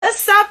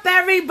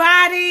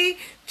everybody.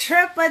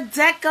 Triple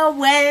Decker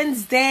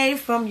Wednesday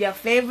from your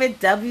favorite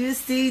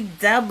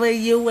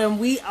WCW, and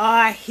we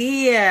are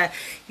here.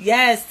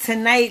 Yes,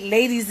 tonight,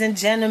 ladies and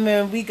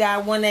gentlemen, we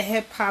got one of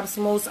hip-hop's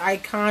most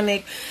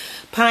iconic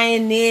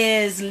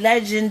pioneers,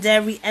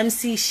 legendary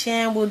MC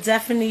Shan will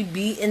definitely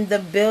be in the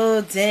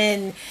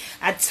building.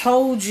 I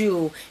told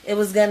you it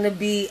was going to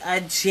be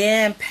a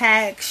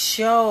jam-packed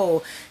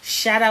show.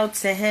 Shout out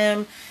to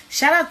him.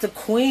 Shout out to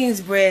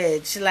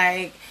Queensbridge.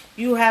 Like,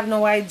 you have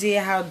no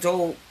idea how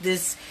dope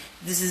this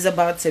is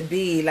about to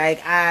be.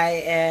 Like,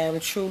 I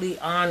am truly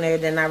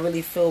honored, and I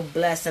really feel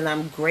blessed, and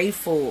I'm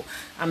grateful.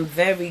 I'm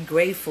very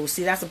grateful.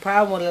 See, that's the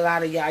problem with a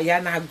lot of y'all.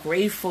 Y'all not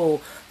grateful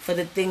for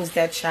the things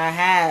that y'all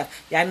have.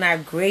 Y'all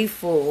not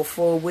grateful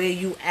for where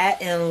you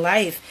at in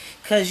life,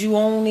 because you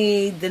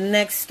only the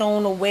next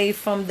stone away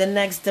from the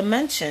next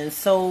dimension.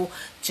 So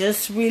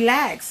just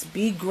relax.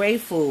 Be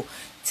grateful.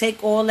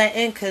 Take all that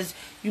in, because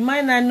you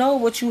might not know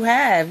what you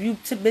have. You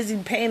too busy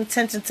paying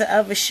attention to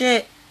other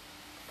shit.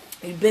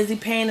 You busy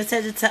paying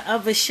attention to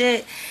other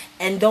shit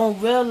and don't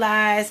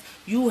realize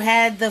you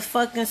had the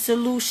fucking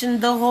solution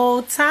the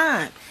whole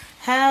time.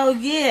 Hell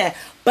yeah.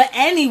 But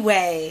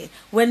anyway,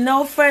 with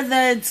no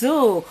further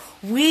ado,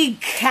 we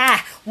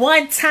got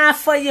one time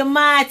for your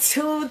mind,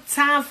 two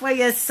time for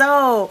your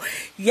soul.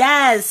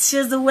 Yes,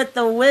 Shizzle with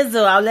the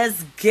Whizzle. Oh,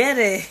 let's get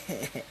it.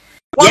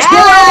 What's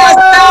going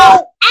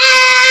on?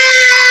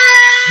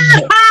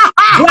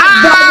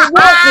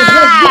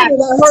 I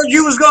heard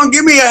you was going to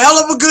give me a hell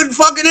of a good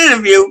fucking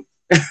interview.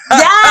 Yes,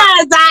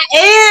 I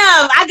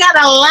am. I got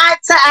a lot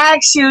to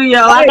ask you,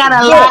 yo. I got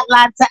a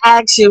lot to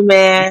ask you,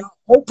 man.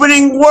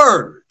 Opening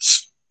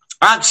words.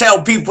 I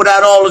tell people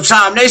that all the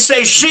time. They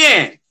say,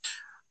 Shan,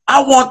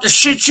 I want the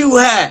shit you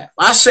have.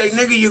 I say,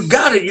 nigga, you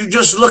got it. You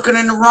just looking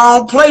in the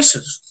wrong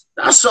places.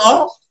 That's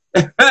all.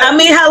 I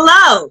mean,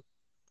 hello.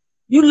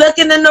 You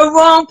looking in the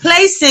wrong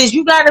places.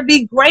 You got to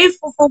be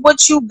grateful for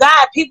what you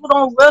got. People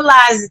don't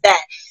realize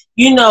that.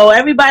 You know,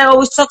 everybody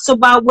always talks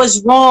about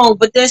what's wrong,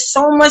 but there's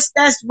so much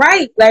that's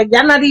right. Like,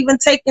 y'all not even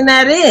taking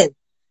that in.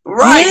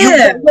 Right.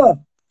 Yeah.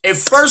 It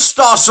first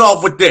starts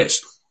off with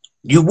this.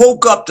 You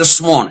woke up this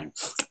morning.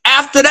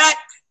 After that,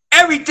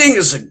 everything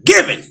is a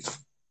given.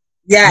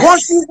 Yes.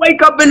 Once you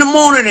wake up in the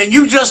morning and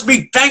you just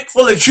be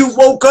thankful that you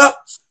woke up,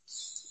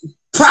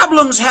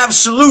 problems have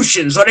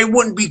solutions, or they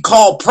wouldn't be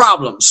called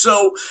problems.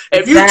 So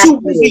if you're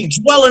too busy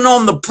dwelling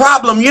on the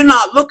problem, you're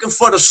not looking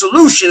for the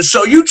solution.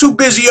 So you too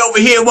busy over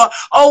here. Well,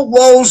 oh,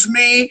 woe's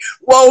me.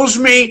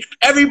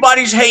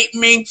 Everybody's hating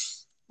me.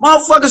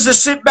 Motherfuckers that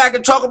sit back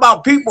and talk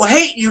about people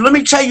hating you. Let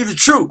me tell you the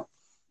truth.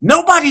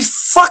 Nobody's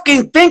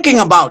fucking thinking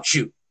about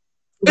you.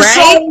 It's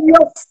all in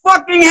your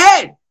fucking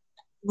head.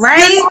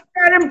 Right? You're not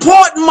that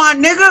important, my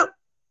nigga.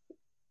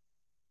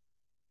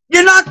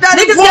 You're not that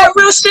Niggas important. got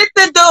real shit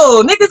to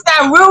do. Niggas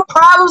got real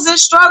problems and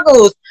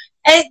struggles.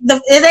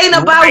 It ain't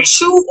about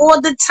you all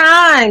the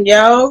time,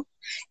 yo.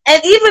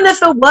 And even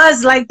if it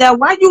was like that,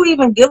 why you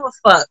even give a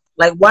fuck?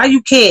 Like, why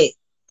you care?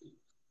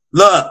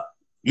 Look,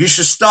 you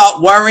should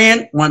start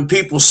worrying when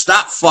people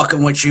stop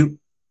fucking with you.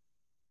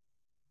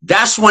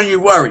 That's when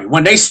you worry.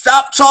 When they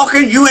stop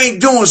talking, you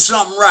ain't doing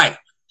something right.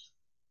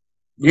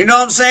 You know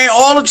what I'm saying?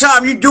 All the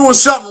time you doing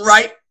something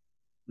right.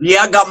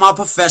 Yeah, I got my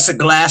professor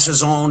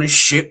glasses on and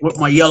shit with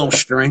my yellow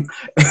string.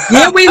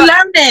 Yeah, we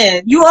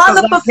learning. You are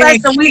the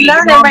professor. We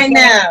learning right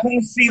now. I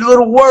can't see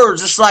little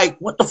words. It's like,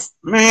 what the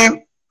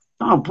man?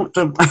 Don't put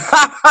them.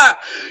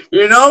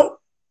 You know?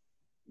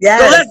 Yeah.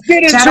 So let's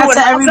get into it. Shout out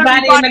to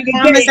everybody in the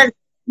comments.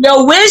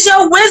 Yo, where's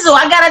your whizzle?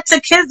 I got a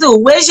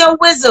Kizzle. Where's your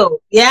whizzle?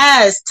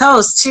 Yes,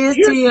 toast. Cheers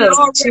to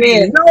you.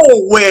 Cheers.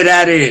 Know where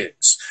that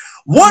is.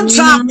 One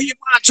time for your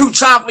mind, two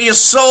time for your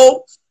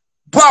soul.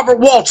 Barbara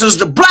Walters,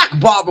 the black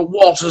Barbara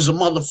Walters, a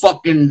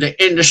motherfucker in the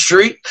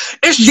industry.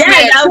 It's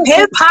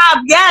hip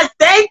hop. Yes,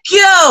 thank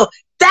you.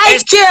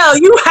 Thank you.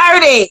 You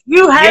heard it.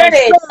 You heard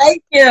it.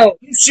 Thank you.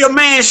 It's your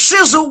man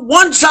Shizzle.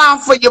 One time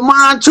for your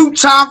mind, two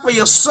time for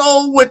your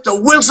soul with the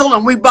whistle,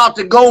 and we about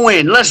to go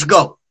in. Let's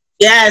go.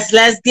 Yes,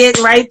 let's get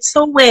right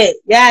to it.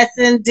 Yes,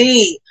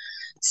 indeed.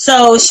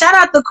 So, shout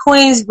out to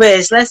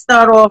Queensbridge. Let's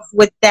start off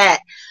with that.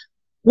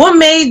 What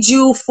made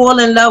you fall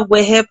in love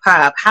with hip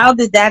hop? How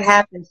did that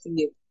happen for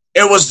you?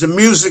 It was the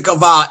music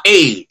of our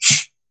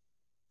age.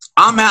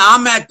 I'm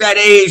at that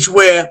age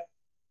where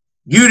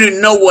you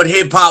didn't know what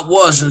hip hop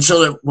was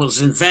until it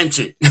was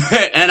invented.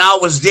 And I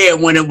was there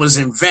when it was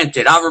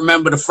invented. I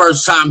remember the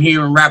first time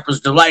hearing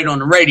Rapper's Delight on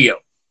the radio.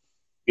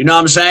 You know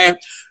what I'm saying?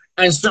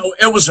 And so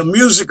it was a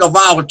music of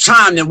our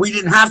time that we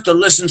didn't have to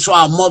listen to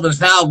our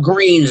mothers, Al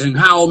Greens and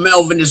Howard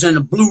Melvin is in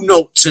the Blue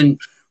Notes and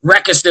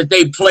records that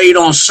they played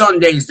on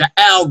Sundays, the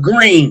Al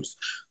Greens.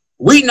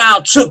 We now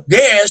took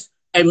theirs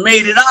and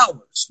made it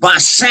ours by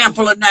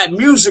sampling that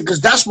music, because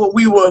that's what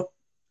we were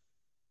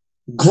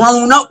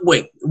grown up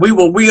with.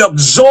 We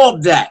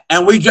absorbed that,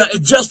 and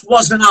it just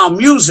wasn't our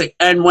music.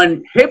 And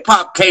when hip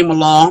hop came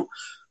along,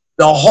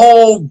 the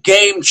whole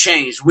game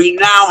changed. We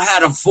now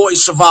had a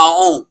voice of our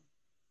own.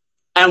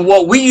 And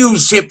what we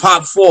used hip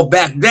hop for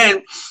back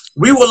then,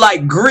 we were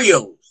like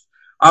griots.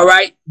 all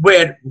right,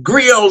 where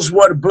griots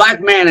were the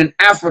black man in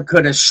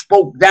Africa that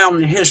spoke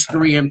down the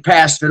history and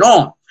passed it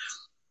on.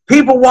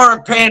 People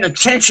weren't paying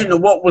attention to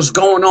what was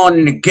going on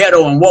in the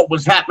ghetto and what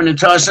was happening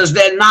to us, as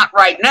they're not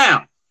right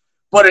now.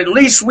 But at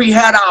least we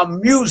had our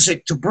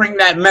music to bring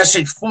that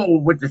message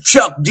forward with the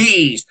Chuck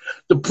D's,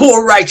 the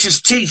Poor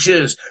Righteous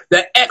Teachers,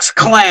 the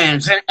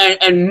X-Clans,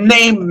 and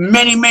name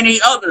many, many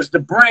others, the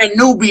Brand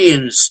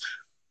Nubians.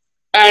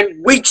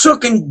 And we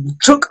took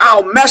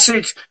our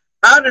message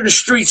out of the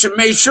streets and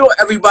made sure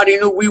everybody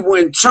knew we were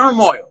in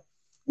turmoil.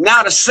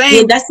 Now the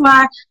same.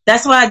 Yeah,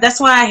 that's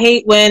why I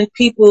hate when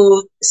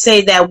people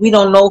say that we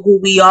don't know who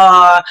we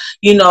are,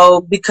 you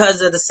know,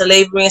 because of the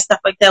slavery and stuff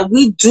like that.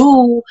 We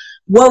do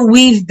what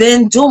we've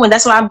been doing.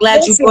 That's why I'm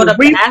glad you brought up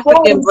the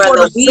African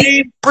brother. The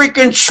same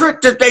freaking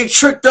trick that they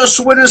tricked us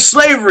with in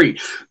slavery.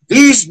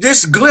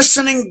 This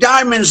glistening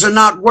diamonds are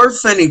not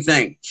worth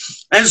anything.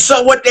 And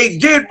so what they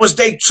did was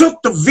they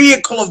took the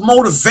vehicle of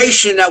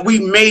motivation that we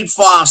made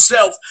for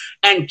ourselves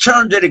and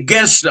turned it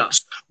against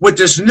us with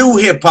this new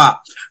hip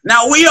hop.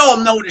 Now, we all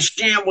know the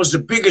Scam was the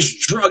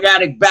biggest drug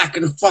addict back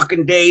in the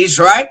fucking days,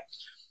 right?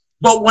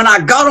 But when I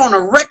got on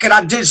a record,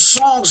 I did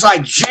songs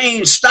like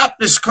Jane, Stop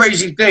This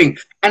Crazy Thing.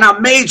 And I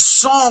made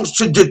songs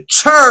to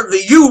deter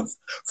the youth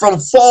from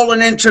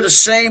falling into the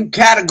same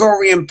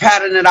category and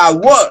pattern that I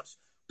was.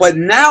 But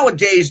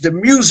nowadays, the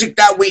music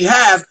that we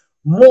have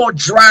more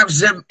drives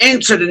them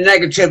into the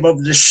negative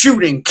of the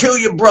shooting, kill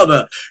your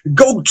brother,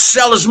 go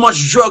sell as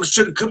much drugs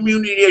to the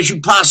community as you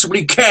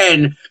possibly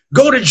can,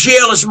 go to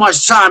jail as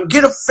much time,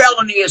 get a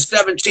felony at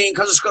 17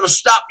 because it's going to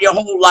stop your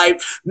whole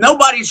life.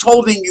 Nobody's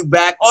holding you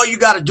back. All you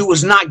got to do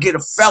is not get a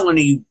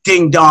felony, you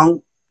ding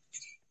dong.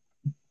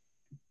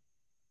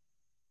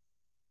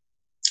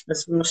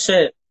 That's real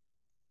shit.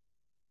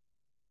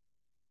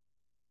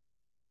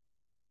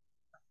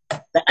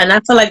 And I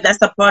feel like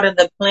that's a part of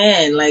the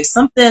plan. Like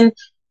something,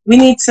 we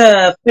need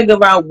to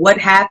figure out what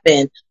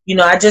happened. You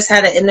know, I just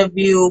had an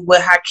interview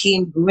with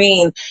Hakeem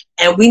Green,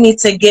 and we need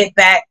to get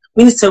back.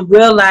 We need to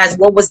realize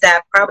what was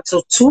that problem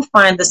to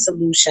find the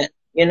solution.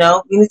 You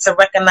know, we need to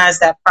recognize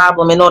that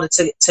problem in order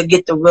to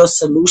get the real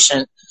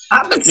solution.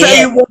 I can tell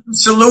you what the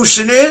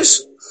solution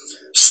is.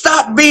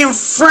 Stop being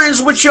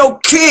friends with your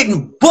kid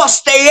and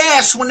bust their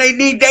ass when they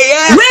need their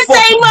ass. Where's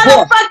they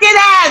motherfucking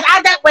ass?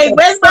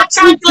 Where's my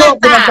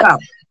chocolate time?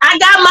 I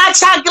got my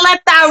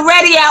chocolate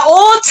ready at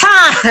all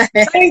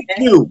times. Thank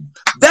you.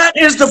 That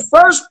is the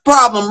first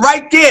problem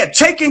right there.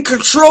 Taking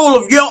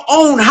control of your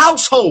own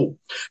household.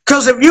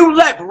 Because if you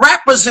let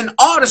rappers and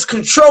artists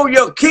control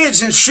your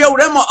kids and show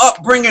them an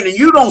upbringing and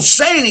you don't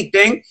say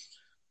anything,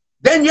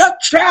 then your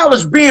child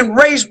is being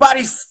raised by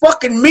these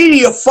fucking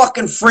media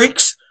fucking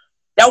freaks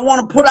that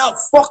want to put out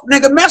fuck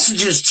nigga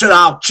messages to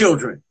our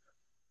children.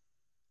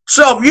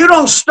 So if you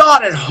don't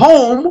start at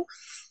home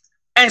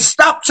and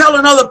stop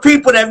telling other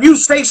people that if you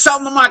say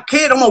something to my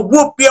kid, I'm going to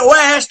whoop your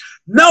ass.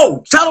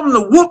 No, tell them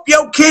to whoop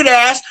your kid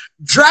ass,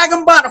 drag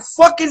them by the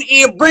fucking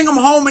ear, bring them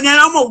home, and then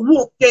I'm going to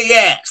whoop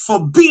their ass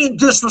for being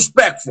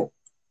disrespectful.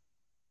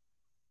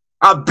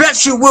 I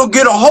bet you will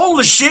get a hold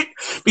of shit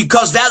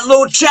because that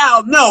little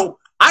child know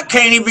I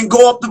can't even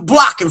go up the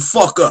block and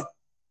fuck up.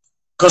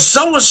 Because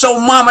so-and-so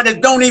mama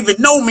that don't even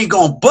know me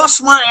going to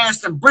bust my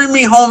ass and bring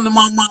me home to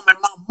my mama, and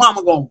my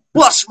mama going to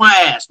bust my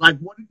ass like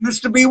what it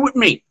used to be with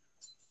me.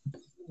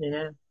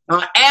 Yeah.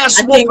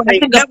 Ass whooping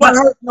ain't never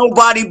hurt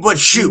nobody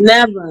but you.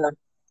 Never.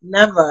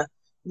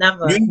 You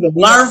either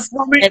learn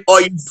from it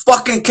or you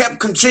fucking kept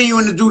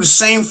continuing to do the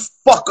same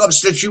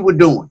fuck-ups that you were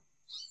doing.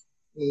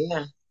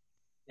 Yeah.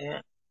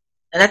 And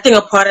I think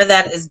a part of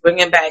that is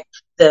bringing back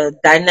the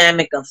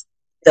dynamic of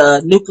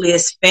the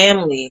nucleus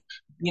family,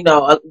 you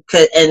know,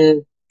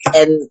 and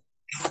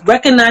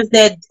recognize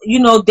that, you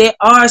know, there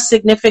are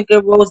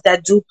significant roles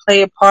that do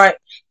play a part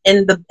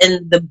in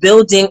the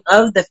building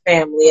of the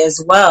family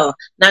as well.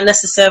 Not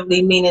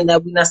necessarily meaning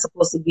that we're not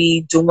supposed to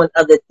be doing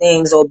other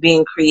things or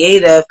being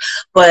creative,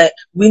 but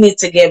we need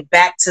to get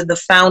back to the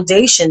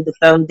foundation. The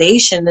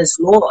foundation is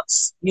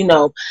lost. You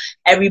know,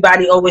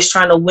 everybody always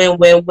trying to win,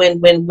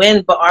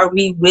 but are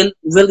we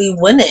really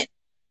winning?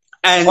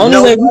 And the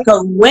only way we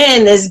can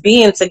win is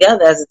being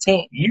together as a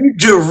team. You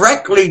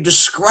directly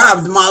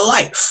described my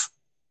life.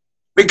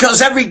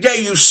 Because every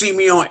day you see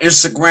me on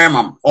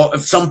Instagram, or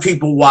if some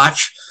people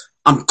watch,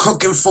 I'm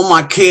cooking for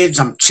my kids.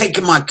 I'm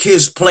taking my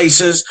kids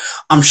places.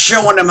 I'm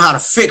showing them how to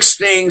fix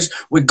things.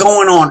 We're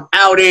going on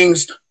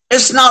outings.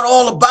 It's not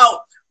all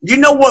about, you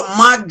know what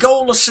my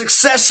goal of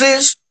success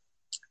is?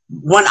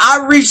 When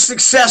I reach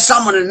success,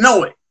 I'm going to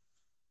know it.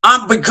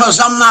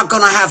 Because I'm not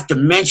going to have to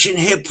mention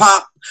hip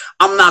hop.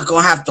 I'm not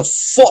going to have to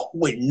fuck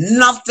with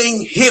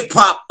nothing hip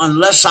hop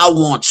unless I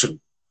want to.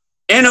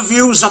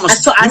 Interviews. I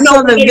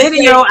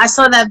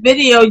saw that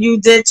video you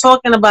did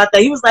talking about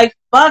that. He was like,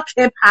 fuck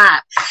hip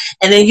hop.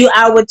 And then you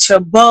out with your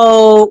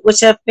boat,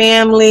 with your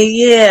family.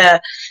 Yeah.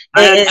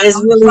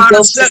 It's really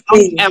dope to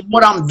see. And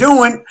what I'm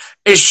doing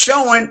is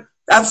showing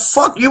that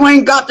fuck, you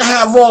ain't got to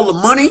have all the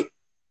money.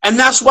 And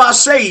that's why I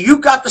say you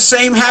got the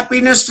same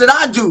happiness that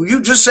I do.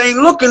 You just ain't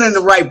looking in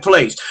the right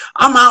place.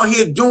 I'm out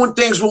here doing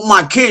things with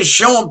my kids,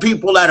 showing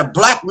people that a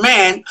black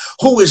man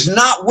who is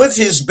not with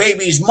his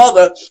baby's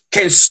mother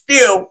can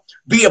still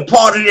be a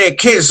part of their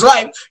kid's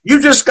life.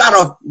 You just got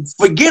to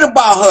forget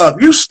about her.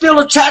 If you still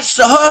attached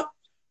to her,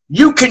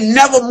 you can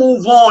never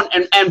move on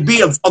and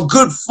be a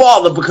good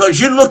father because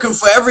you're looking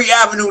for every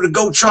avenue to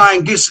go try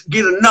and get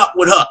a nut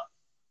with her.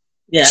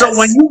 Yes. So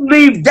when you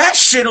leave that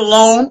shit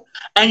alone,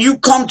 and you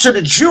come to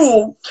the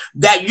jewel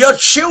that your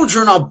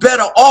children are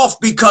better off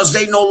because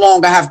they no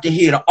longer have to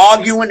hear the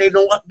arguing. They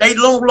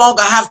no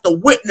longer have to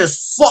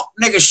witness fuck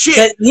nigga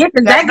shit. Yeah,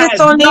 because that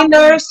gets on their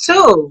nerves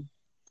too.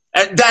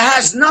 And that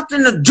has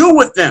nothing to do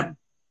with them.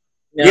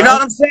 Yeah. You know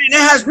what I'm saying?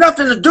 It has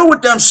nothing to do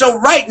with them. So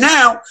right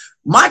now,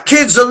 my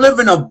kids are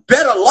living a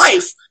better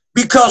life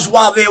because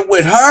while they're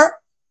with her,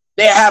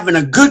 they're having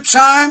a good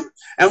time.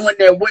 And when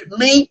they're with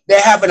me, they're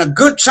having a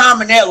good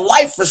time and their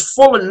life is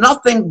full of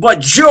nothing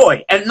but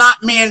joy and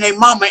not me and their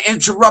mama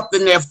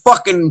interrupting their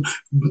fucking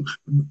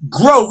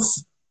growth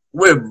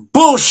with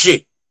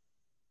bullshit.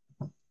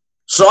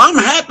 So I'm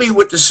happy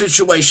with the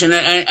situation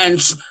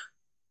and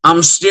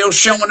I'm still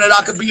showing that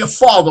I could be a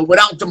father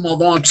without the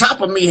mother on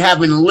top of me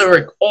having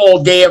lyric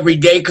all day, every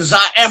day, because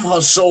I am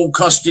her sole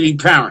custody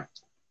parent.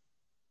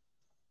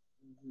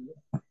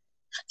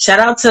 Shout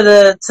out to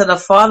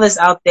the fathers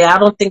out there. I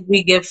don't think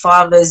we give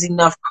fathers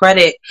enough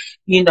credit,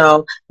 you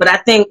know, but I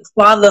think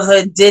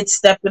fatherhood did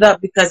step it up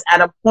because at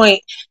a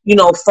point, you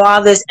know,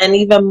 fathers and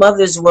even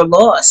mothers were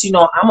lost. You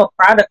know, I'm a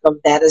product of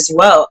that as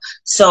well.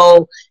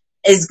 So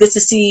it's good to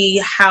see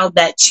how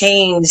that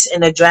changed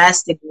in a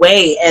drastic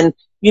way. And,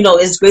 you know,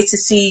 it's great to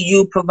see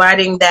you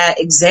providing that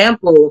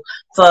example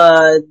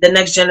for the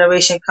next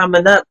generation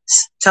coming up,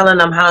 telling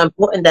them how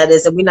important that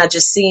is. And we're not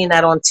just seeing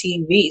that on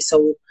TV.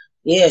 So,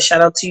 yeah, shout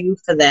out to you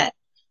for that.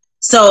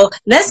 So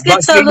let's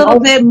get to a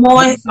little bit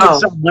more.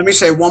 Let me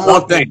say one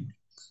more thing.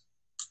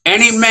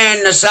 Any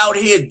man that's out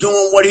here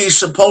doing what he's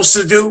supposed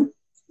to do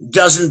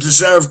doesn't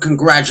deserve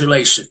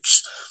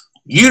congratulations.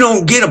 You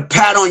don't get a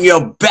pat on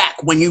your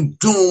back when you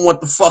doing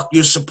what the fuck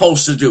you're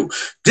supposed to do.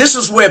 This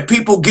is where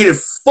people get it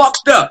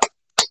fucked up.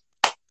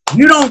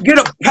 You don't get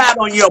a pat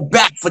on your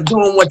back for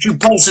doing what you're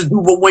supposed to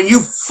do, but when you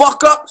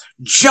fuck up,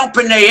 jump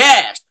in their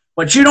ass.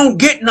 But you don't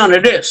get none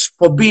of this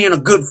for being a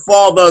good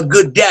father, a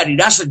good daddy.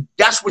 That's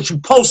what you're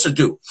supposed to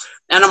do.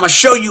 And I'm going to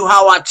show you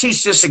how I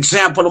teach this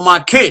example to my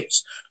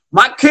kids.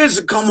 My kids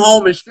will come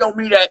home and show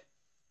me that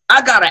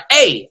I got an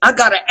A. I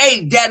got an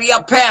A, daddy.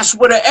 I passed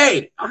with an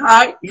A. All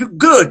right, you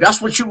good.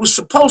 That's what you were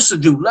supposed to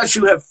do, unless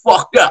you have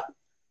fucked up.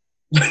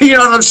 You know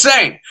what I'm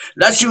saying?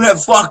 Unless you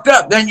have fucked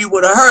up, then you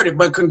would have heard it.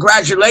 But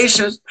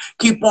congratulations.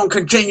 Keep on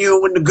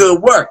continuing with the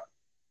good work.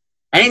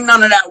 Ain't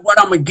none of that what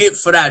I'm going to get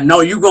for that.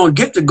 No, you're going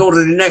to get to go to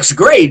the next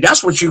grade.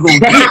 That's what you're going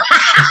to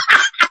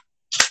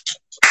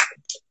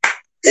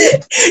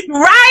get.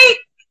 Right?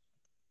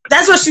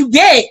 That's what you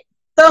get.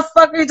 The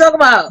fuck are you talking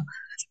about?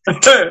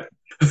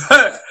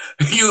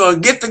 You're going to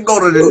get to go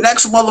to the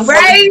next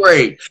motherfucking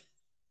grade.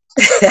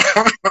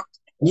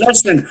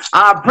 Listen,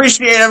 I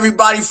appreciate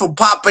everybody for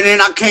popping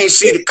in. I can't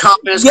see the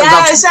comments. Yeah,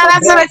 shout out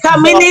to the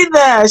comment. Me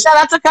neither. Shout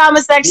out to the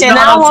comment section. You know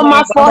I want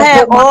my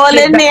forehead all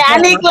in there. I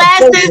need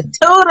glasses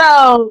too,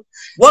 though.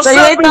 What's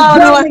up in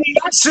Germany?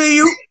 I see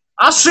you.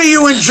 I see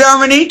you in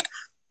Germany.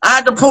 I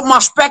had to put my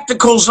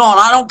spectacles on.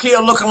 I don't care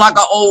looking like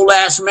an old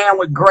ass man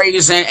with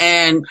grays,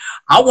 and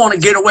I want to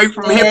get away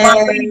from hip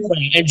hop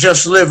anyway and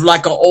just live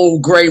like an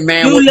old gray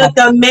man. You look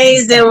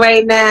amazing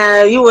right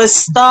now. You a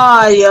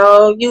star,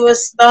 yo. You a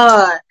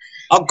star.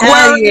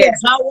 Aquarius,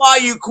 how are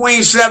you,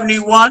 Queen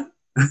 71?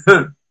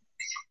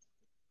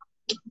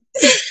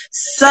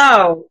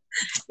 So,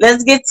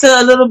 let's get to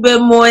a little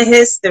bit more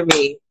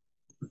history.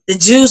 The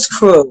Juice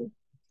Crew.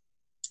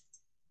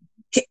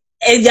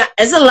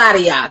 It's a lot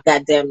of y'all,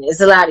 goddamn it.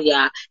 It's a lot of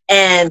y'all.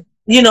 And,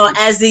 you know,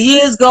 as the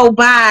years go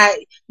by,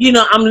 you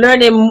know, I'm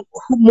learning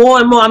more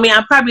and more. I mean,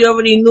 I probably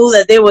already knew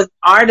that they were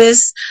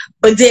artists,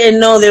 but didn't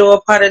know they were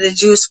part of the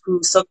Juice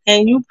Crew. So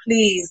can you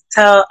please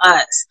tell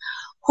us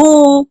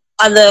who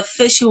are the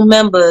official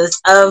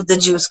members of the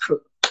Juice Crew?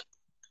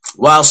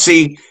 Well,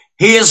 see,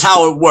 here's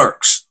how it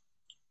works.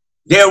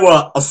 There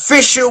were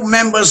official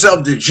members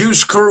of the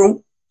Juice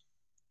Crew,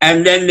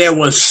 and then there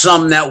was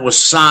some that was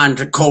signed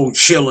to Cold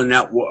Chillin'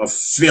 that were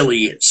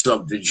affiliates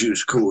of the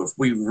Juice Crew, if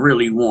we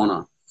really want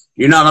to.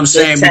 You know what I'm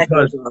saying?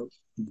 Exactly. Because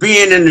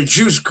being in the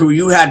Juice Crew,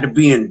 you had to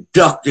be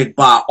inducted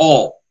by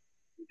all.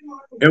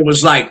 It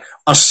was like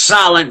a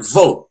silent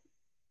vote.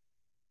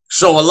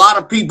 So a lot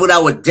of people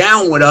that were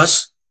down with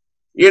us,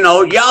 you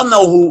know, y'all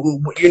know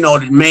who, you know,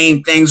 the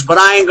main things, but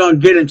I ain't going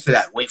to get into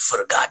that. Wait for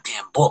the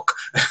goddamn book.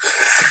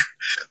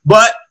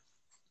 But,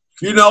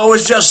 you know,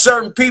 it's just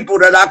certain people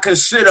that I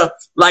consider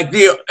like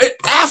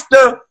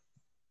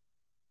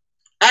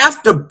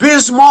after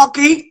Biz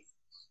Markie,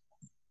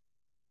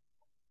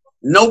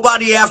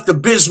 nobody after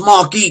Biz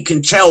Markie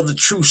can tell the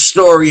true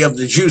story of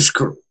the Juice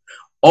Crew.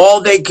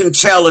 All they can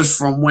tell is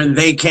from when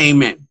they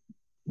came in.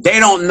 They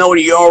don't know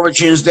the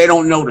origins. They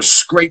don't know the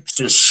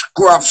scrapes and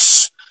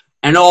scruffs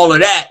and all of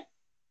that.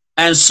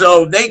 And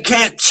so they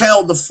can't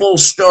tell the full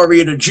story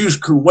of the Juice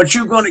Crew. What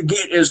you're going to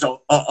get is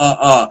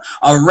a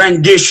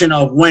rendition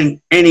of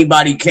when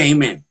anybody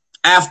came in.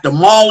 After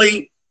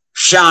Marley,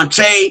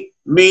 Shantae,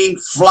 me,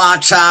 Fly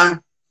Ty,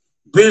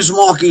 Biz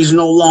Markie's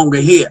no longer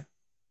here.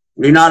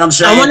 You know what I'm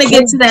saying? I want to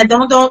get to that.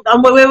 Don't.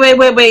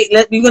 Wait.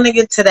 You're going to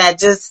get to that.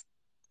 Just,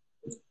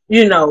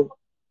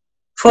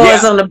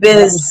 pause on the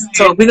Biz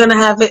talk. We're gonna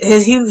have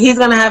he's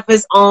gonna have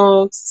his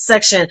own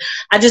section.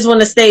 I just want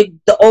to say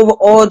the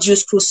overall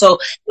Juice Crew. So,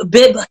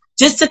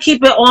 just to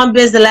keep it on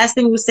Biz, the last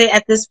thing we say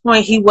at this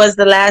point, he was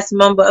the last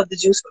member of the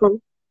Juice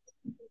Crew.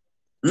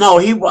 No,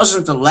 he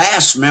wasn't the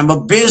last member.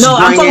 Biz. No,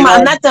 I'm talking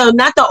about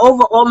not the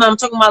overall member. I'm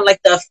talking about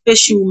like the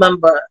official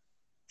member.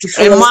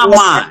 In my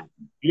mind,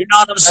 you know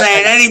what I'm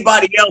saying? Okay.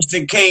 Anybody else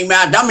that came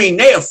out, I mean,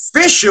 they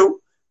official.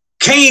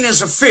 Kane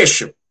is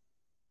official.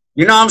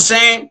 You know what I'm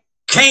saying?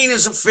 Kane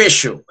is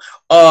official.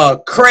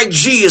 Craig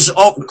G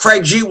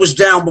was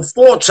down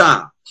before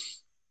time.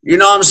 You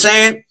know what I'm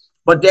saying?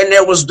 But then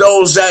there was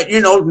those that,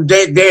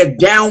 they're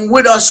down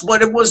with us,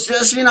 but it was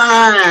just, you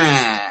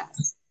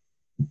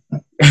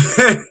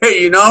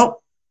know.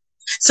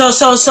 So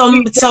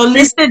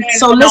list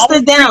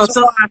it down.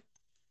 So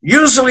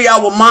usually I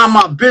will mind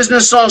my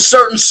business on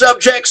certain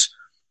subjects,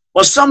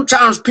 but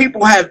sometimes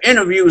people have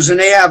interviews and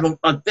they have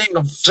a thing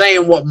of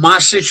saying what my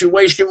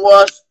situation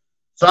was.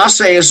 So I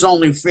say it's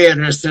only fair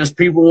that since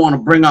people want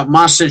to bring up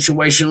my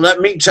situation, let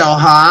me tell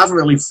how I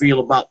really feel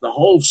about the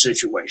whole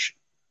situation.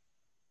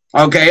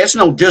 Okay, it's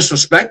no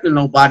disrespect to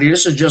nobody.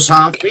 This is just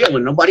how I'm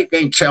feeling. Nobody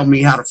can tell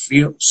me how to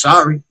feel.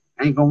 Sorry,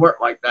 ain't gonna work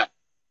like that.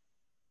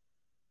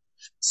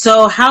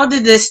 So how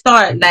did this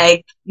start?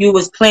 Like, you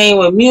was playing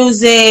with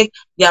music,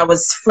 y'all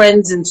was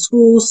friends in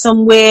school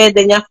somewhere,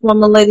 then y'all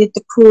formulated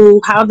the crew.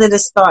 How did it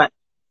start?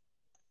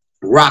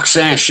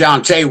 Roxanne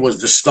Shantae was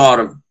the start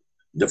of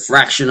the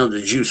fraction of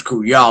the Juice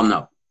Crew, y'all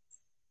know.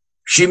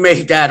 She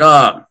made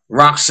that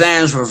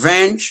Roxanne's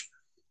Revenge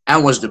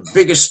and was the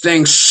biggest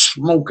thing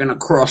smoking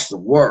across the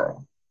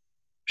world.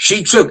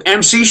 She took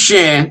MC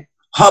Shan,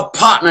 her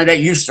partner that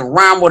used to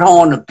rhyme with her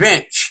on the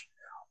bench,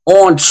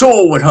 on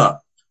tour with her.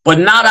 But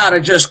not out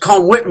of just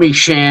come with me,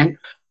 Shan.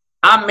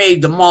 I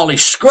made the Marley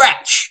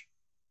Scratch,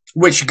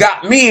 which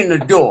got me in the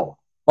door.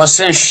 But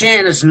since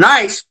Shan is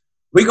nice,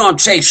 we're going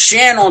to take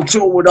Shan on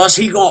tour with us.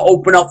 He going to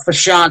open up for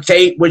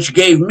Shantae, which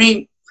gave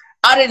me,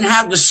 I didn't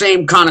have the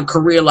same kind of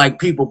career like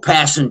people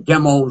passing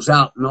demos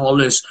out and all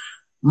this.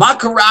 My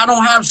career, I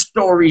don't have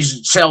stories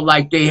to tell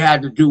like they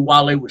had to do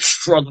while they were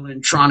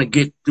struggling, trying to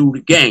get through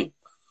the game.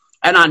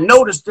 And I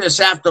noticed this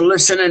after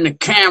listening to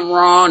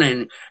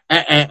Cameron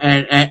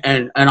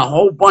and a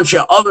whole bunch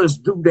of others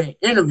do their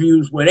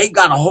interviews where they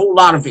got a whole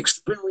lot of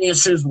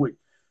experiences with,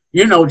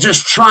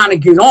 just trying to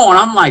get on.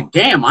 I'm like,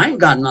 damn, I ain't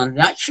got none of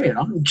that shit.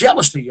 I'm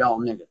jealous of y'all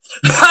niggas.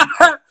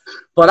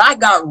 But I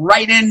got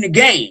right in the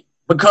game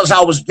because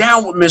I was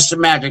down with Mr.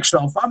 Magic.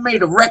 So if I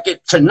made a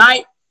record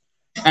tonight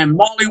and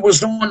Marley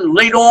was on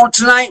later on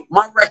tonight,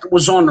 my record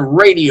was on the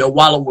radio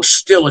while it was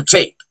still a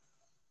tape.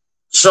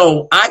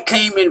 So I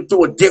came in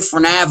through a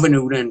different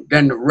avenue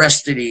than the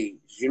rest of these.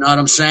 You know what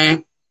I'm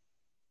saying?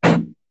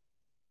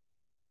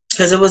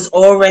 Because it was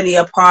already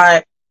a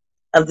part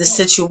of the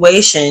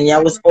situation.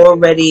 Y'all was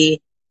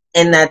already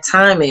in that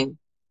timing.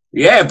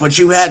 Yeah, but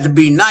you had to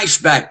be nice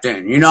back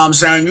then. You know what I'm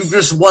saying? You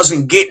just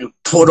wasn't getting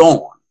put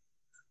on.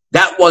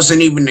 That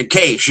wasn't even the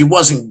case. You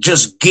wasn't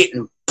just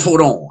getting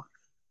put on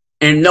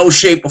in no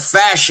shape or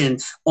fashion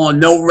on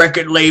no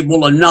record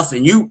label or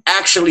nothing. You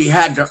actually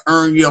had to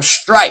earn your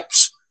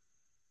stripes.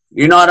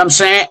 You know what I'm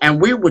saying?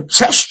 And we would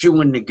test you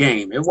in the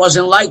game. It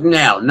wasn't like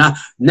now.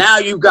 Now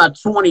you got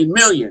 20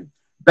 million.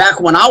 Back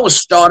when I was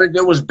started,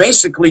 there was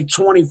basically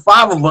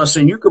 25 of us,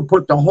 and you could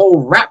put the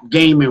whole rap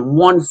game in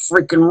one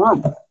freaking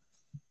room.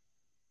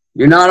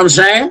 You know what I'm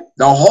saying?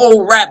 The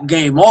whole rap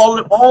game. All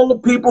the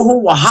people who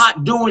were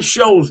hot doing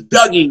shows,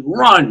 Dougie,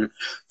 Run,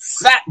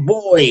 Fat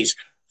Boys,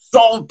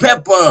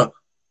 Salt-N-Pepa.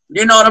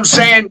 You know what I'm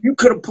saying? You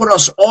could have put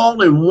us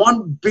all in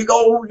one big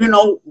old,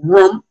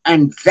 room,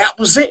 and that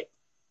was it.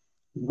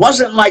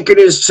 Wasn't like it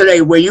is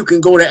today where you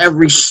can go to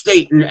every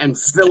state and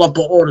fill up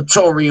an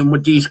auditorium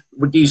with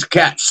these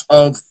cats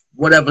of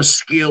whatever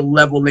skill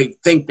level they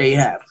think they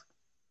have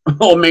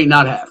or may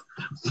not have.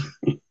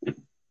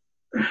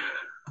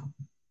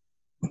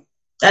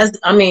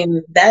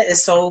 That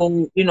is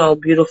so,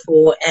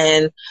 beautiful.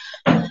 And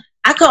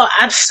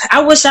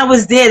I wish I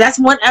was there. That's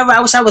one era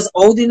I wish I was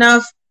old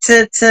enough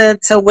to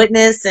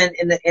witness and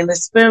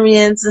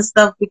experience and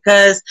stuff,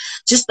 because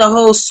just the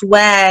whole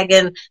swag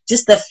and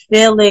just the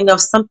feeling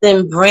of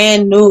something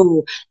brand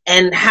new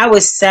and how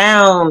it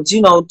sounds,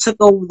 took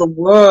over the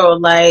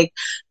world. Like,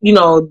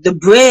 The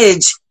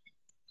Bridge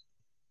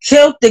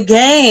killed the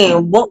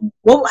game. What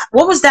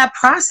was that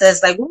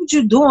process? Like, what were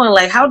you doing?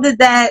 Like, how did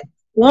that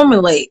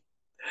formulate?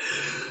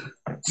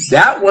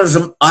 That was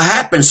a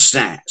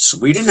happenstance.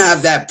 We didn't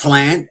have that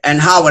planned.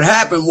 And how it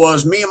happened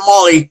was me and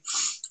Marley,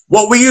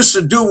 what we used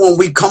to do when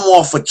we come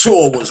off a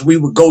tour was we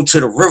would go to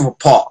the River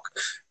Park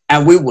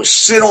and we would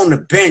sit on the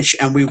bench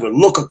and we would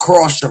look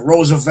across the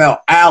Roosevelt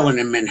Island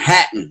in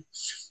Manhattan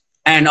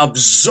and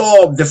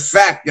absorb the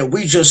fact that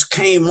we just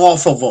came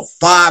off of a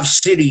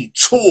 5-city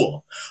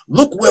tour.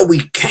 Look where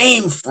we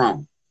came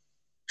from.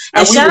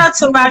 And shout out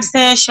to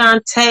Roxanne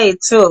Shante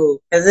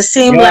too, because it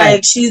seemed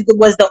like she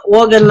was the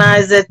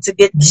organizer to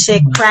get the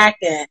shit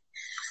cracking.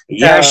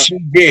 Yes, she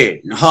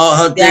did.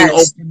 Her thing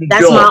opened the door.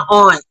 That's my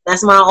aunt.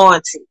 That's my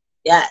auntie.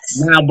 Yes.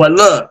 Now, but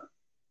look,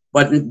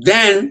 but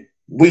then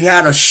we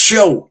had a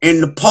show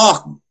in the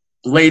park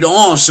later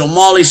on. So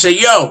Marley said,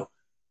 yo,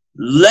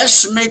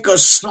 let's make a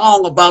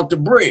song about the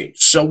bridge.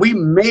 So we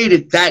made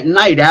it that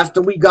night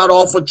after we got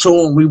off a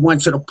tour and we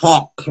went to the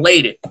park,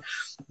 played it.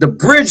 The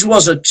bridge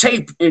was a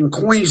tape in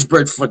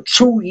Queensbridge for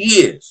 2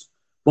 years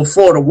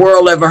before the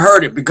world ever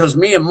heard it, because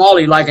me and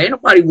Molly, like, ain't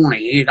nobody want to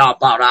hear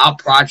about our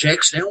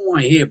projects. They don't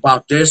want to hear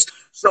about this.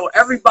 So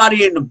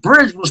everybody in the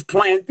bridge was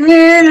playing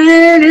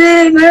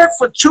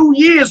for 2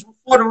 years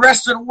before the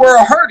rest of the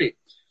world heard it.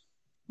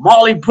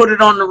 Molly put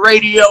it on the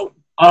radio.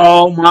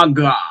 Oh, my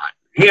God.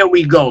 Here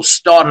we go.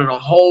 Started a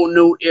whole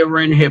new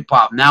era in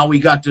hip-hop. Now we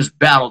got this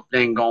battle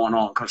thing going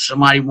on because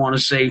somebody want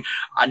to say,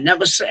 I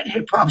never said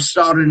hip-hop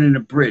started in the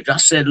bridge. I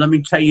said, let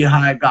me tell you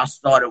how it got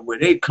started, where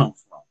they come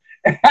from.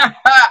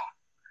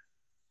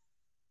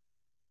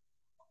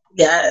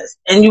 Yes,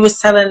 and you was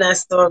telling that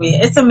story.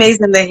 It's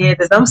amazing to hear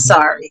this. I'm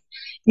sorry,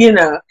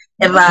 if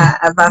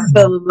I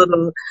feel a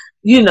little,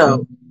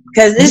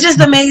 because it's just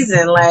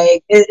amazing.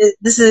 Like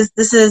this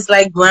is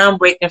like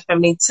groundbreaking for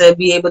me to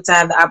be able to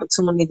have the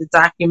opportunity to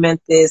document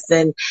this,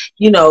 and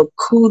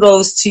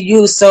kudos to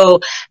you. So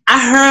I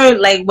heard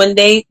like when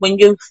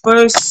you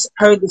first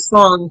heard the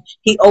song,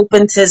 he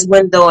opened his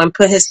window and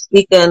put his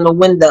speaker in the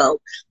window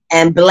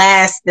and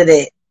blasted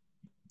it.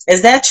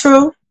 Is that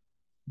true?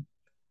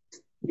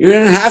 You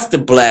didn't have to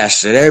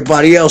blast it.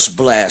 Everybody else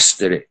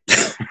blasted it.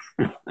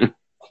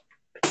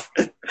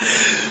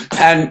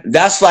 And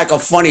that's like a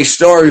funny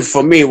story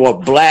for me,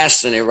 what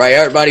blasting it, right?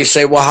 Everybody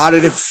say, well, how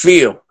did it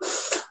feel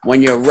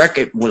when your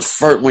record was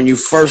when you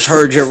first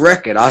heard your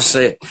record? I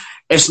said,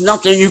 it's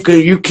nothing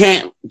you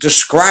can't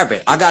describe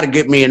it. I got to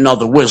get me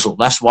another whistle.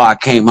 That's why I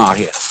came out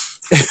here.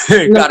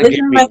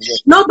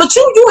 No, but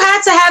you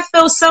had to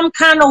feel some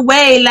kind of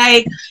way,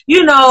 like,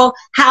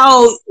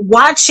 how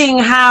watching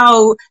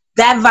how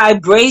that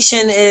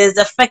vibration is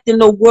affecting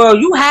the world.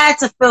 You had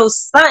to feel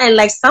something,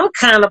 like some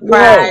kind of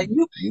pride.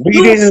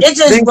 It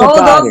just rolled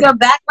off your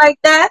back like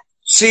that.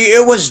 See,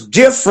 it was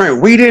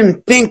different. We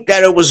didn't think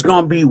that it was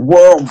going to be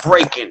world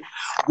breaking.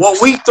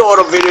 What we thought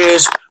of it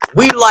is,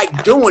 we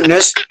like doing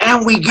this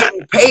and we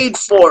getting paid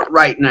for it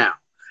right now.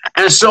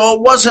 And so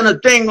it wasn't a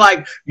thing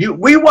like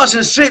we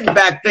wasn't sitting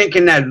back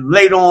thinking that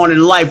later on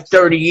in life,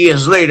 30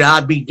 years later,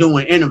 I'd be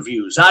doing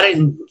interviews. I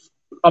didn't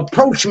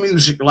approach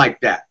music like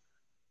that.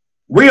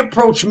 We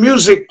approached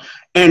music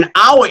in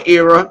our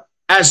era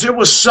as it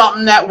was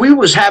something that we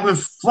was having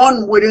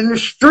fun with in the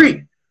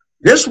street.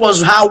 This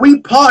was how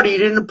we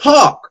partied in the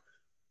park.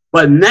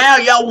 But now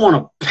y'all want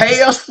to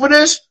pay us for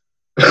this?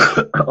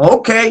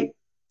 Okay.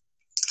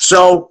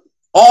 So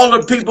all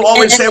the people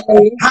always say,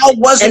 well, how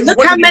was it?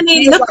 Look how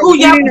many, look who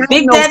y'all,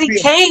 Big Daddy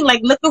Kane,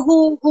 like, look at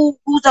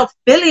who's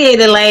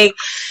affiliated. Like,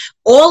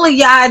 all of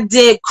y'all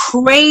did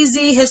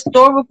crazy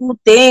historical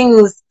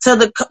things to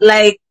the,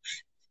 like,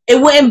 it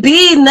wouldn't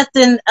be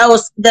nothing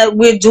else that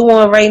we're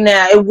doing right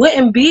now. It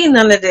wouldn't be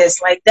none of this.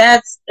 Like,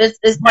 it's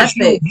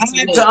epic. You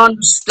had to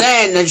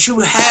understand that you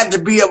had to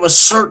be of a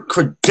certain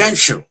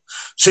credential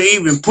to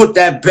even put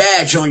that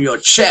badge on your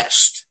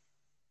chest.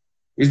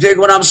 You dig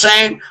what I'm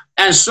saying?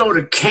 And so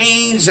the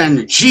Canes and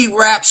the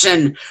G-Raps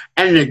and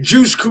the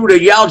Juice Crew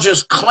that y'all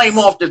just claim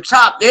off the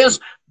top, there's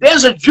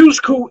a Juice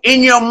Crew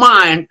in your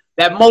mind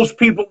that most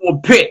people will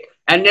pick.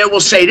 And they will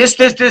say this.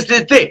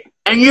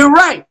 And you're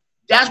right.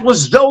 That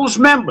was those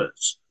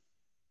members.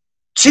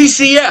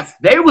 TCF,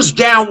 they was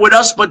down with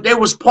us, but they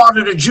was part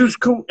of the Juice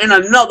Crew in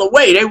another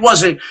way. They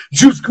wasn't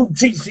Juice Crew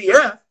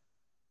TCF.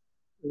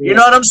 You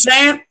know what I'm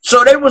saying?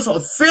 So they was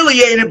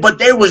affiliated, but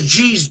they was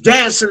G's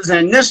dancers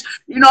and this,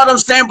 you know what I'm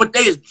saying? But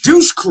they is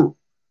Juice Crew.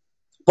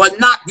 But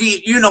not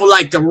the,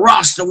 like the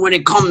roster when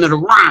it come to the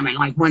rhyming.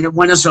 Like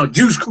when it's a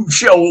Juice Crew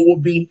show, it will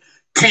be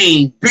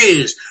Kane,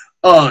 Biz,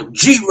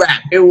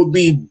 G-Rap. It would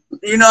be,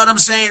 you know what I'm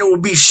saying? It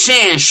would be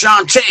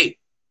Shantae,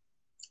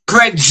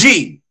 Craig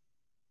G.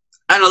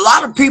 And a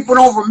lot of people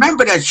don't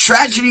remember that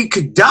Tragedy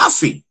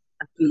Gaddafi.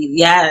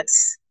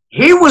 Yes.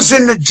 He was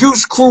in the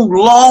Juice Crew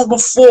long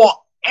before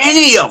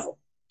any of them.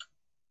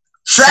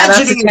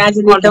 Tragedy.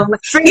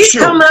 He's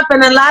come up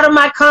in a lot of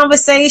my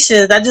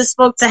conversations. I just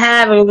spoke to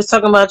Hav and he was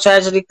talking about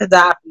Tragedy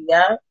Gaddafi,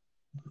 yeah?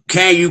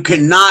 You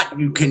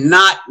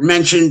cannot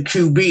mention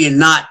QB and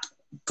not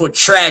put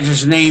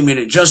Tragic's name in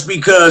it just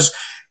because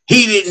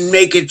he didn't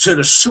make it to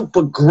the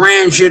super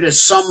grandeur that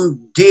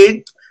some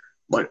did.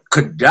 But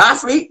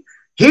Gaddafi,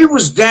 he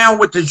was down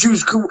with the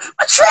Juice Crew.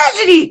 A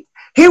Tragedy.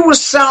 He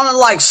was sounding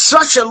like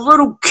such a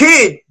little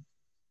kid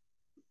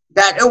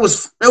that it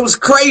was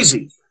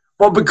crazy.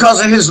 But because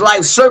of his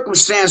life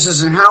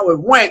circumstances and how it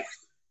went,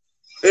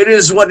 it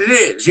is what it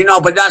is, you know,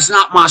 but that's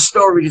not my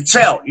story to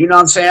tell. You know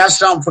what I'm saying? That's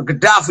something for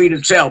Gaddafi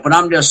to tell, but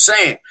I'm just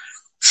saying,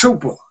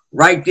 trooper,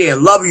 right there.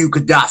 Love you,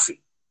 Gaddafi.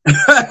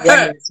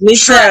 Yes, me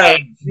too.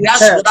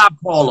 That's what I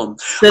call him.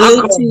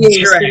 Salute to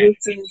you. Salute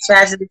to you,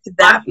 Tragedy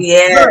Gaddafi.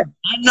 Yeah.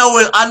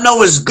 I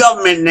know his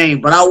government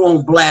name, but I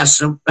won't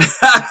blast him.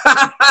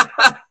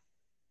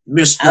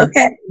 Mr.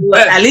 Okay.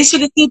 Well, at least you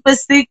can keep a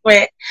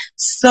secret.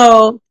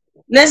 So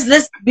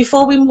let's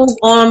before we move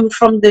on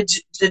from the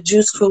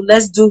Juice Crew,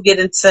 let's get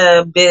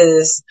into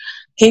Biz.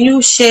 Can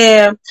you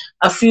share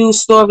a few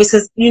stories?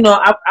 Because you know,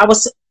 I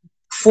was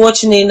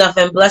fortunate enough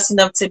and blessed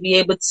enough to be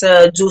able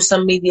to do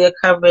some media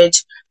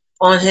coverage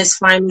on his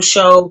final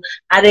show.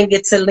 I didn't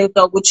get to link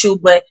up with you,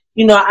 but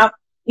you know,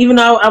 even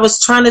though I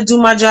was trying to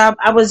do my job,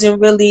 I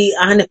wasn't really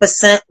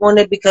 100% on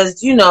it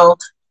because, you know,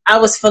 I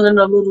was feeling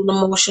a little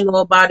emotional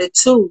about it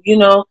too. You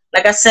know,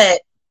 like I said,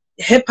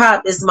 hip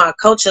hop is my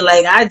culture.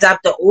 Like I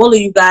adopted all of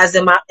you guys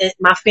in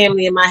my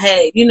family in my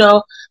head, you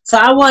know, so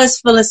I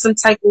was feeling some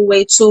type of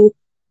way too.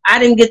 I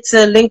didn't get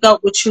to link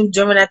up with you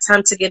during that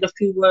time to get a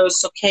few words.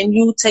 So can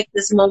you take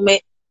this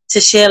moment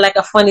to share like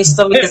a funny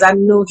story? Because I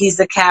knew he's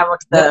a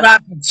character. What I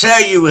can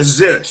tell you is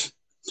this.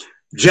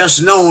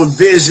 Just knowing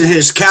Biz and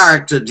his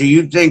character, do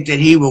you think that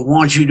he would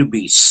want you to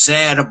be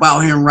sad about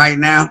him right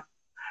now?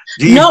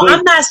 No,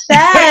 I'm not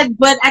sad,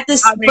 but at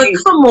this, but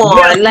come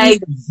on,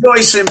 like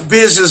Joyce in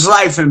Biz's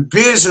life, and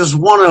Biz is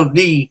one of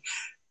the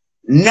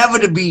never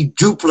to be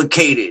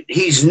duplicated.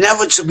 He's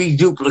never to be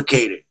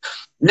duplicated.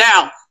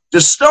 Now,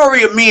 the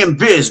story of me and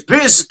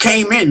Biz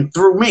came in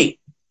through me.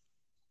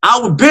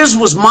 Biz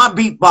was my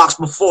beatbox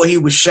before he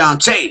was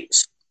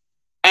Shantae's.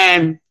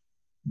 And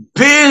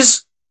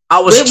Biz,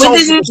 I was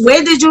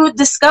where did you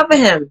discover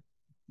him?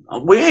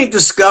 We ain't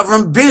discover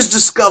him. Biz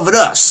discovered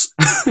us.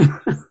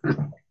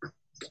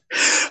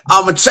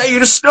 I'm going to tell you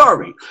the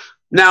story.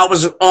 Now, it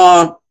was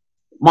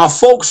my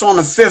folks on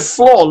the 5th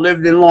floor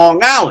lived in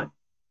Long Island.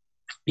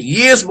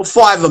 Years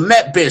before I ever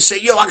met Biz,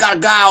 said, yo, I got a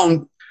guy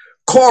on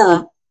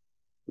Quorum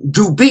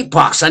do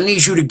beatbox. I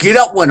need you to get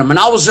up with him. And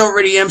I was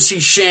already MC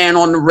Shan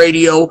on the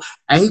radio,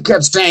 and he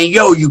kept saying,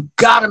 yo, you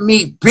gotta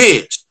meet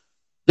Biz.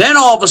 Then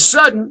all of a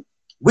sudden,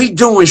 we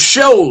doing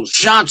shows.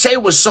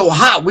 Shantae was so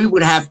hot, we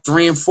would have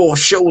 3 and 4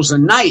 shows a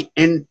night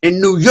in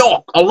New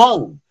York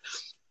alone.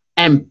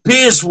 And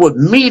Biz would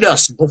meet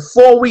us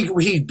before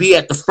he'd be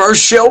at the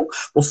first show.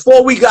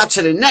 Before we got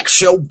to the next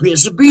show,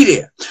 Biz would be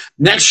there.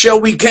 Next show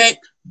we came,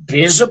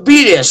 Biz would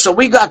be there. So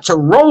we got to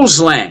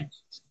Roseland.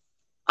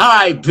 All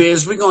right,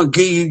 Biz, we're going to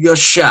give you your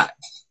shot.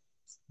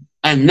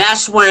 And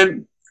that's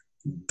when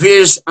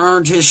Biz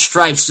earned his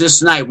stripes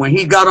this night. When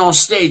he got on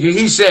stage and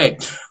he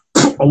said,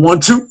 I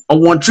want to.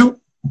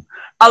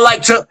 I'd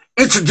like to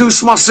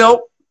introduce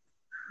myself.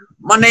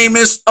 My name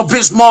is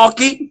Biz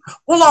Markie.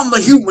 Well, I'm the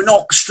Human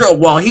Orchestra.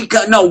 Well,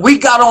 we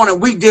got on and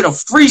we did a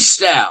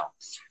freestyle.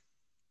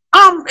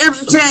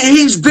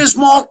 He's Biz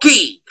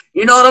Markie.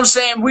 You know what I'm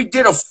saying? We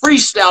did a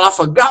freestyle. I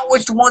forgot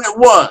which one it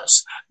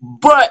was.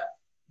 But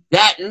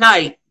that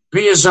night,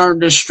 Biz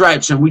earned his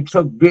stripes, and we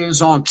took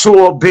Biz on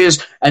tour.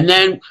 And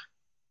then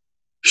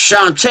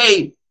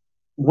Shantae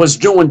was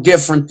doing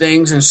different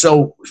things, and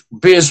so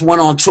Biz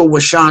went on tour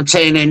with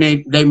Shantae, and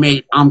they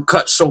made I'm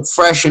Cut So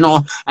Fresh and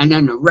all, and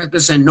then the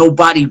records and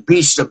Nobody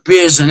Beats the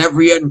Biz and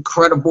every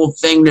incredible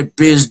thing that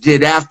Biz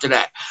did after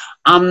that.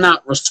 I'm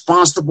not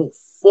responsible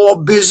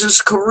for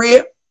Biz's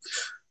career,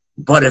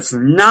 but if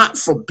not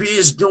for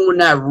Biz doing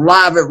that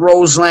live at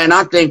Roseland,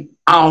 I think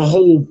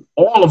all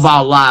of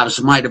our lives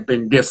might have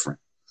been different.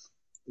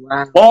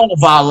 Wow. All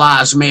of our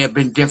lives may have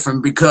been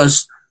different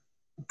because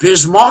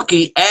Biz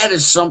Markie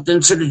added something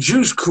to the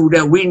Juice Crew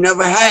that we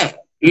never had.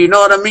 You know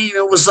what I mean?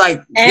 It was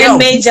like, and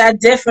made y'all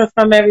different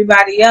from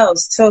everybody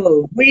else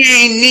too. We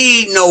ain't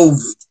need no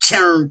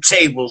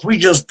turntables. We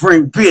just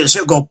bring Biz.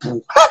 He'll go,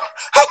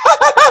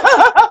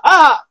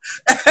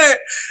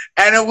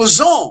 and it was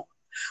on.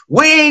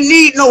 We ain't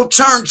need no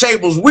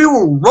turntables. We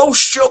will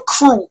roast your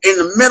crew in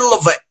the middle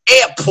of an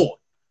airport.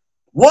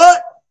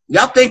 What?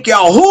 Y'all think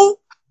y'all who?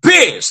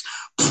 Biz.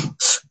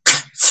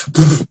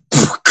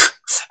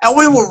 And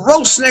we would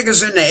roast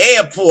niggas in the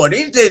airport.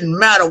 It didn't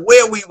matter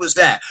where we was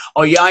at.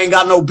 Oh, y'all ain't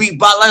got no beat,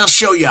 but I'll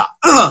show y'all.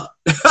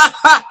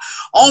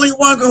 Only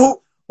one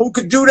who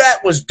could do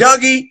that was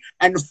Dougie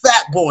and the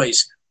Fat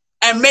Boys.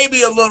 And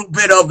maybe a little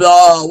bit of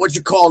what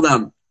you call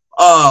them?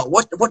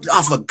 What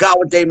I forgot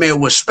what they made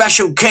was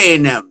Special K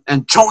and them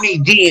and Tony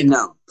D and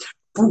them.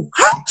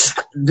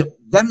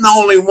 Them the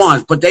only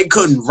ones, but they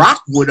couldn't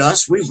rock with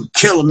us. We would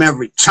kill them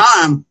every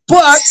time,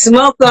 but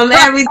smoke them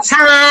every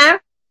time.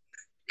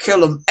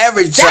 Kill them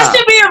every time. That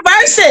should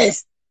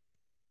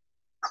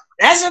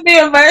be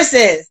a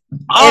versus.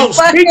 Oh,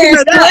 speaking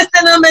of that,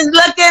 them is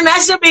looking.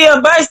 That should be a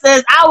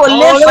versus. I would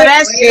live for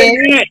that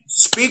shit.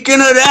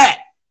 Speaking of that,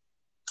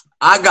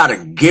 I gotta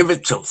give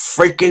it to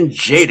freaking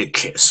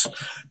Jadakiss.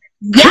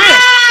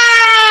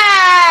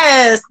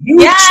 Yes!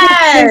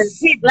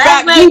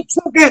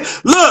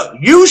 Look,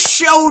 you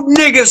showed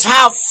niggas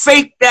how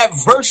fake that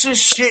versus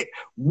shit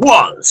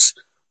was.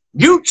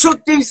 You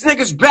took these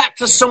niggas back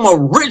to some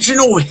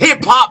original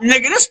hip hop,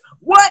 nigga. This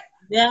what?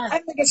 Yeah.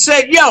 That nigga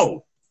said,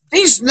 yo,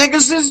 these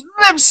niggas is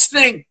lip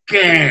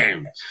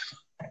stinking.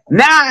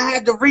 Now I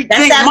had to rethink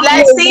That's that my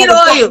black whole seed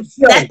motherfucking oil.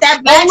 show. That's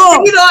that black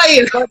Hold seed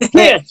oil. on.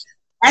 Kiss.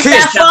 That's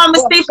Kiss, that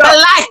pharmacy for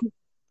life.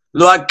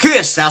 Like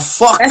Kiss, that's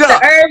fucked That's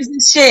up. the herbs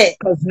and shit.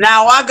 Cause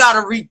now I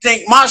gotta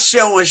rethink my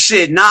show and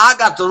shit. Now I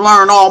got to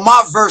learn all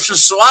my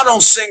verses so I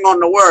don't sing on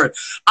the word.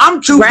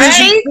 I'm too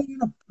busy.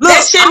 Look,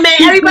 that shit, man.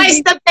 Everybody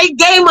step their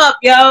game up,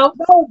 yo.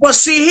 No, but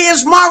see,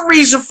 here's my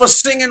reason for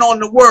singing on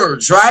the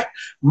words, right?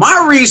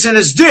 My reason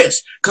is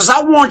this, because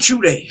I want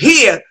you to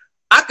hear.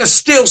 I can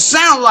still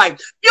sound like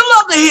you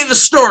love to hear the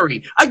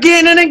story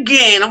again and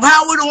again of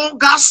how it all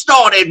got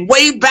started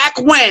way back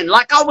when,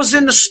 like I was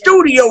in the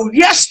studio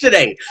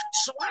yesterday.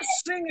 So I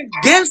sing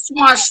against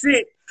my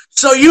shit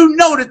so you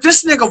know that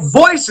this nigga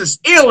voice is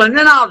ill, and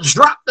then I'll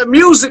drop the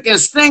music and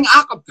sing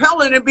a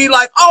cappella and be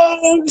like,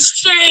 oh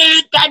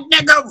shit, that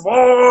nigga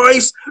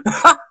voice.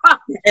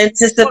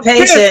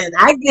 Anticipation.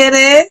 I get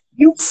it.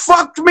 You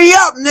fucked me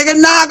up, nigga.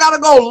 Now I gotta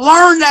go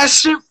learn that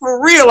shit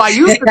for real. I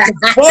used to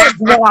compose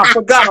when I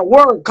forgot a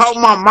word, cover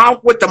my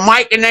mouth with the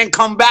mic, and then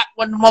come back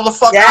when the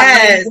motherfucker.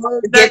 Yes,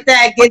 get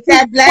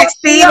that black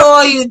seed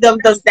oil, them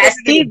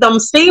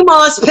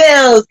CMOS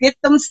pills. Get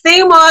them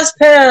CMOS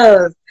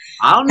pills.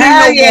 I don't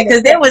Hell yeah,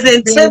 because they was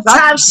in tip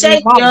top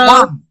shape,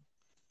 yo.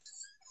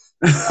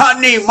 I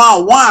need my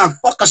wine.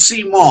 Fuck a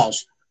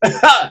CMOS.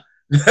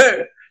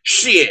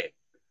 Shit.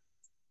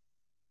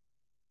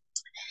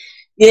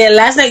 Yeah,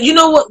 last night. You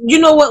know what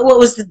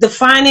was the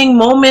defining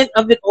moment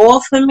of it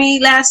all for me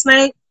last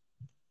night?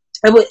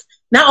 It was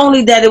not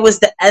only that, it was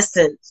the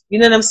essence. You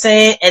know what I'm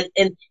saying?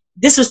 And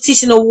this was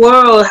teaching the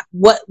world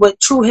what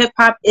true hip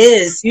hop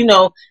is. You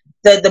know,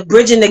 the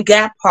bridging the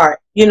gap part.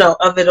 You know,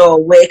 of it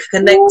all, where it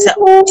connects to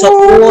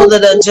all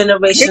of the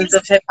generations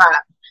of hip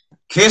hop.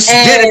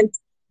 And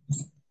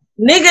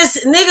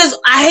niggas,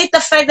 I hate the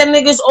fact that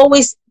niggas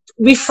always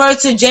refer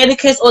to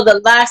Jadakiss or the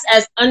Lox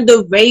as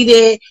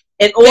underrated.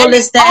 And all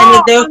this,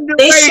 that, and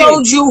they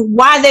showed you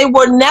why they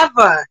were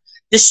never.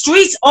 The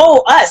streets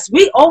owe us.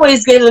 We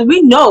always get it.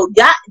 We know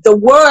that the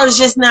world's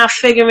just not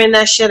figuring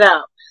that shit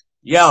out.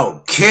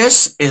 Yo,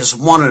 Kiss is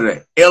one of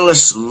the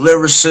illest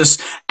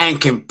lyricists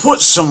and can put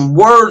some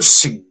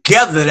words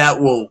together that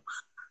will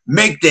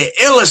make the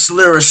illest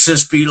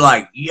lyricist be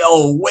like,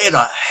 yo, where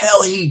the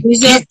hell he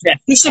get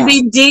that? He should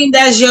be deemed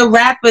as your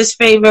rapper's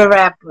favorite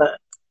rapper.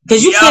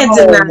 Because you can't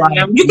deny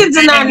him. You can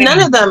deny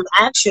none of them,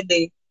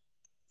 actually.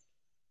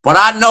 But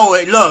I know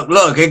it.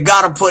 Look. It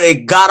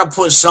gotta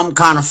put some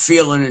kind of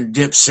feeling in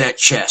Dipset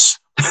chest.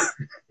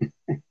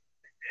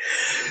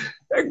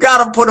 They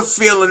gotta put a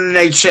feeling in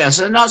their chest,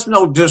 and that's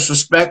no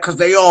disrespect, because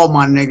they all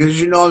my niggas.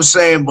 You know what I'm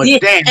saying? But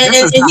damn,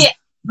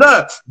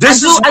 look,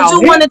 this is. I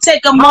do want to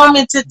take a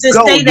moment to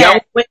say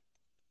that.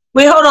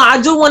 Wait, hold on. I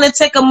do want to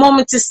take a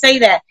moment to say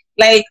that.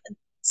 Like,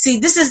 see,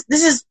 this is.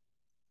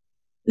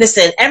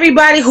 Listen,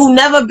 everybody who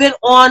never been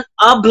on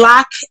a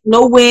block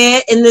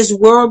nowhere in this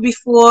world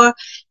before.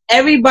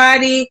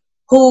 Everybody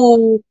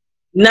who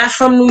not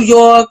from New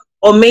York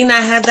or may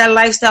not have that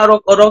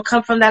lifestyle or don't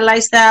come from that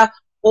lifestyle,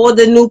 or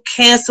the new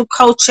cancel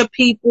culture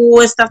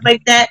people and stuff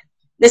like that.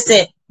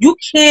 Listen, you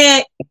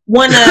can't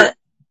want to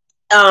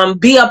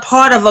be a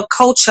part of a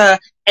culture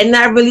and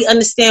not really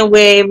understand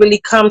where it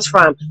really comes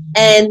from.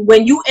 And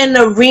when you in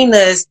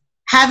arenas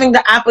having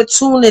the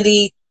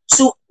opportunity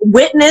to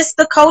witness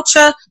the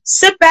culture,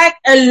 sit back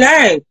and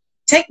learn.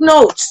 Take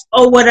notes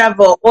or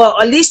whatever,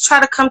 or at least try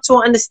to come to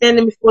an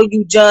understanding before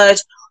you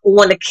judge or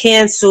want to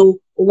cancel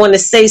or want to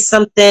say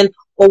something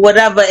or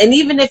whatever. And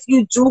even if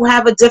you do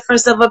have a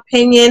difference of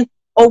opinion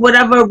or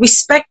whatever,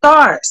 respect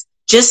ours.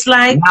 Just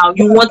like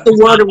you want the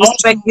world to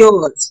respect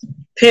yours.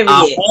 Period.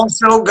 I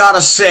also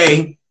gotta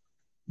say,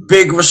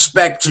 big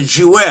respect to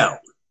Jewel.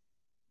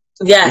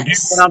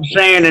 Yes. You know what I'm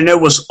saying? And it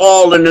was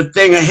all in the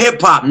thing of hip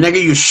hop,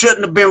 nigga. You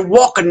shouldn't have been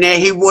walking there.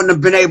 He wouldn't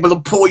have been able to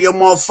pull your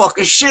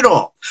motherfucking shit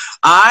off.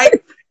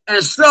 Alright?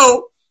 And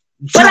so,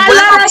 but I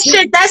love that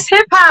shit. That's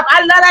hip hop. I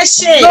love that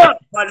shit.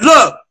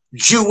 Look,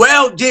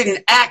 Jewel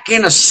didn't act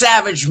in a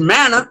savage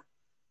manner.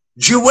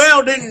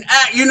 Jewel didn't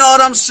act, you know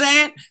what I'm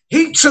saying?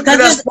 He took it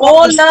as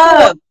all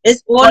love.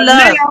 It's all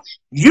love.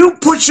 You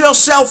put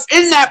yourself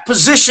in that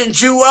position,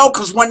 Jewel,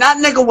 because when that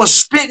nigga was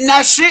spitting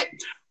that shit,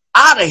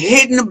 I'd have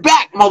hid in the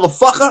back,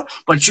 motherfucker.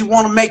 But you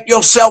want to make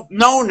yourself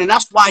known, and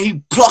that's why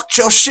he plucked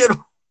your shit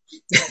off.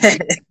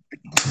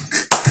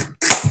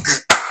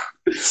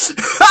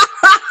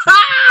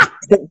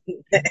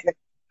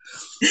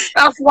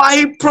 That's why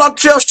he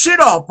plucked your shit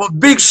off. A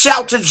big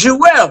shout to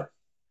Jewel.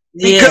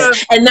 Yeah,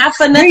 and not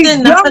for nothing.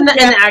 And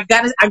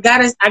I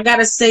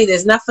gotta say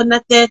this. Not for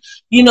nothing.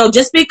 You know,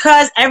 just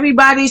because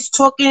everybody's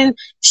talking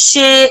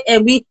shit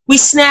and we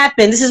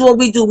snapping. This is what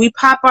we do. We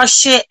pop our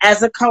shit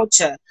as a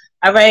culture.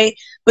 All right,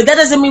 but that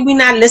doesn't mean we're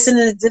not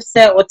listening to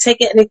Dipset or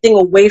taking anything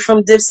away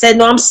from Dipset.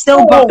 No, I'm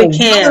still bumping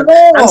Cam.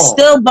 I'm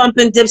still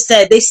bumping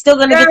Dipset. They still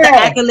gonna get the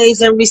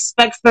accolades and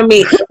respect from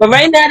me. But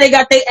right now they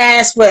got their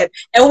ass whipped,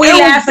 and we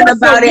laughing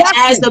about it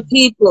as the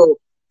people.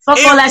 Fuck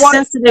all that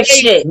sensitive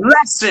shit.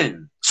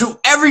 Lesson to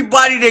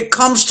everybody that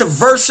comes to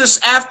Versus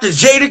after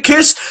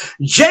Jadakiss.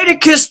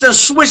 Jadakiss done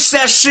switched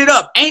that shit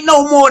up. Ain't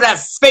no more of that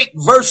fake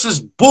Versus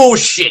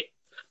bullshit.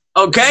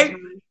 Okay?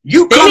 They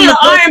need an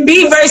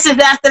R&B Versus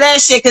after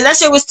that shit, because that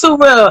shit was too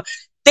real.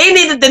 They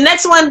needed the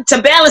next one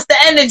to balance the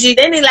energy.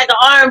 They need like an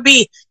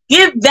R&B.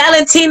 Give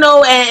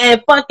Valentino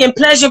and fucking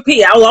Pleasure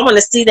P. I want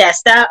to see that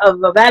style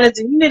of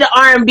Valentino. You need an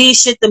R&B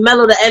shit to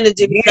mellow the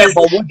energy, because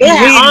they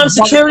had armed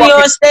security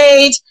on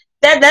stage.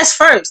 That's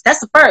first.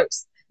 That's the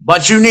first.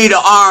 But you need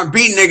an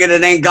R&B nigga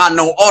that ain't got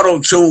no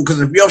auto-tune,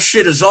 because if your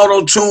shit is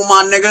auto-tune,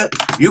 my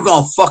nigga, you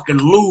gonna fucking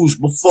lose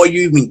before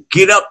you even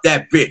get up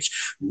that bitch.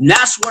 And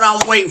that's what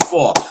I'm waiting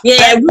for.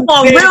 Yeah, we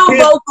want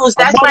real vocals.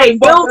 That's right,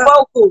 real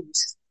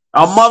vocals.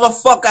 A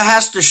motherfucker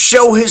has to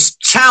show his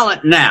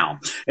talent now.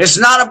 It's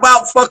not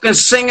about fucking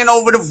singing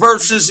over the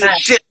verses and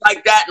shit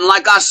like that. And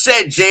like I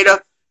said, Jada,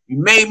 you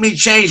made me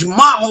change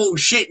my whole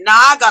shit. Now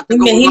I got to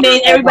go. He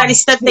made everybody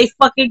step their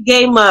fucking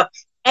game up.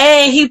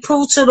 And he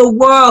proved to the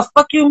world,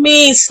 fuck you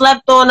mean,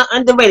 slept on the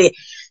underrated.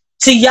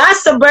 To y'all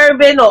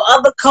suburban or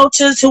other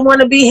cultures who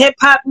want to be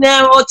hip-hop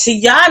now, or to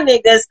y'all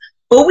niggas,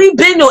 but we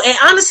been new. And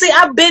honestly,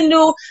 I've been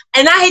new.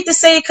 And I hate to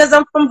say it because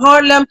I'm from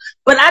Harlem,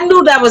 but I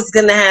knew that was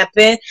going to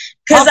happen.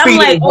 Because I'm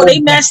like, oh, they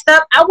matched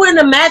up. I wouldn't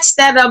have matched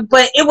that up,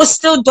 but it was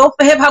still dope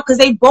for hip-hop because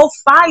they both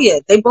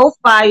fired. They both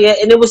fired,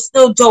 and it was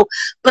still dope.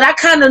 But I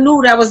kind of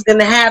knew that was going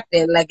to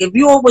happen. Like, if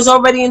you was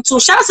already into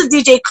it, shout out to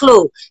DJ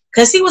Clue,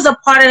 because he was a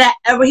part of that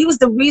era. He was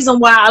the reason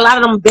why a lot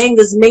of them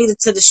bangers made it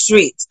to the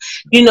streets.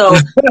 You know,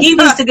 he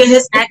needs to get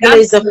his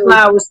accolades and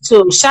flowers,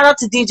 too. Shout out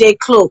to DJ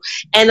Clue.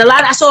 And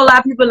I saw a lot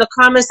of people in the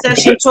comment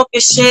section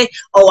talking shit.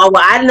 Oh,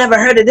 well, I never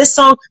heard of this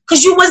song,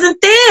 because you wasn't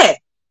there.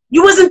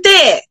 You wasn't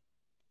there.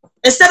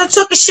 Instead of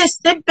talking shit,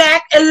 sit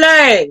back and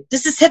learn.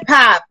 This is hip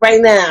hop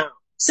right now.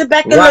 Sit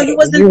back and learn. You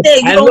wasn't there.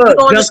 You don't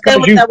understand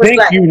what that was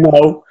like. You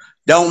know,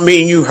 don't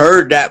mean you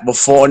heard that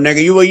before,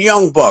 nigga. You a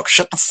young buck.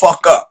 Shut the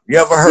fuck up. You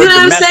ever heard? You know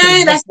what I'm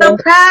saying? That's the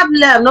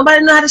problem.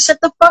 Nobody know how to shut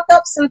the fuck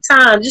up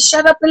sometimes. Just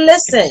shut up and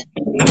listen.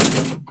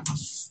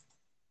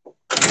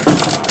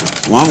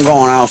 Well, I'm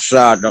going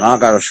outside, though. I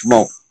gotta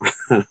smoke.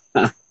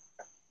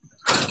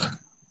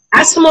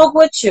 I smoke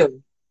with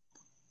you.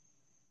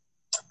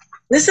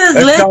 This is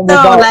lit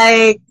though,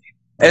 like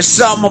it's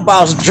something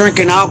about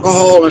drinking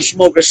alcohol and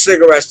smoking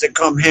cigarettes that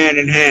come hand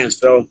in hand,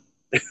 so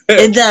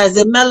it does.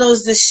 It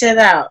mellows the shit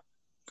out.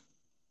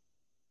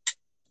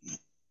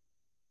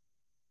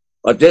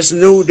 But this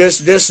new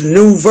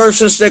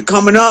Versus that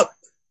coming up,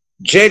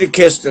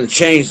 Jadakiss done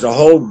changed the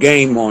whole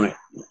game on it.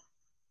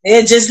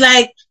 Yeah, just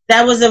like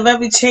that was a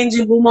very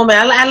changeable moment.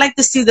 I like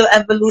to see the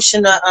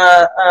evolution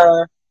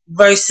of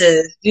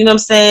Versus, you know what I'm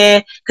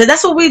saying? Because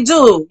that's what we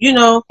do, you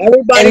know.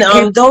 Everybody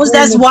and those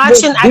that's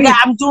watching,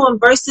 I'm doing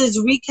Versus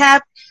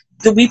recap.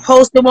 We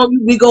post them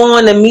on. We go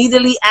on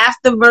immediately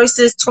after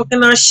Versus,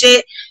 talking our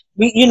shit.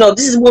 You know,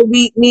 this is what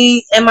me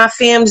and my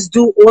fams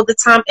do all the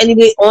time.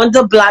 Anyway, on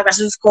the block, that's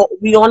what it's called.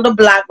 We on the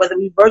block, whether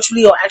we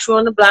virtually or actually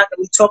on the block, and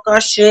we talk our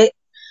shit.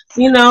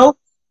 You know,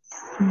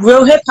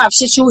 real hip hop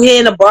shit you hear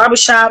in the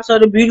barbershops or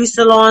the beauty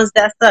salons.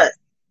 That's us.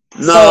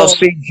 No,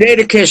 see,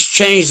 Jadakiss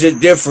changed it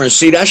different.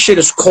 See, that shit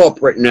is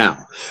corporate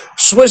now.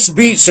 Swiss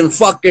Beats and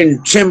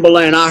fucking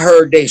Timberland, I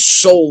heard they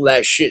sold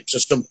that shit to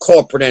some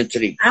corporate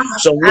entity. I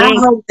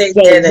hope they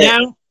did it.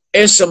 Now,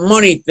 it's a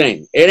money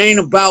thing. It ain't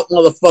about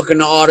motherfucking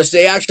the artist.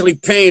 They actually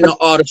paying the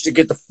artist to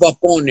get the fuck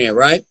on there,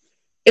 right?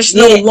 It's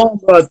no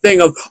longer a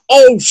thing of,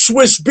 oh,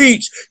 Swiss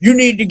Beats, you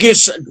need to get...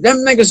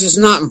 Them niggas is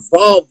not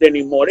involved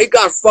anymore. They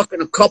got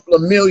fucking a couple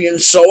of million,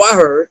 so I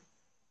heard.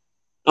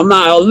 I'm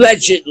not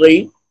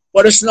allegedly...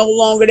 But it's no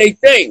longer their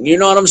thing, you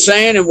know what I'm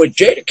saying? And with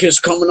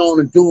Jadakiss coming on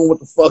and doing what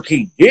the fuck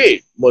he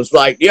did was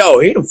like, yo,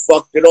 he done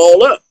fucked it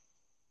all up.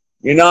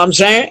 You know what I'm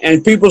saying?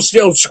 And people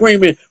still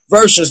screaming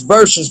Versus.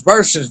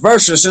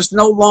 It's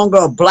no longer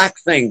a black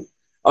thing,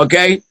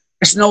 okay?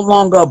 It's no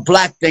longer a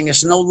black thing.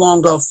 It's no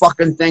longer a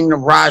fucking thing to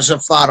rise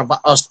up out of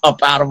us,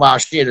 up out of our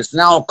shit. It's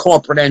now a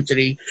corporate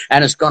entity,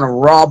 and it's gonna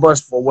rob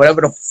us for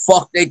whatever the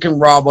fuck they can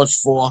rob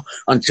us for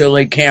until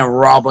they can't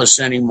rob us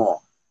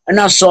anymore. And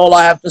that's all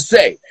I have to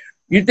say.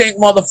 You think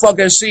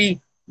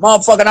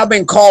motherfucker, I've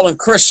been calling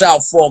Chris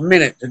out for a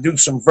minute to do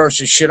some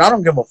Versus shit. I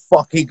don't give a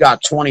fuck he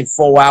got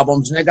 24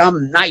 albums, nigga.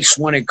 I'm nice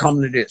when it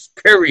comes to this,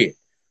 period.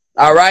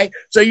 All right?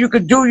 So you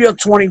could do your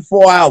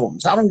 24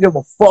 albums. I don't give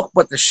a fuck,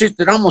 but the shit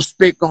that I'm going to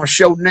speak gonna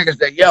show niggas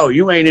that, yo,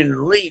 you ain't in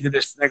the league of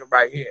this nigga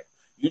right here.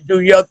 You do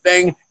your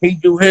thing, he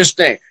do his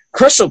thing.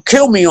 Chris will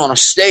kill me on a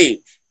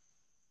stage.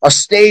 A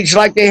stage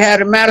like they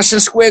had in Madison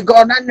Square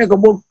Garden, that nigga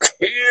will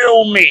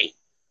kill me.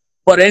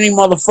 But any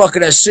motherfucker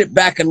that sit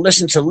back and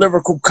listen to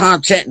lyrical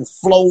content and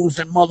flows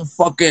and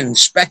motherfucking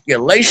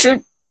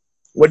speculation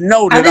would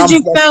know that How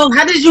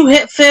did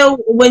you feel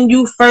when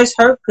you first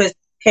heard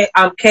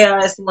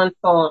KRS-One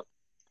song?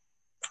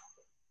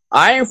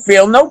 I ain't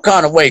feel no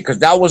kind of way because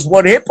that was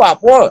what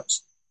hip-hop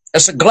was.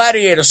 It's a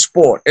gladiator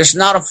sport. It's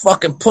not a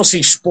fucking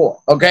pussy sport,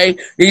 okay?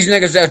 These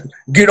niggas that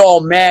get all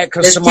mad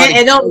because somebody...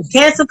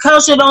 Cancel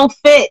culture don't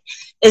fit.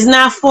 It's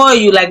not for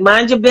you. Like,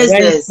 mind your It ain't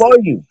business. for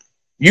you.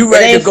 You It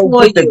ready to ain't go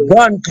for get the you.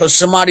 gun because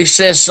somebody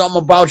says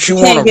something about you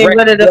You on a can't get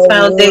rid of the record?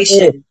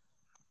 foundation.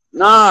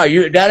 Nah,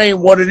 that ain't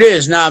what it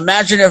is. Now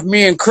imagine if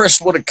me and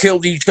Chris would have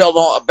killed each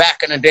other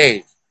back in the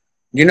day.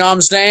 You know what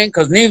I'm saying?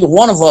 Because neither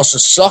one of us are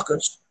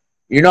suckers.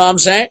 You know what I'm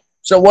saying?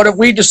 So what if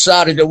we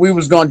decided that we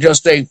was going to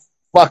just say,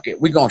 fuck it,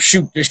 we going to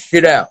shoot this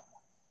shit out?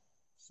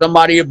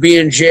 Somebody will be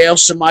in jail,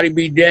 somebody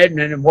be dead, and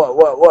then what?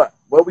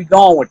 Where we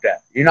going with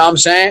that? You know what I'm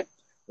saying?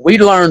 We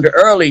learned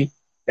early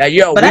that,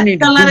 yo, But we I think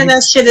need to a lot do of these.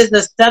 that shit is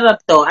a setup,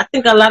 though. I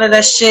think a lot of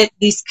that shit,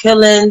 these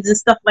killings and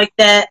stuff like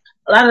that,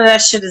 a lot of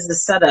that shit is a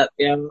setup,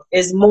 yo.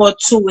 It's more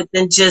to it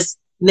than just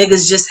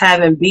niggas just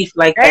having beef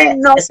like that. Ain't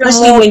nothing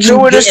Especially more when you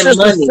to it. It's getting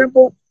just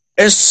money.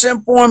 it's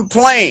simple and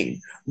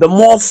plain. The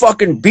more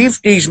fucking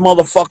beef these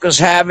motherfuckers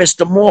have, it's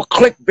the more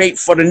clickbait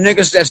for the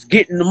niggas that's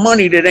getting the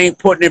money that ain't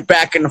putting it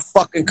back in the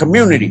fucking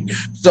community.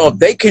 So if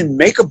they can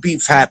make a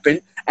beef happen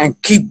and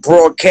keep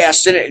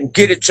broadcasting it and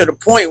get it to the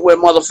point where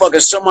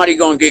motherfuckers, somebody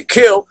gonna get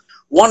killed,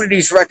 one of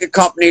these record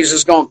companies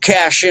is going to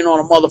cash in on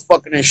a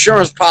motherfucking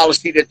insurance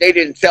policy that they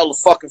didn't tell the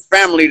fucking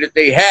family that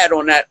they had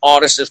on that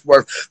artist is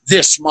worth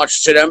this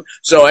much to them.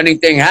 So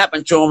anything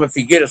happened to him, if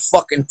he get his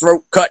fucking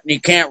throat cut and he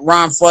can't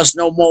rhyme for us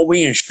no more,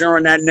 we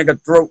insuring that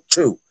nigga throat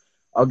too.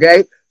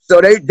 Okay?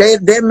 So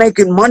they're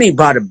making money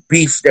by the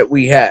beef that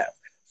we have.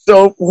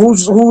 So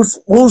who's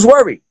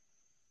worried?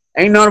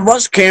 Ain't none of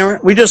us caring.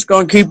 We just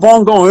going to keep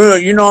on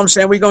going. You know what I'm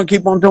saying? We're going to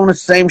keep on doing the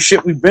same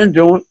shit we've been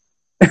doing.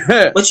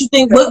 What you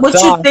think? What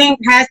you think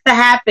has to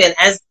happen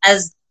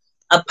as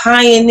a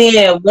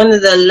pioneer, one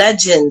of the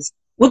legends?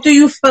 What do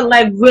you feel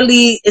like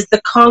really is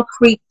the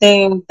concrete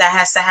thing that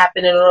has to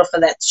happen in order for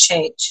that to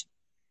change?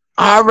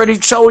 I already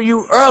told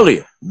you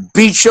earlier.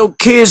 Beat your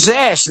kid's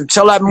ass and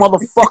tell that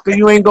motherfucker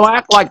you ain't gonna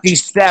act like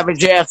these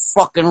savage ass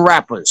fucking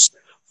rappers.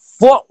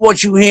 Fuck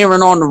what you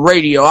hearing on the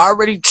radio. I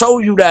already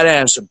told you that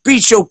answer.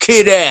 Beat your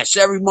kid ass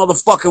every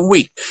motherfucking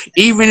week,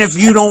 even if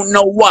you don't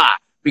know why.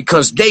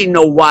 Because they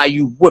know why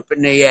you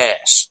whipping their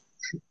ass.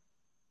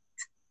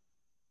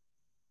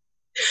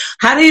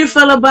 How do you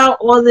feel about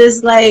all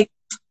this like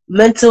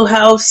mental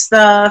health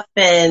stuff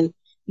and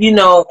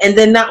and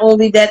then not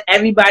only that,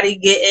 everybody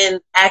getting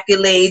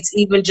accolades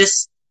even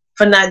just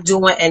for not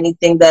doing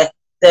anything, the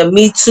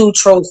Me Too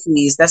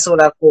trophies, that's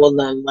what I call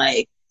them.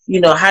 Like,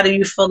 how do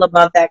you feel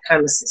about that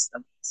kind of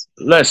system?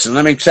 Listen,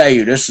 let me tell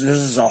you, this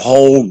is a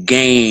whole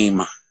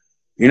game.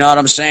 You know what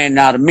I'm saying?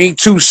 Now the Me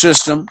Too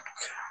system,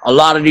 a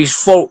lot of these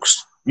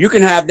folks, you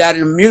can have that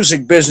in the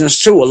music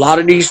business too. A lot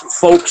of these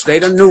folks, they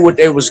done knew what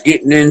they was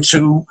getting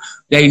into.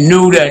 They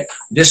knew that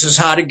this is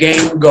how the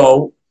game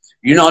go.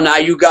 You know, now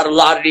you got a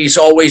lot of these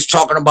always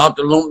talking about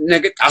the little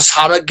nigga. That's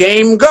how the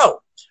game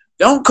go.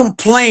 Don't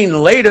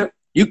complain later.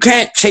 You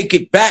can't take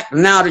it back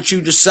now that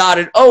you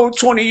decided,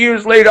 20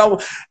 years later.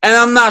 And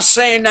I'm not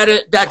saying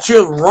that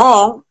you're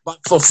wrong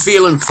for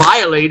feeling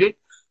violated.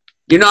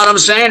 You know what I'm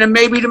saying? And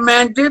maybe the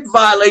man did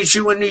violate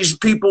you and these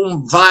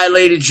people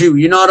violated you.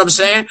 You know what I'm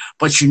saying?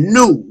 But you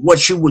knew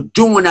what you were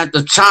doing at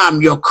the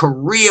time. Your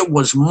career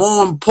was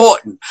more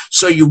important.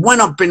 So you went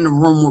up in the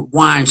room with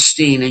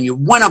Weinstein and you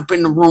went up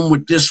in the room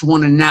with this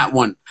one and that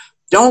one.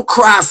 Don't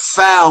cry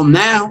foul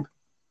now.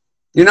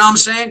 You know what I'm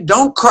saying?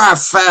 Don't cry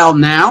foul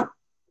now.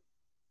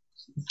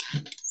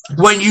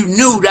 When you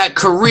knew that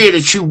career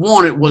that you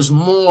wanted was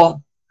more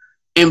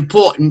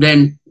important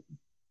than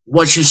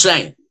what you're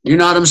saying. You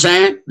know what I'm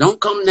saying?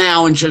 Don't come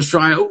now and just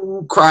try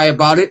to cry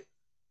about it.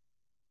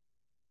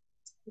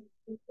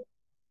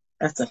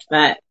 That's a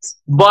fact.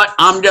 But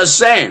I'm just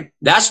saying,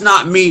 that's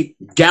not me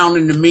down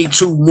in the Me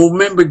Too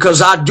movement, because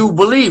I do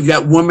believe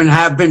that women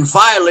have been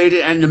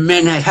violated and the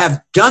men that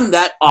have done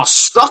that are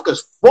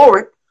suckers for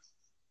it.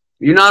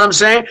 You know what I'm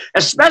saying?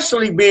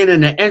 Especially being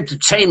in the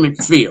entertainment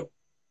field.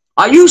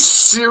 Are you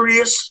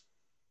serious?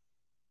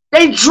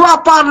 They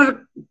drop out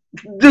of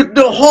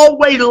the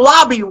hallway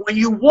lobby. When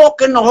you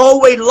walk in the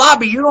hallway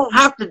lobby, you don't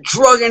have to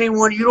drug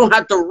anyone, you don't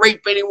have to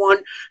rape anyone,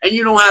 and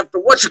you don't have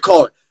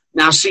to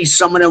Now see,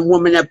 some of them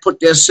women that put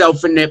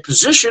themselves in their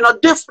position are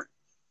different.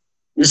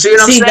 You see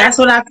what I'm saying? That's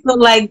what I feel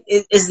like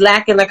is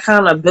lacking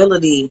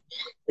accountability.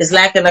 It's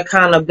lacking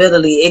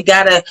accountability.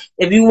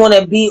 If you want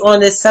to be on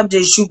this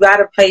subject, you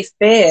gotta play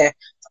fair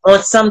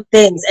on some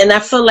things. And I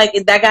feel like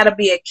that gotta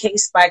be a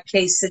case by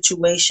case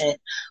situation.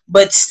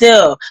 But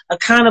still,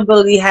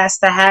 accountability has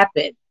to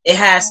happen. It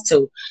has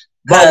to.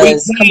 But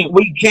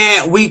we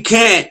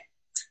can't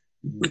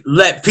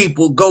let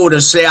people go to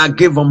say I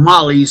give her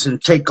mollies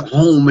and take her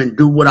home and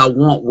do what I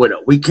want with her.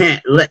 We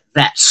can't let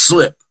that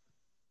slip.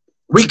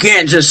 We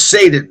can't just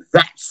say that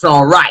that's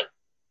all right.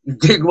 You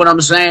dig what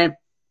I'm saying?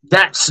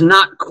 That's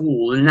not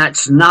cool and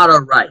that's not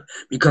all right,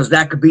 because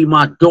that could be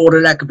my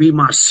daughter, that could be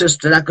my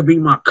sister, that could be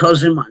my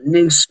cousin, my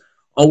niece,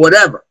 or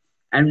whatever.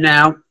 And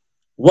now,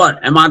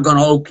 what? Am I going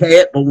to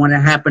okay it? But when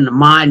it happened to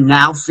mine,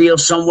 now feel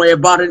some way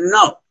about it?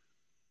 No.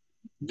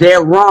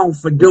 They're wrong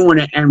for doing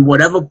it, and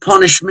whatever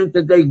punishment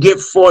that they get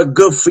for it,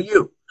 good for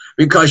you.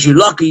 Because you're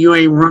lucky you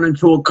ain't run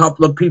into a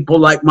couple of people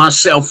like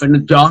myself in the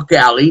dark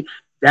alley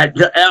That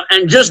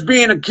and just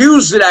being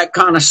accused of that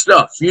kind of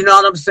stuff, you know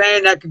what I'm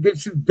saying? That could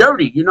get you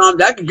dirty. You know,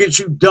 that could get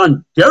you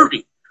done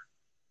dirty.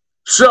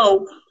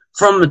 So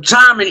from the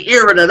time and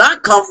era that I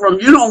come from,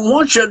 you don't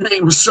want your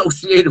name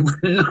associated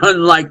with nothing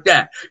like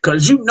that,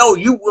 because you know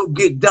you will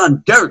get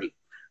done dirty.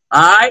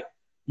 All right,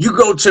 you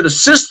go to the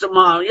system, yo,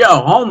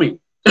 homie,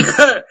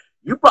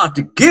 you about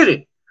to get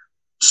it.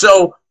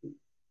 So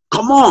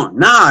come on,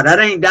 nah, that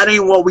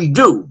ain't what we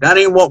do. That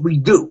ain't what we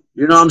do.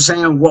 You know what I'm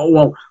saying?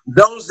 Well,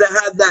 those that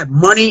have that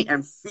money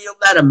and feel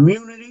that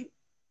immunity,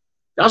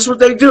 that's what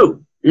they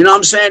do. You know what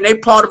I'm saying? They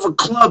part of a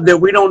club that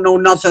we don't know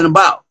nothing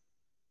about.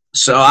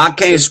 So I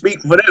can't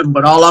speak for them,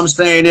 but all I'm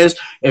saying is,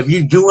 if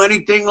you do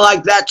anything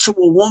like that to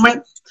a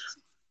woman,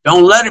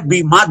 don't let it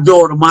be my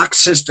daughter, my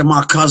sister,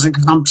 my cousin,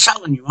 because I'm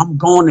telling you, I'm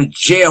going to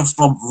jail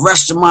for the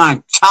rest of my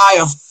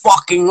entire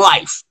fucking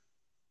life.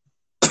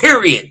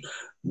 Period.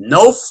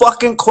 No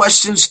fucking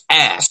questions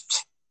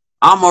asked.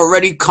 I'm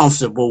already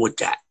comfortable with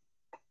that.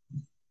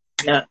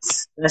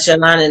 Yes, that's your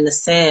line in the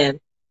sand.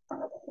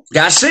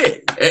 That's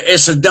it.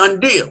 It's a done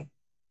deal.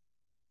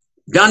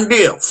 Done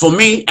deal for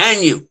me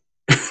and you.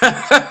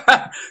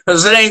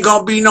 Because it ain't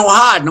gonna be no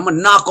hiding. I'm gonna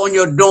knock on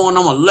your door and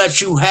I'm gonna let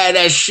you have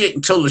that shit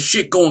until the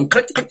shit going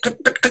click, click,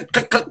 click, click, click,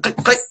 click, click, click,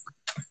 click.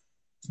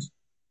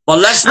 But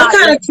let's not. I'm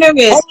kind of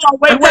curious.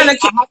 Hold on, wait.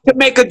 I have to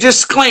make a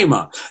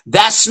disclaimer.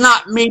 That's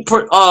not me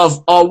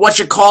what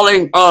you're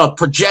calling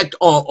project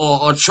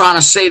or trying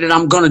to say that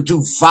I'm gonna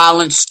do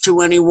violence to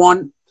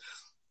anyone.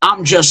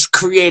 I'm just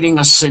creating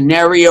a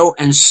scenario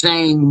and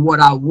saying what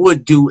I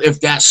would do if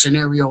that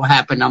scenario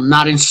happened. I'm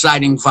not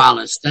inciting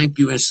violence. Thank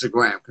you,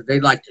 Instagram, because they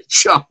like to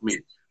chuck me.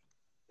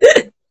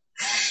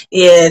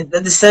 Yeah,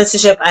 the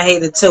censorship, I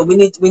hate it too. We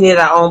need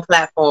our own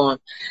platform.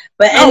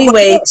 But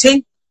anyway,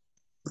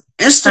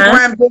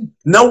 Instagram,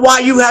 know why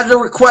you had to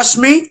request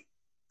me?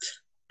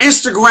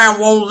 Instagram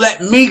won't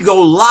let me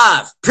go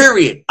live,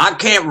 period. I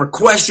can't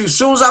request you. As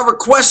soon as I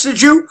requested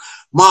you,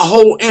 my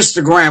whole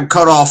Instagram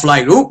cut off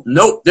like, oop,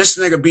 nope, this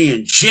nigga be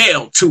in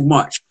jail too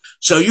much.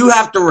 So you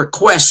have to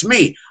request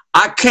me.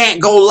 I can't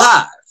go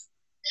live.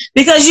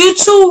 Because you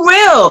too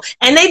real.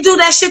 And they do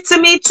that shit to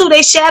me too.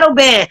 They shadow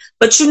ban.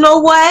 But you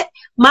know what?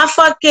 My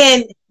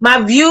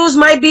views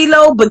might be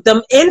low, but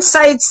them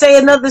insights say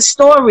another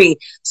story.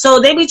 So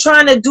they be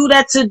trying to do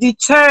that to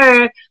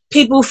deter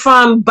people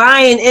from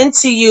buying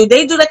into you.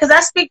 They do that because I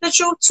speak the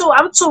truth too.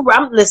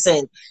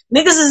 Listen,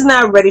 niggas is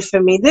not ready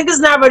for me. Niggas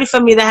not ready for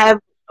me to have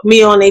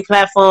me on their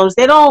platforms.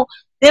 They don't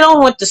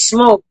want the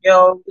smoke,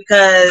 yo,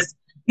 because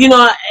you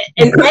know,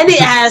 in any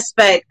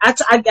aspect, I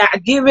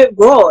give it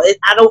raw.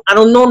 I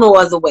don't know no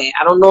other way.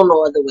 I don't know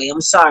no other way.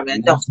 I'm sorry, I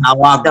don't. That's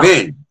how I've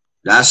been.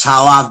 That's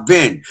how I've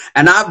been,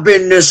 and I've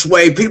been this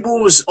way.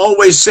 People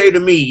always say to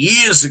me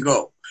years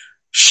ago,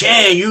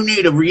 "Shan, you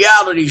need a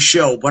reality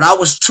show," but I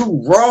was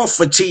too raw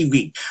for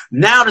TV.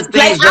 Now the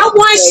thing, like, I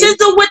want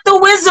Shizzle with the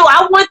Wizzle.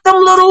 I want them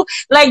little,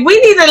 like,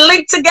 we need to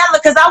link together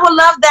because I would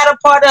love that a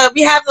part of.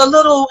 We have the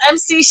little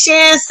MC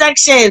Shan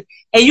section,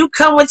 and you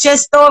come with your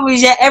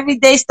stories, your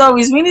everyday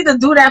stories. We need to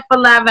do that for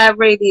Live at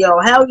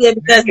Radio. Hell yeah,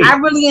 because I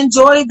really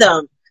enjoy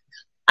them.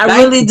 I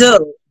really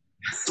do.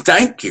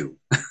 Thank you.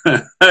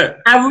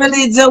 I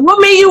really do.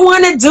 What made you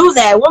want to do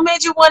that? What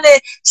made you want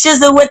to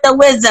Shizzle with the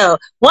Wizzle?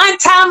 One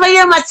time for you,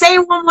 I say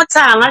it one more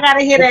time. I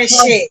gotta hear that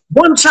shit.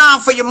 One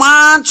time for your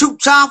mind, two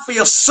time for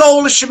your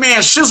soul. It's your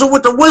man Shizzle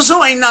with the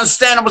Wizzle. Ain't nothing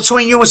standing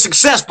between you and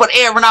success but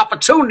air and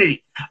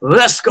opportunity.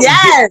 Let's go.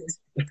 Yes.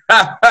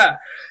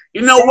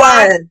 You know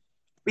why?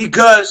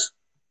 Because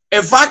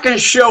if I can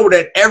show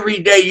that every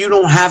day you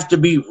don't have to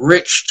be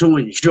rich to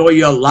enjoy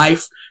your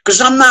life,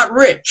 because I'm not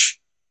rich.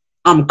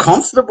 I'm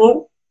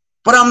comfortable,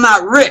 but I'm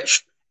not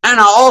rich. And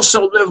I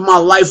also live my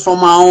life on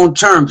my own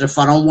terms. If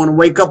I don't want to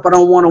wake up, I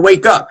don't want to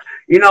wake up.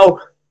 You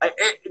know,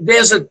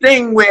 there's a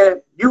thing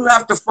where you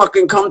have to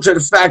fucking come to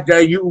the fact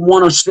that you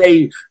want to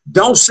say,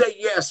 don't say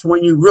yes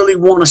when you really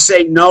want to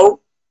say no.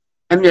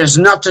 And there's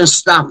nothing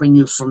stopping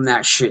you from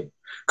that shit.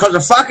 Because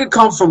if I could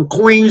come from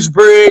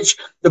Queensbridge,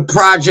 the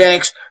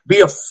projects,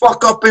 be a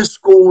fuck up in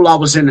school. I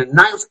was in the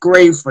 9th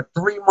grade for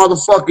 3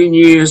 motherfucking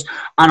years.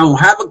 I don't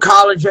have a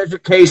college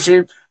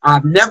education.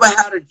 I've never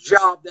had a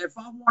job. That if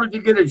I wanted to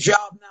get a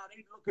job now,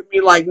 they look at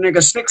me like,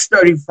 nigga,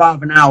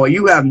 $6.35 an hour.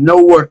 You have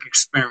no work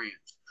experience.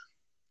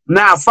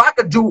 Now, if I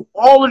could do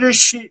all of this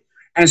shit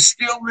and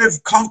still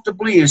live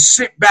comfortably and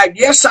sit back,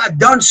 yes, I've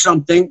done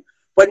something,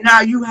 but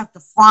now you have to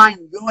find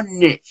your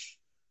niche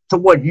to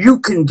what you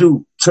can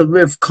do to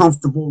live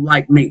comfortable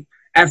like me.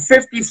 At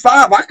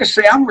 55, I can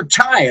say I'm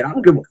retired. I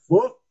don't give a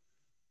fuck.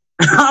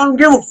 I don't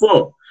give a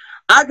fuck.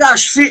 I got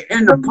shit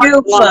in the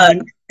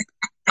pipeline.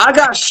 I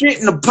got shit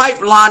in the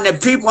pipeline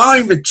that people I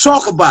don't even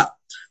talk about.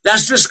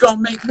 That's just going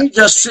to make me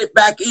just sit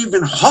back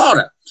even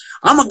harder.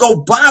 I'm going to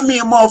go buy me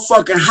a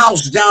motherfucking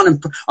house down in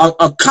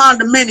a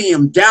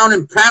condominium down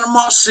in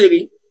Panama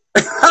City.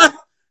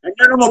 And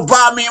then I'm going to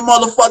buy me a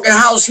motherfucking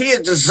house here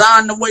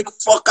designed the way the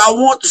fuck I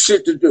want the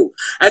shit to do.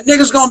 And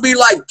niggas going to be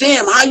like,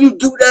 damn, how you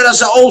do that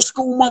as an old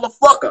school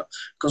motherfucker?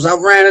 Because I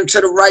ran into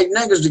the right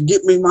niggas to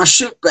get me my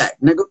shit back,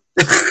 nigga.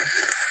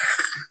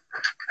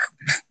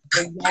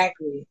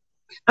 Exactly.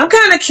 I'm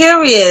kind of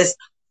curious.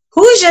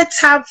 Who's your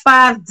top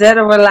 5 dead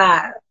or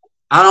alive?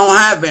 I don't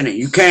have any.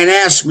 You can't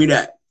ask me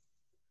that.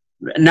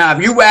 Now,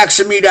 if you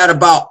asking me that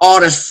about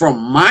artists from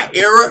my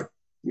era,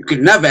 you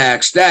can never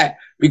ask that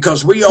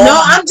because we all.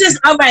 No, I'm just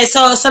all right.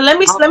 So let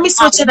me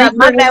switch it up.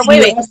 My bad.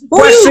 Wait.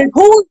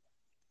 Who?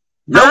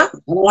 Nope, I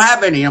don't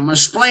have any. I'm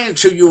explaining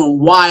to you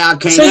why I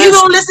can't. So you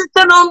don't listen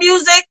to no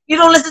music? You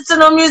don't listen to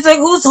no music?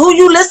 Who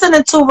you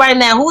listening to right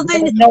now? Who's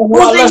in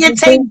your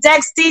tape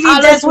deck, CD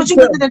decks? What you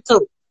listening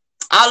to?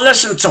 I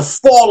listen to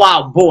Fall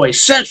Out Boy,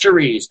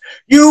 Centuries.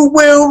 You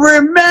will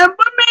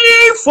remember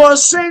me for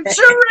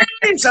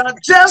centuries. I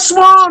just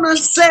want to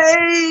say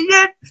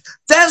it.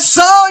 That's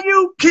all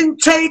you can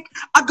take.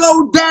 I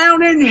go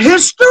down in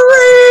history.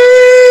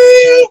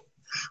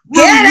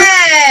 Get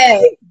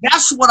it.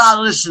 That's what I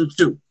listen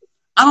to.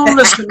 I don't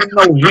listen to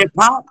no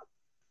hip-hop.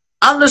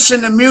 I listen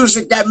to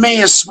music that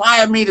may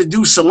inspire me to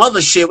do some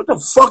other shit. What the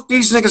fuck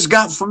these niggas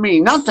got for me?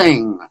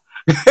 Nothing.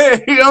 You know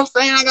what I'm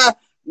saying? I got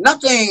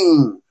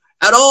nothing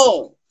at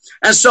all.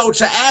 And so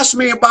to ask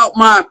me about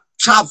my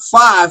top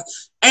 5,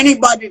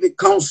 anybody that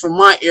comes from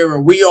my era,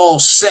 we all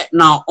set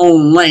in our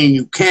own lane.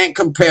 You can't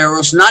compare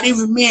us, not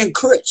even me and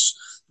Chris.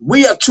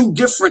 We are 2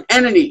 different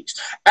entities,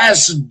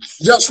 as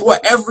just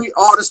what every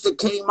artist that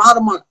came out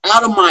of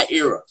my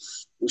era.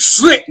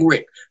 Slick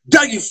Rick,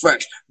 Dougie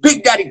Fresh,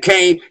 Big Daddy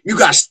Kane, you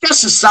got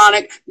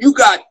Stetsasonic, you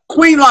got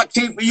Queen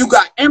Latifah, you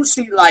got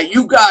MC Light,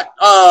 you got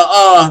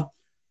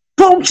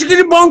boom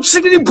chickity boom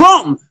chickity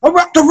boom.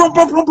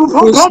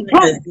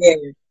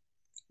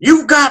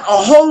 You've got a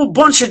whole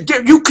bunch of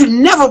you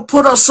can never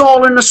put us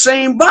all in the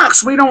same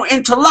box. We don't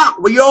interlock.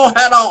 We all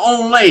had our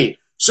own lane.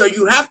 So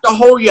you have to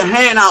hold your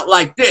hand out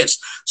like this.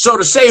 So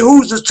to say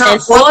who's the top,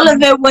 and all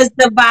of it was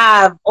the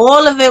vibe.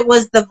 All of it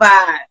was the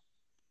vibe.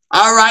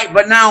 All right,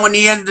 but now in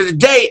the end of the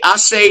day, I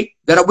say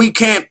that we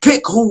can't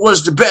pick who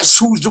was the best,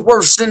 who's the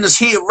worst in this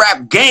here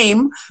rap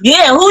game.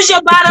 Yeah, who's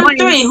your bottom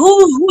 3?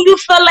 Who you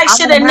feel like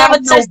should have never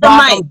touched the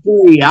mic?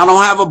 3. I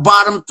don't have a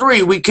bottom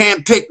 3. We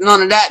can't pick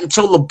none of that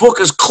until the book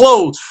is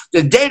closed.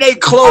 The day they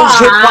close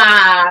hip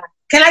hop.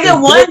 Can I get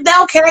one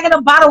down? Can I get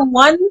a bottom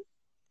 1?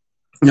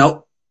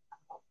 Nope.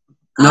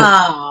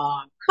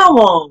 Oh, come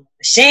on,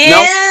 Shan,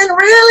 nope.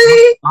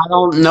 Really? I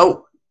don't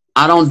know.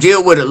 I don't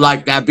deal with it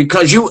like that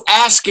because you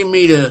asking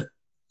me to.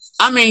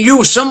 I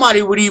mean,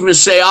 somebody would even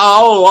say,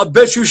 "Oh, I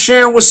bet you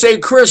Sharon would say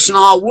Chris."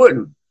 No, I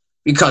wouldn't,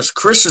 because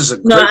Chris is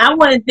a. No, I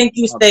wouldn't think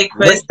you say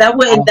Chris. That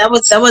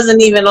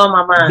wasn't even on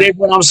my mind. That's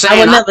what I'm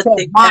saying. I would never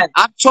think that.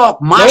 I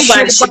talk my Nobody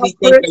shit should about be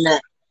thinking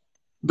that.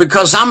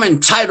 Because I'm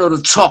entitled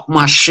to talk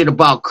my shit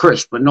about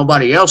Chris, but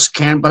nobody else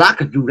can. But I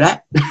could do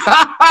that.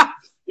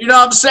 You know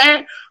what I'm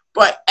saying?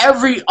 But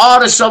every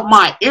artist of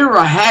my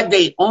era had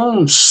their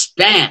own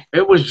stamp.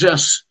 It was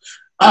just.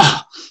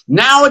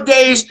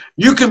 Nowadays,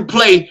 you can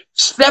play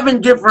 7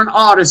 different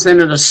artists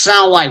and it'll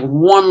sound like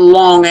one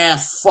long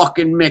ass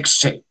fucking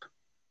mixtape.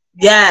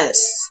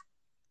 Yes.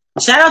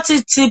 Shout out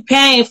to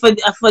T-Pain for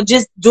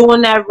just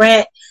doing that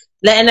rant,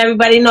 letting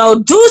everybody know,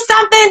 do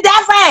something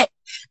different.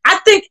 I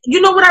think,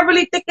 you know what I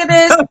really think it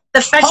is?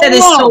 The fact that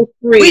it's so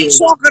free. We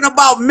talking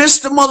about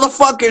Mr.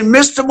 Motherfucking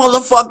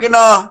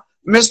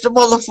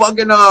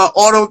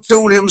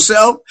Auto-Tune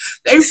himself.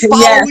 They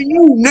following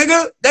you,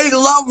 nigga. They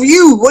love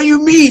you. What do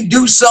you mean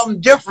do something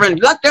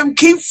different? Let them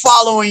keep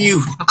following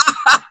you.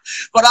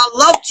 But I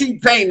love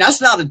T-Pain.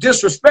 That's not a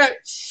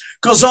disrespect.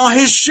 Because on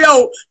his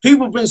show,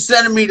 people been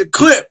sending me the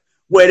clip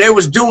where they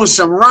was doing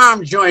some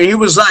rhyme joint. He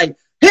was like,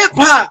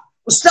 hip-hop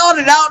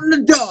started out in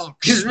the dark.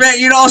 Man,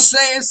 you know what I'm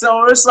saying?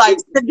 So it's like,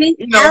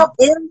 you know.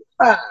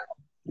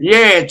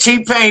 Yeah,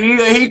 T-Pain,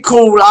 he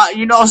cool,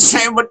 you know what I'm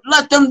saying? But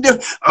let them do.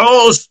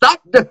 Oh,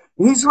 stop.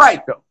 He's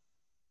right, though.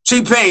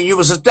 T-Pain, you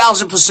was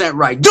 1,000%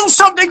 right. Do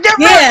something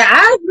different. Yeah,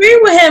 I agree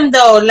with him,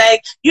 though.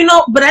 Like, you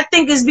know, but I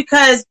think it's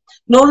because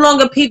no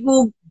longer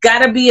people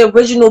gotta be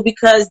original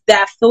because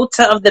that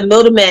filter of the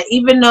middleman,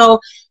 even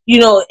though, you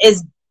know,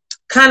 it's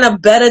kind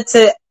of better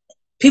to,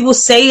 people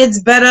say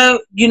it's better,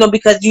 you know,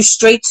 because you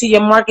straight to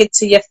your market,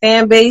 to your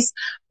fan base.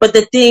 But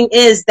the thing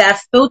is,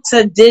 that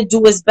filter did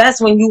do its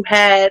best when you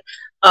had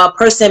a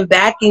person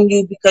backing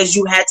you, because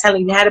you had to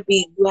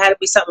be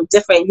something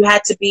different. You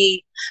had to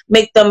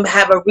make them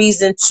have a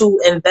reason to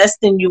invest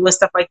in you and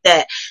stuff like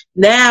that.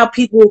 Now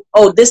people,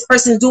 this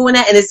person's doing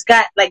that and it's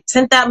got like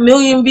 10,000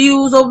 million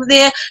views over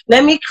there.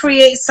 Let me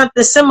create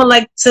something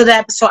similar to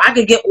that so I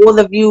could get all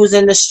the views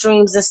and the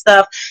streams and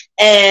stuff.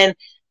 And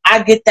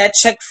I get that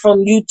check from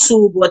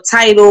YouTube or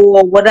Tidal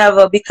or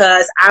whatever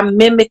because I'm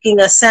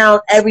mimicking a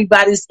sound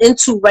everybody's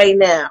into right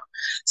now.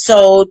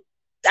 So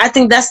I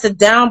think that's the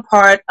down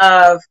part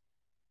of,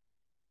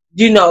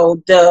 you know,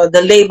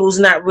 the labels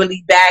not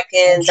really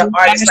backing the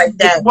artists like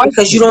that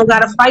because you don't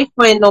got to fight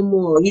for it no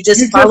more. You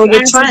just follow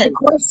your trend.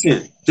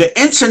 The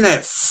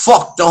internet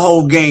fucked the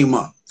whole game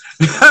up.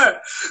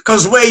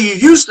 Because where you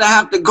used to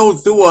have to go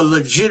through a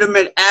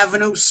legitimate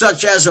avenue,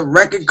 such as a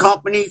record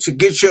company, to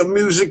get your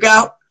music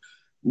out,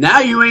 now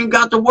you ain't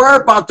got to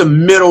worry about the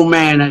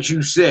middleman, as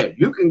you said.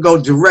 You can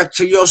go direct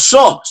to your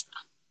source.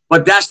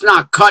 but that's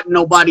not cutting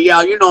nobody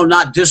out, you know,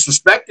 not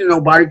disrespecting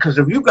nobody, because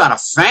if you got a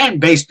fan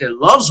base that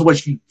loves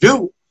what you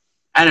do,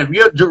 and if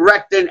you're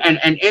directing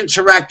and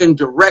interacting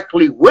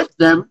directly with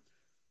them,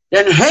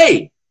 then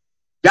hey,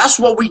 that's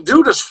what we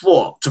do this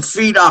for, to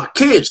feed our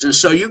kids. And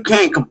so you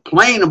can't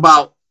complain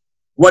about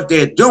what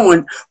they're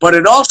doing, but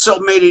it also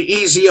made it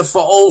easier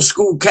for old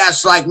school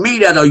cats like me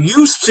that are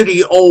used to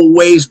the old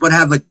ways but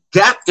have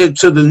adapted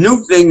to the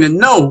new thing, to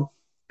know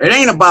it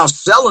ain't about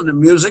selling the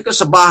music. It's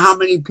about how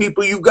many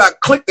people you got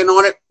clicking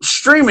on it,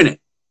 streaming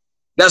it.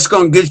 That's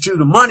going to get you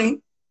the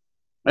money.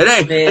 It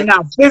ain't. And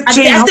now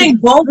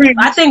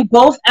I think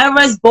both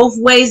eras, both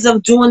ways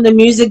of doing the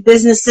music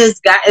businesses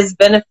got its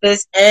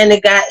benefits and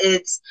it got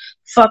its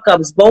fuck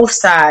ups, both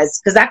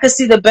sides. Because I could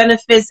see the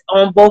benefits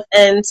on both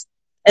ends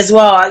as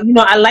well. You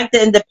know, I like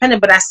the independent,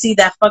 but I see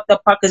that fucked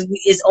up part because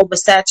it's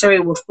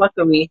oversaturated with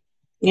fuckery.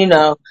 You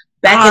know,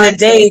 back in the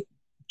day,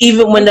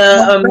 even when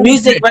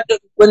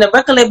the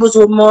record labels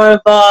were more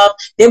involved,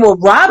 they were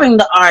robbing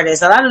the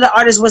artists. A lot of the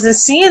artists wasn't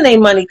seeing their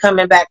money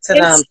coming back to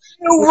them.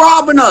 Still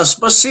robbing us,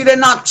 but see, they're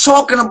not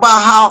talking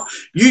about how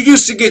you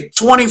used to get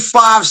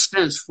 25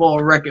 cents for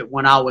a record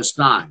when I was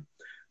signed.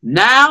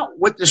 Now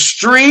with the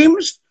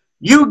streams,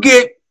 you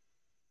get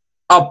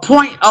a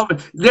point of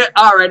it.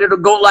 All right, it'll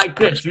go like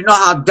this. You know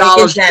how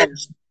dollars?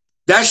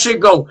 That should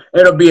go.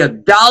 It'll be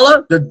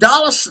 $1. The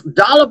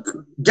dollar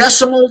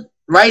decimal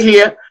right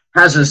here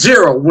has a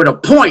 0 with a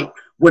point,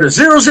 with a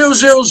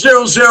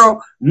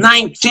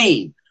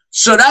 0.0000019.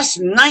 So that's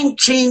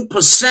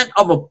 19%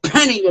 of a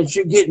penny that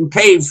you're getting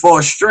paid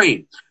for a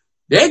stream.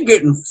 They're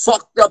getting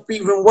fucked up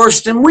even worse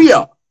than we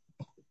are.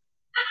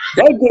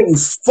 They're getting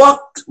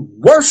fucked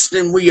worse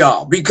than we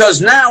are,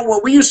 because now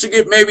what we used to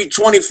get maybe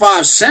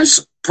 25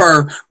 cents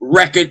per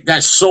record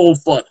that's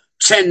sold for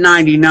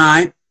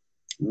 $10.99.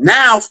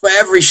 Now for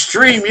every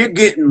stream you're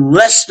getting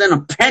less than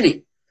a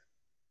penny.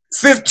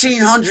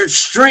 1,500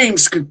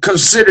 streams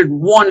considered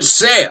one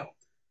sale.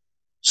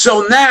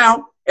 So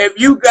now, if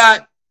you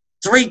got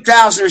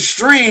 3,000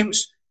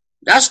 streams,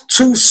 that's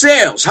 2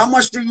 sales. How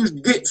much do you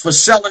get for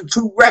selling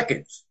 2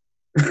 records?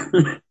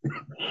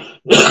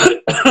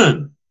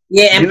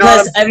 Yeah, and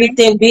plus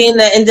everything, being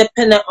an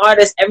independent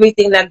artist,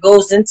 everything that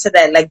goes into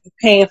that, like you're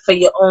paying for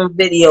your own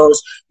videos,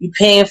 you're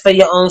paying for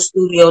your own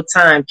studio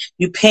time,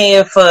 you're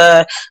paying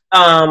for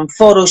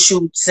photo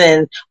shoots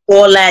and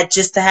all that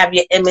just to have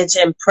your image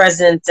and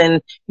presence and,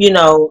 you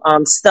know,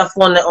 stuff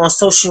on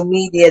social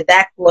media.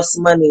 That costs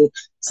money.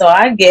 So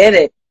I get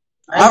it.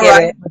 I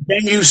get it. But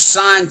then you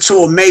sign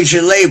to a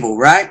major label,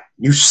 right?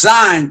 You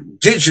sign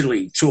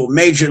digitally to a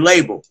major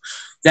label.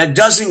 That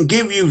doesn't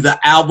give you the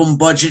album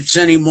budgets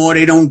anymore.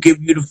 They don't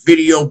give you the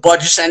video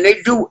budgets, and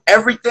they do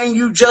everything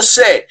you just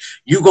said.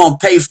 You're going to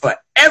pay for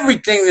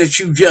everything that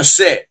you just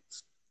said.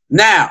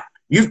 Now,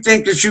 you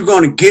think that you're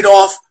going to get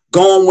off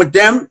going with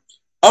them?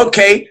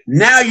 Okay,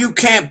 now you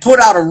can't put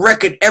out a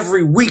record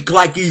every week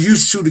like you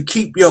used to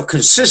keep your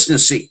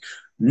consistency.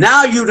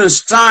 Now you done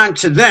signed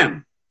to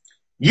them.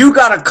 You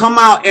got to come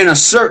out in a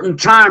certain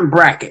time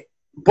bracket.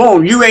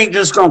 Boom, you ain't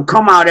just going to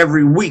come out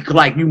every week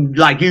like you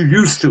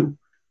used to.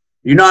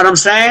 You know what I'm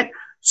saying?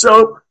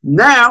 So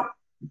now,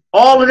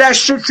 all of that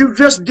shit you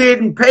just did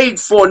and paid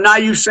for, now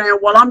you saying,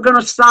 well, I'm going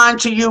to sign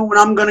to you and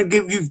I'm going to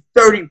give you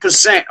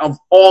 30% of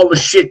all the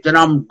shit that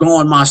I'm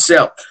going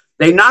myself.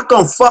 They not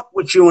going to fuck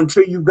with you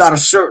until you got a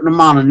certain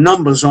amount of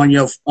numbers on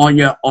your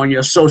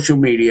social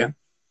media.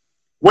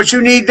 What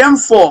you need them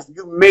for?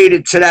 You made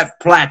it to that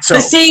plateau.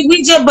 But see,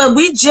 we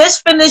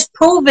just finished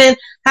proving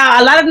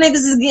how a lot of niggas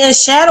is getting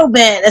shadow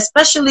banned,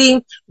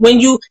 especially when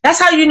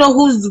that's how you know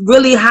who's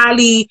really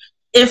highly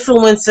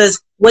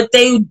influencers, what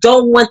they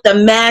don't want the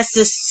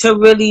masses to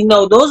really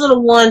know. Those are the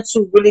ones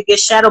who really get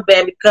shadow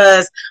banned,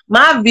 because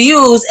my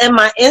views and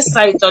my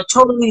insights are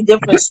totally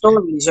different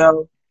stories,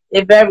 yo.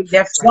 They're very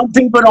different. Some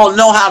people don't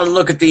know how to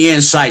look at the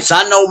insights.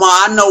 I know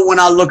when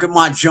I look at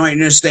my joint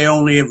and it say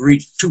only have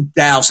reached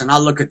 2,000, I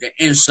look at the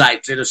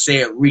insights, it'll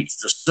say it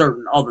reached a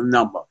certain other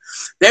number.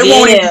 They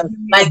won't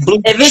even like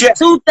if it's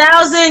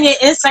 2,000, your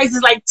insights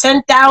is like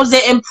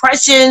 10,000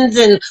 impressions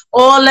and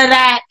all of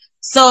that.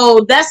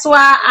 So that's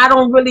why I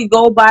don't really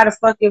go by the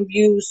fucking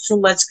views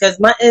too much, because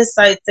my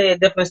insights say a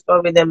different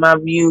story than my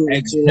views.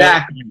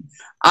 Exactly. You know?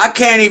 I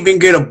can't even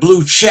get a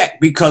blue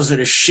check because of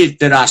the shit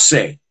that I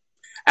say.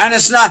 And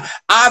it's not,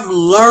 I've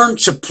learned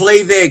to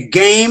play their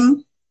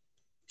game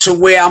to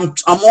where I'm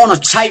on a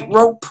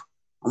tightrope.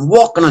 I'm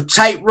walking a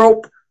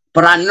tightrope,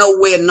 but I know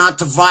where not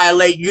to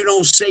violate. You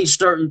don't say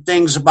certain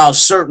things about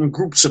certain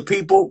groups of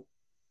people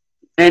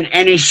in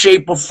any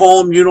shape or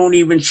form. You don't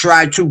even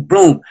try to.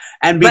 Boom.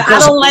 And because but I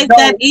don't like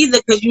that either,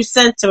 because you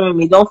censoring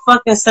me. Don't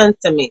fucking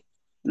censor me.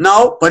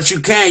 No, but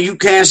you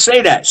can't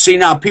say that. See,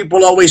 now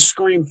people always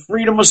scream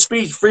freedom of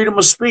speech, freedom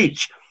of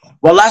speech.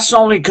 Well, that's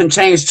only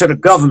contains to the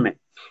government.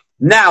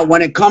 Now,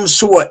 when it comes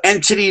to an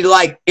entity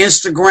like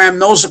Instagram,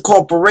 those are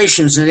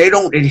corporations, and they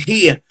don't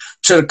adhere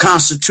to the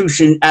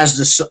Constitution as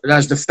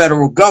the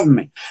federal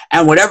government.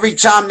 And with every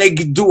time they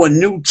do a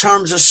new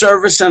terms of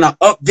service and an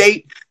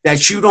update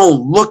that you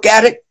don't look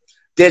at it,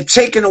 they're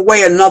taking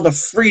away another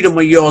freedom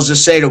of yours to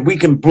say that we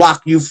can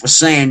block you for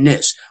saying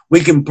this.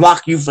 We can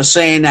block you for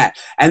saying that.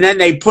 And then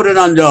they put it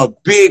under a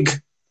big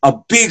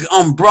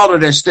umbrella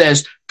that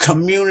says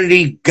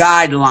community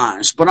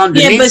guidelines. But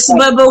underneath,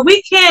 but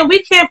we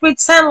can't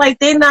pretend like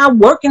they're not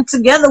working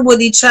together with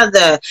each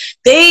other.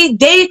 They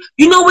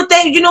you know what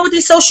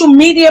these social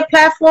media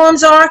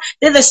platforms are?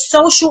 They're the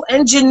social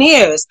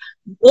engineers.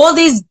 All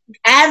these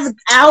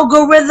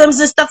algorithms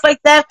and stuff like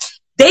that,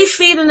 they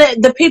feeding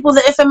the people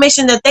the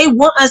information that they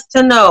want us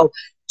to know.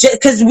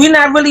 Because we're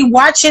not really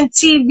watching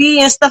TV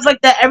and stuff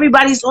like that.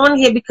 Everybody's on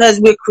here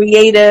because we're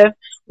creative.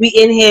 We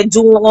in here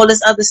doing all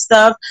this other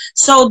stuff.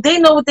 So they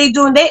know what they're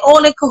doing. They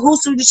all in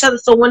cahoots with each other.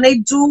 So when they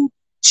do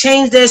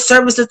change their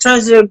service or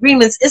terms of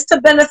agreements, it's to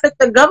benefit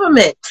the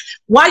government.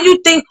 Why you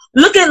think,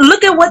 look at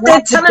what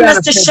they're telling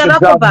us to shut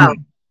up about.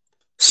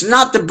 It's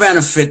not to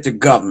benefit the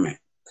government.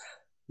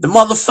 The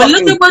motherfucking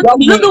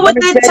look at what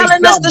they're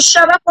telling us to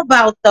shut up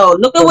about, though.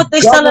 Look at what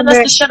they're telling us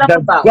to shut up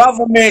about. The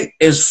government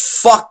is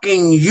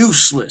fucking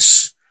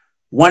useless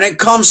when it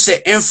comes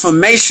to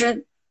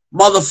information.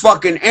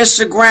 Motherfucking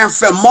Instagram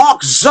for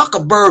Mark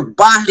Zuckerberg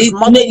by his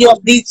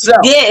motherfucking self.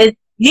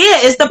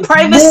 It's the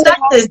private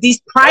sectors,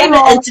 these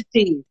private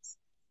entities.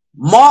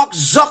 Mark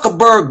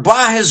Zuckerberg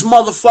by his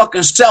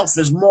motherfucking self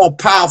is more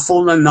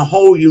powerful than the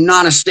whole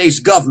United States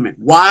government.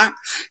 Why?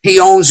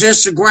 He owns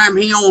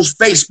Instagram. He owns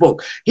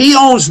Facebook. He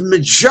owns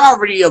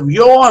majority of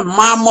your and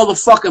my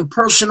motherfucking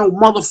personal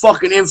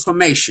motherfucking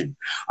information.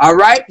 All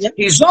right? Yep.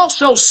 He's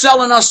also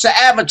selling us to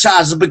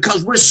advertisers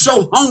because we're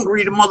so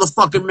hungry to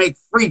motherfucking make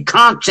free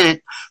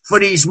content for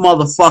these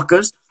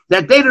motherfuckers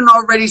that they done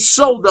already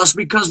sold us,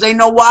 because they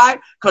know why?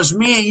 Because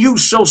me and you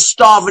so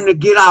starving to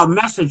get our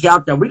message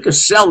out that we could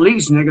sell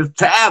these niggas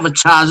to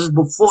advertisers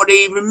before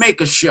they even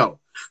make a show.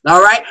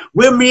 All right?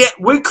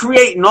 We're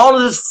creating all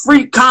of this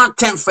free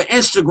content for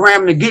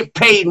Instagram to get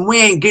paid, and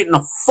we ain't getting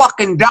a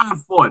fucking dime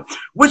for it,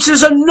 which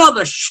is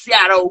another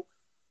shadow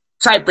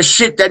type of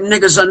shit that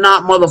niggas are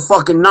not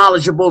motherfucking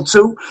knowledgeable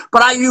to.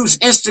 But I use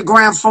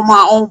Instagram for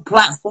my own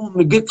platform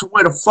to get to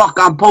where the fuck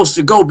I'm supposed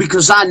to go,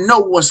 because I know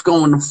what's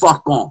going the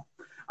fuck on.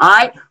 All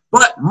right,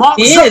 but Mark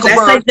Zuckerberg, that's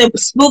like the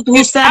spook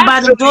who sat by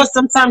the door.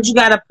 Sometimes you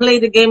gotta play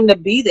the game to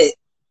beat it.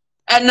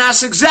 And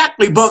that's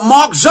exactly. But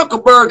Mark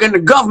Zuckerberg and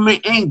the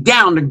government ain't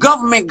down. The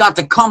government got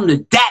to come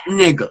to that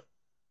nigga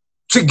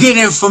to get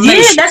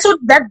information.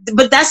 Yeah,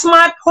 but that's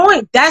my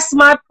point. That's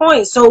my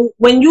point. So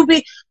when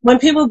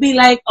people be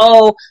like,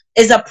 "Oh,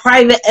 it's a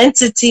private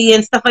entity"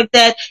 and stuff like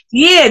that.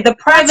 Yeah, the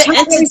private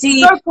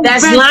entity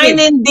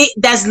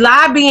that's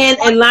lobbying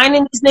and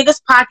lining these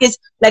niggas' pockets,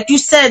 like you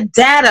said,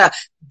 data.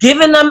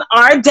 Giving them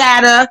our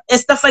data and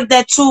stuff like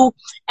that too,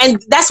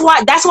 and that's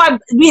why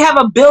we have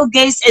a Bill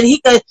Gates, and he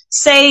could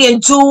say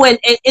and do and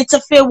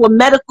interfere with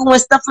medical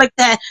and stuff like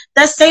that.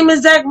 That's same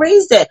as Zach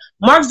raised it.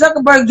 Mark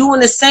Zuckerberg doing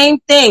the same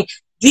thing.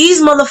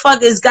 These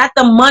motherfuckers got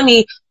the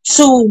money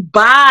to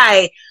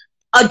buy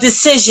a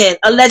decision,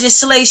 a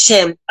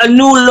legislation, a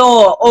new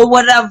law, or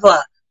whatever.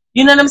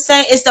 You know what I'm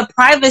saying? It's the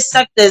private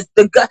sectors,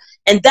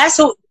 and that's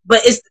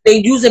but they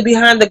use it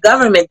behind the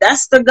government.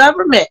 That's the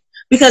government,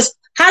 because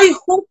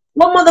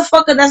what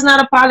motherfucker that's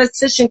not a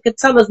politician could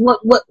tell us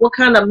what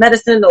kind of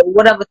medicine or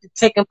whatever to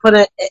take and put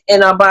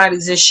in our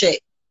bodies and shit?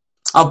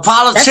 A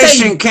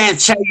politician can't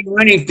tell you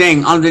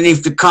anything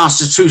underneath the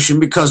Constitution,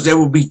 because they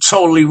will be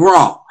totally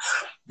wrong.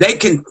 They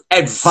can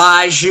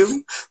advise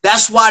you.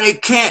 That's why they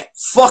can't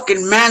fucking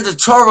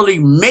mandatorily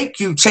make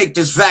you take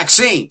this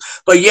vaccine.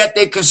 But yet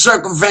they can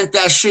circumvent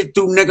that shit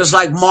through niggas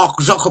like Mark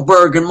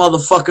Zuckerberg and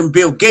motherfucking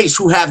Bill Gates,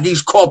 who have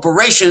these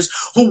corporations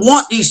who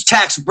want these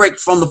tax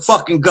breaks from the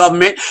fucking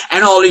government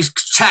and all these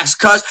tax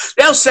cuts.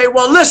 They'll say,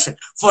 well, listen,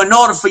 in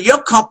order for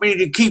your company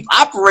to keep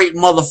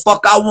operating,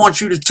 motherfucker, I want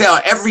you to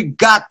tell every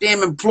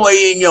goddamn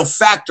employee in your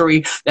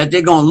factory that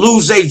they're going to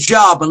lose their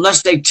job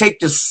unless they take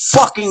this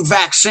fucking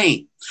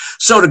vaccine.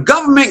 So the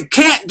government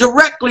can't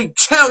directly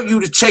tell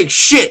you to take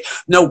shit.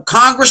 No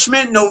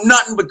congressman, no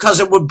nothing, because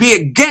it would be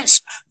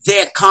against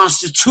their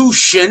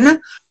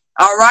constitution.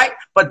 All right?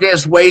 But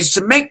there's ways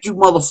to make you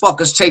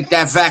motherfuckers take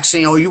that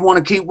vaccine. Or you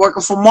want to keep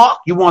working for Mark?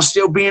 You want to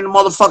still be in the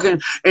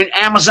motherfucking in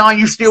Amazon?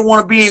 You still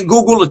want to be in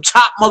Google, the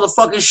top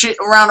motherfucking shit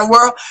around the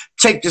world?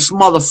 Take this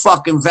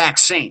motherfucking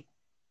vaccine.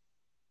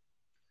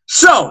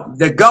 So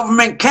the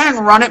government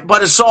can run it,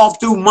 but it's all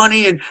through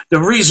money. And the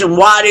reason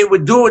why they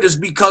would do it is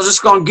because it's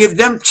going to give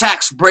them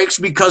tax breaks,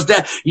 because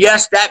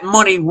that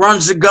money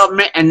runs the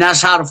government, and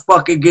that's how the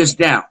fuck it gets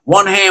down.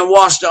 One hand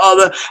wash the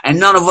other,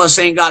 and none of us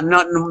ain't got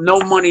nothing,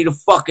 no money to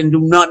fucking do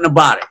nothing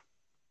about it.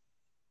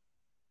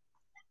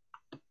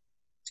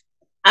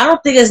 I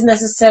don't think it's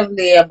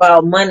necessarily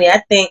about money.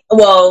 I think,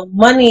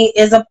 money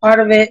is a part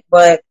of it,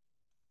 but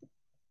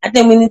I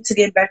think we need to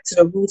get back to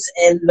the roots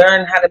and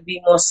learn how to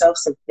be more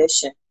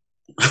self-sufficient.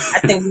 I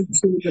think we're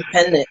too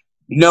dependent.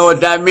 You know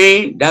what that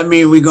mean? That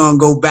mean we're going to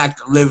go back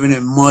to living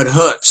in mud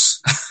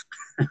huts.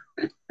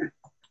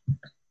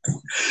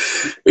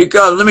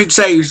 Because let me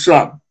tell you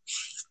something.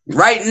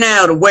 Right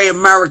now, the way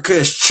America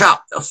is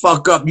chopped the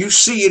fuck up, you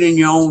see it in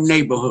your own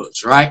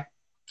neighborhoods, right?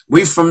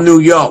 We from New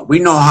York. We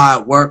know how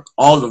it work.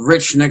 All the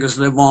rich niggas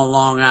live on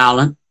Long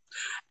Island.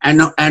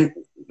 And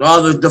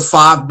the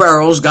 5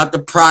 boroughs got the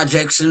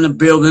projects and the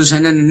buildings,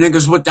 and then the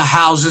niggas with the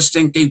houses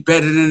think they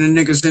better than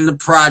the niggas in the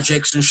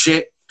projects and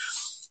shit.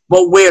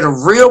 But where the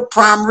real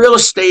prime real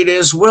estate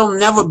is, we'll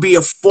never be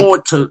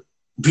afford to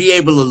be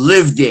able to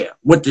live there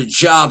with the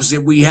jobs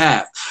that we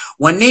have.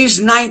 When these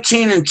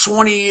 19 and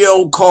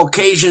 20-year-old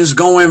Caucasians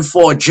go in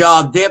for a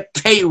job, their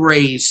pay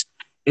raise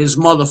is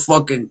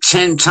motherfucking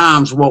 10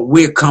 times what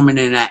we're coming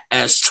in at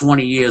as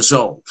 20 years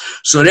old.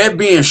 So they're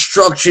being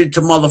structured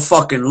to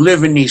motherfucking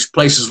live in these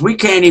places. We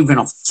can't even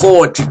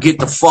afford to get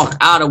the fuck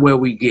out of where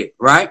we get,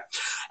 right?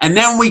 And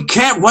then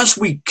once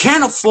we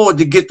can afford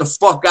to get the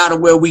fuck out of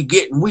where we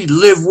get and we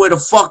live where the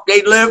fuck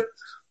they live,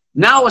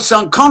 now it's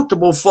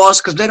uncomfortable for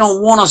us because they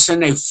don't want us in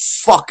their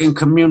fucking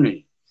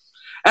community.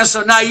 And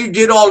so now you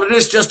did all of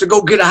this just to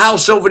go get a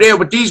house over there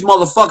with these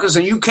motherfuckers,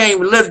 and you can't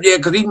even live there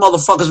because these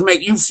motherfuckers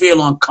make you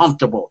feel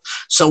uncomfortable.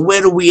 So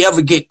where do we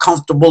ever get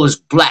comfortable as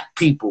black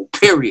people,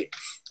 period?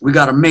 We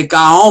got to make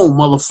our own,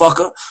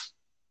 motherfucker.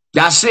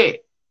 That's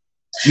it.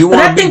 But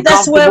I think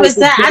that's where it's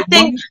at. I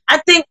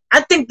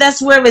think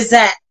that's where it's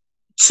at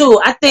too.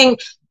 I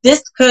think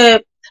this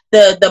could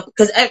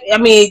because I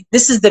mean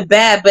this is the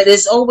bad, but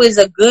it's always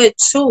a good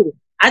too.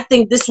 I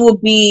think this will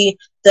be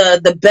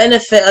the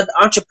benefit of the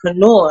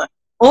entrepreneur.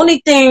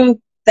 Only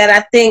thing that I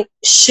think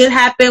should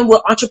happen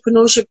with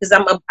entrepreneurship, because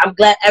I'm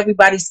glad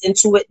everybody's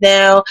into it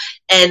now,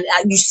 and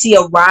you see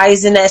a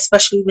rise in that,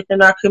 especially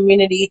within our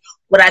community.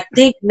 What I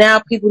think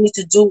now people need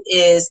to do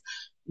is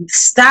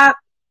stop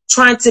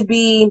trying to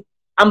be,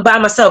 I'm by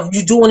myself.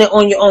 You're doing it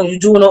on your own. You're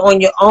doing it on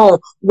your own.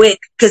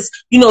 Because,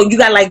 you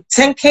got like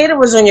 10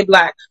 caterers on your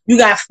block. You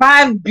got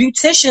 5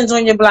 beauticians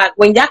on your block.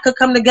 When y'all could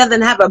come together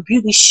and have a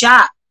beauty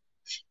shop,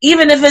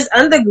 even if it's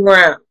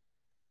underground,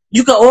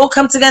 you can all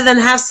come together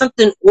and have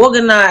something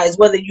organized,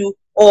 whether you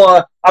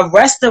or a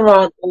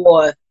restaurant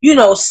or,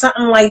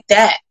 something like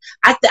that.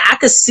 I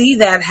could see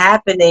that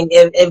happening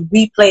if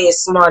we play it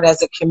smart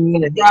as a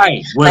community.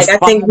 Right. Like, I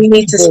think we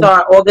need to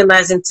start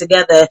organizing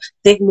together,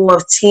 think more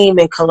of team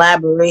and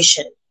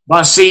collaboration.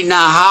 But see,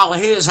 now,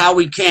 here's how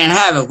we can't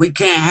have it. We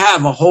can't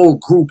have a whole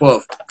group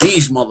of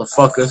these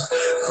motherfuckers,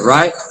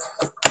 right?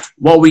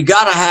 What we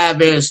got to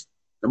have is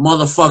the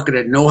motherfucker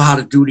that know how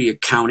to do the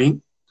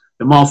accounting,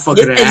 the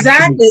motherfucker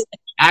that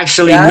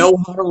actually know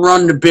how to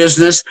run the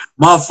business,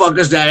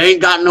 motherfuckers that ain't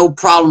got no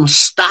problem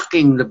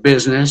stocking the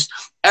business.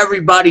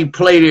 Everybody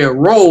play their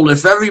role.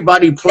 If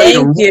everybody play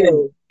the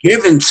role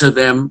given to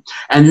them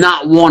and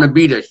not want to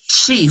be the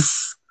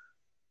chief,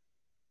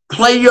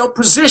 play your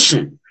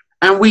position.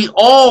 And we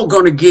all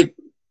going to get,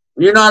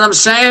 you know what I'm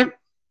saying?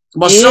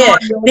 But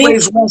somebody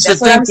always wants to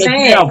think that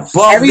they're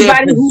above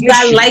everybody who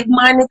got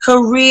like-minded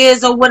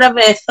careers or whatever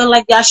and feel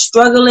like y'all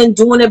struggling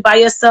doing it by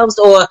yourselves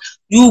or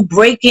you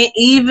breaking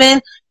even,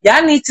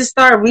 y'all need to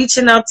start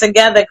reaching out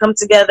together, come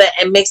together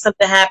and make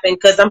something happen.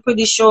 Because I'm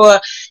pretty sure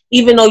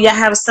even though y'all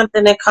have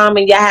something in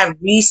common, y'all have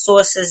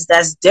resources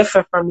that's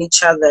different from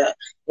each other.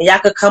 And y'all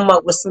could come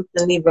up with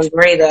something even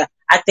greater.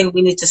 I think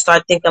we need to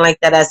start thinking like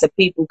that as a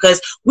people.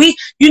 Because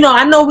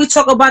I know we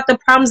talk about the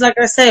problems, like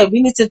I said,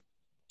 we need to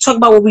talk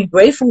about what we're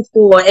grateful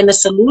for and the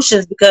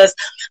solutions, because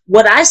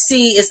what I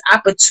see is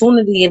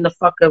opportunity in the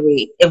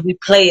fuckery if we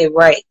play it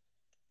right.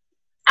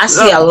 I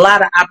see a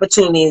lot of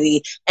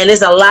opportunity, and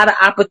there's a lot of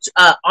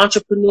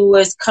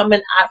entrepreneurs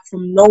coming out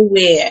from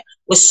nowhere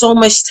with so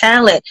much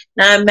talent.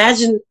 Now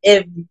imagine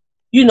if,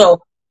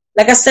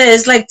 like I said,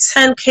 it's like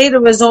 10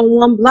 caterers on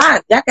one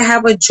block. Y'all can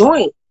have a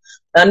joint.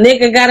 A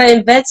nigga gotta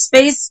invent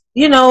space,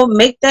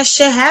 make that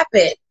shit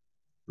happen.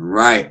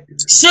 Right.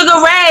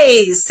 Sugar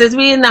Rays, since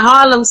we in the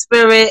Harlem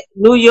spirit,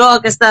 New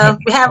York and stuff,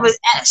 we have a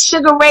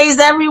Sugar Rays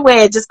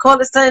everywhere. Just call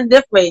it something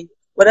different.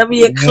 Whatever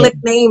your click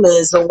name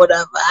is or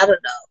whatever. I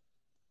don't know.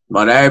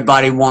 But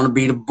everybody want to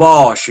be the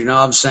boss, you know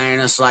what I'm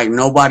saying? It's like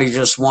nobody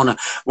just want to.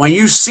 When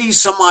you see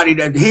somebody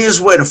here's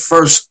where the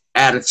first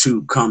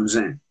attitude comes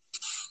in.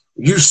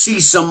 You see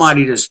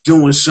somebody that's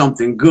doing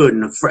something good,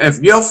 and if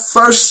your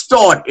first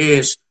thought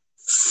is,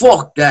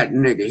 fuck that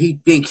nigga, he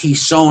think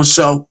he's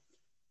so-and-so,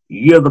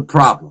 you're the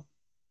problem.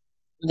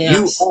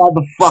 Yes. You are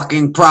the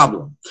fucking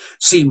problem.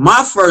 See,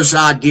 my first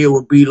idea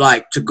would be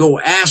like to go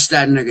ask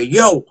that nigga,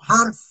 yo,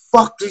 how the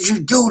fuck did you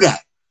do that?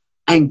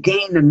 And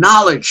gain the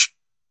knowledge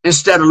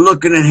instead of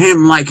looking at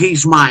him like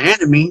he's my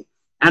enemy.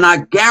 And I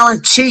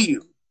guarantee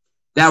you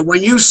that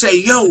when you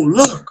say,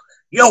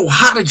 yo,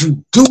 how did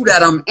you do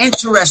that? I'm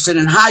interested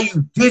in how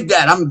you did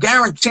that. I'm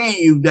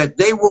guaranteeing you that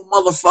they will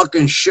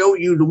motherfucking show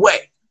you the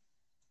way.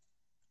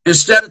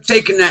 Instead of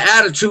taking the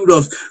attitude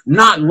of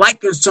not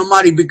liking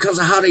somebody because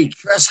of how they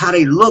dress, how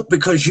they look,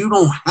 because you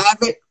don't have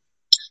it.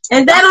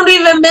 And that don't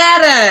even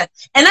matter.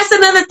 And that's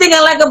another thing I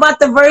like about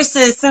the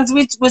Versus, since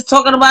we was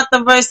talking about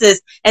the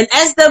Versus. And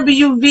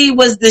SWV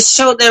was the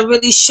show that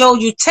really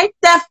showed you, take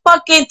them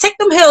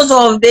heels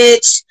off,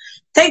 bitch.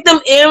 Take them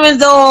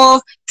earrings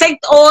off. Take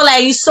all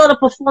that. You saw the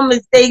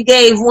performance they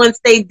gave once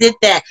they did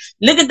that.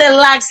 Look at the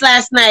locks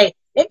last night.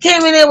 They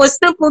came in there with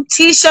simple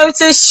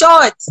t-shirts and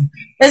shorts.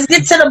 Let's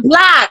get to the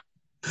block.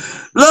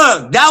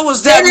 Look, that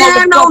was They that didn't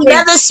have no motherfucking.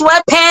 leather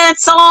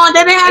sweatpants on.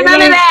 They didn't have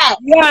none of that.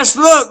 Yes,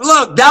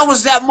 look, that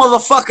was that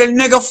motherfucking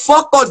nigga.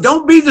 Fuck off.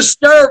 Don't be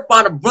disturbed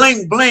by the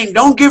bling bling.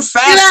 Don't get You know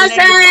what I'm fascinated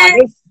by saying?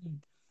 this.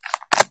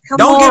 Come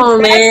Don't get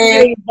on, man.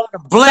 fascinated by the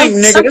bling,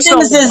 nigga. Some This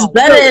things all is about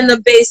better you. in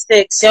the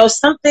basics, yo.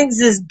 Some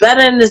things is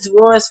better in its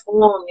rawest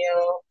form,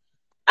 yo.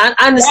 I That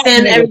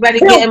understand nigga everybody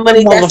killed getting that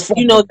money. That's, you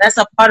motherfucker. know, that's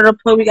a part of the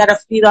point. We gotta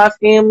feed our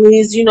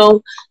families, you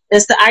know.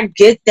 I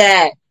get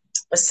that,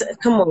 but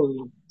come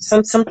on.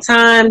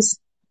 Sometimes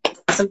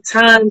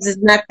it's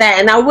not that.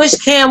 And I wish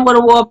Cam would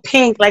have wore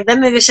pink. Like that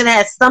nigga should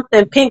have had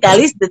something pink. At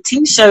least the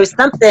T-shirt,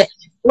 something.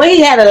 When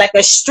he had like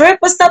a strip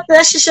or something,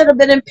 that shit should have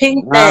been in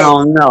pink. I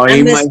don't know. I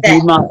missed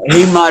that.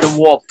 He might have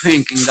wore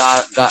pink and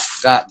got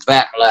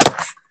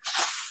backlash.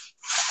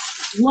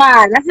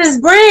 Why? That's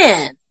his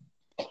brand.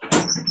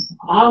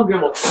 I don't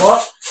give a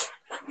fuck.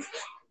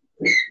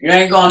 You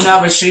ain't gonna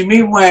never see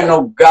me wearing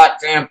no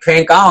goddamn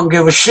pink. I don't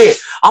give a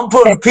shit. I'm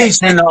putting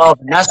pizza in the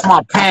oven. That's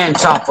my pan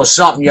top or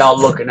something y'all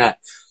looking at.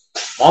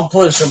 I'm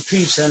putting some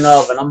pizza in the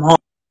oven. I'm hungry.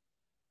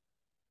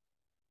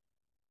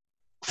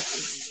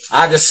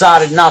 I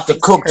decided not to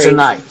cook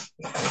tonight.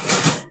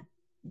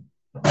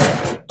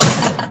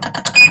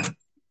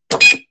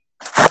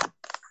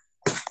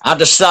 I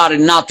decided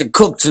not to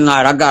cook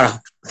tonight. I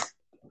got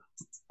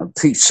a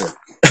pizza.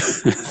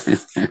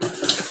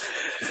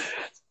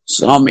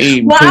 So I'm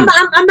eating pizza.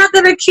 I'm not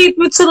gonna keep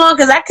you too long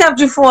because I kept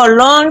you for a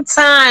long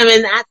time,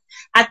 and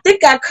I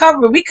think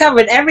we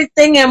covered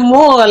everything and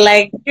more.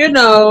 Like, you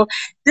know,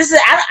 this is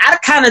I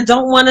kind of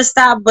don't want to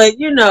stop, but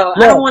you know,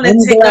 I don't want to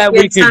take up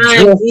your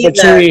time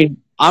either.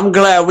 I'm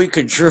glad we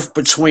could drift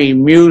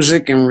between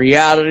music and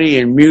reality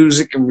and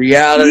music and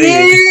reality.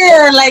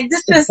 Yeah, like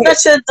this is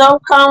such a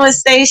dope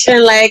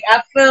conversation. Like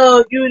I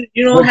feel you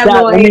don't have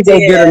no idea. Let me go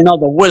get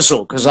another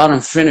whistle because I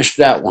done finished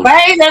that one.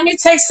 Right, let me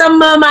take some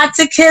of my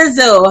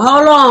tequizzle.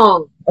 Hold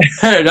on.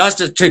 That's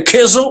the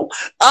tequizzle.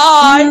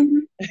 I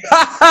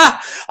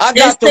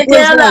got the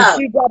whistle.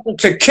 She got the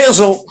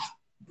tequizzle.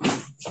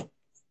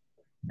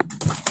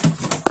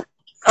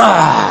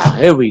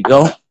 Here we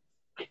go.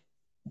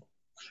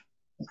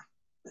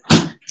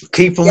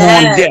 Keep them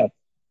on deck.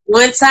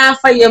 One time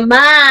for your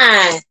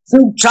mind.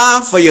 Two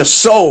time for your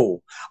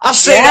soul. I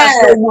say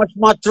that so much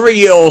my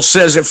 3-year-old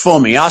says it for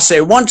me. I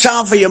say one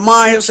time for your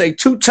mind. He'll say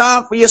two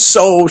time for your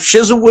soul.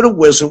 Shizzle with a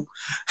whistle.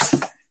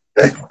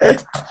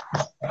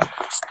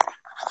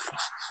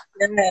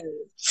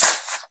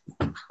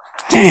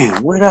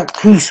 Damn, where'd that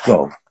piece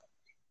go?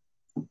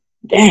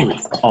 Damn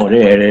it. Oh,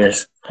 there it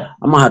is.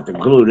 I'm going to have to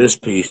glue this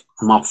piece.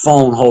 My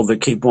phone holder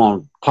keep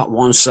on,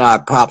 one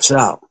side pops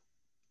out.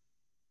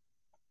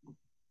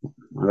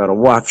 I got to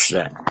watch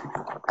that.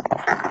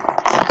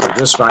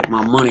 This is like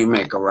my money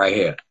maker right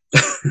here.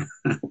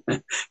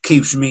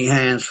 Keeps me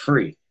hands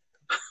free.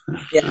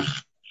 Yeah.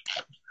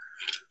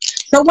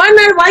 So why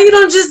you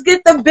don't just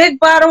get the big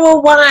bottle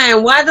of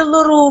wine? Why the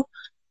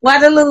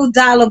little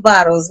dollar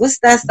bottles? What's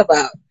that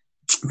about?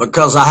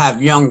 Because I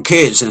have young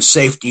kids and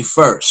safety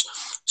first.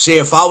 See,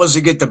 if I was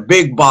to get the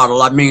big bottle,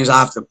 that means I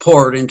have to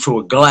pour it into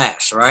a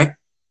glass, right?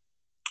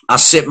 I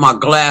sit my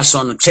glass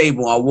on the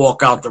table. I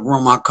walk out the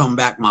room. I come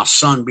back. My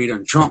son be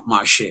done drunk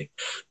my shit.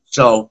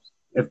 So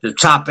if the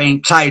top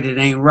ain't tight, it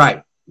ain't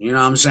right. You know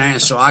what I'm saying?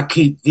 So I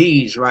keep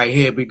these right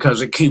here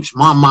because it keeps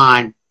my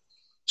mind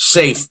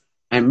safe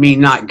and me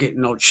not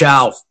getting no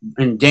child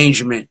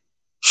endangerment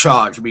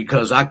charge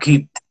because I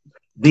keep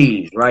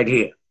these right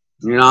here.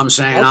 You know what I'm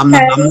saying?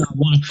 Okay.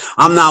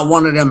 I'm not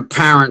one of them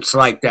parents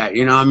like that.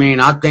 You know what I mean?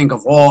 I think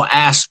of all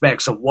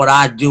aspects of what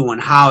I do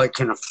and how it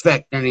can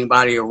affect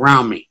anybody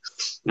around me.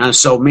 And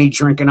so me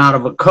drinking out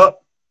of a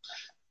cup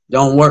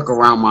don't work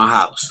around my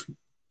house.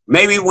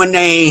 Maybe when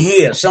they ain't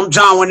here.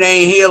 Sometime when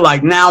they ain't here,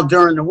 like now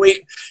during the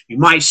week, you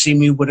might see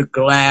me with a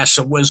glass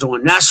of whistle.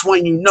 And that's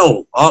when you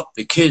know,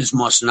 the kids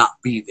must not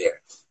be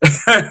there.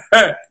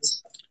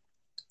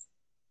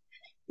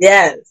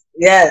 Yes.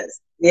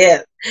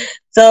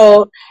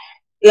 So,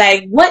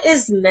 like, what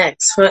is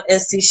next for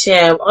NC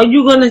Sham? Are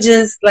you gonna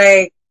just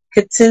like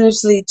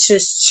continuously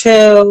just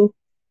chill,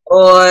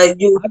 or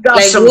you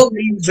like are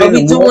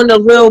we doing a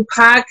real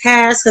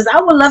podcast? Because I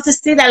would love to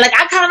see that. Like,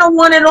 I kind of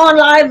want it on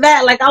live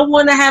at. Like, I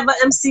want to have an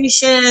MC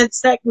Shan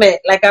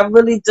segment. Like, I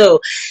really do.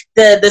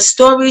 The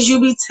stories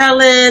you be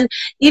telling,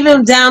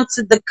 even down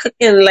to the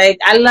cooking. Like,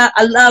 I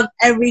love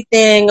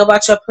everything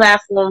about your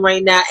platform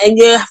right now, and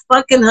you're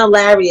fucking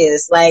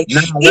hilarious. Like,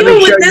 even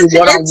with this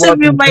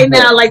interview right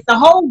now, like the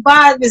whole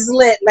vibe is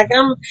lit. Like,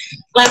 I'm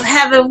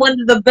having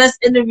one of the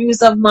best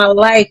interviews of my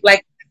life.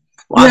 Like,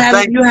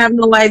 you have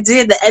no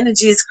idea. The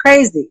energy is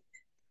crazy.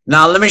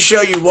 Now, let me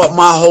show you what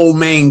my whole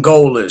main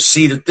goal is.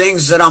 See, the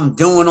things that I'm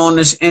doing on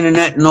this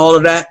internet and all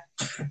of that.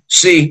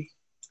 See,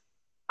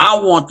 I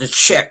want the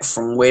check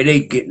from where they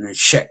getting the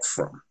check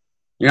from.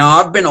 You know,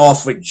 I've been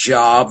offered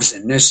jobs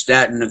and this,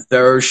 that, and the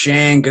third.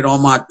 Shan, get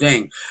on my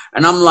thing.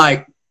 And I'm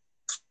like,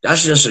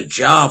 that's just a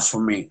job for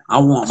me. I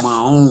want my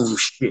own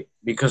shit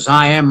because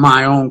I am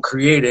my own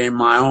creator in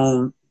my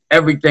own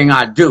everything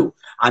I do.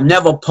 I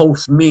never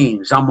post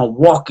memes. I'm a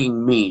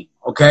walking meme.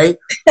 Okay,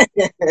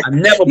 I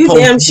never you post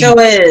damn beef.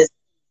 sure is.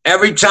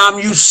 Every time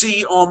you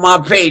see on my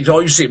page,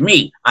 or you see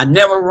me, I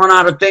never run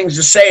out of things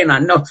to say, and I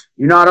know,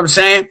 you know what I'm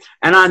saying?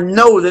 And I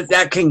know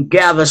that can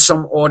gather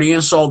some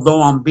audience,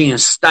 although I'm being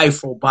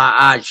stifled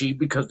by IG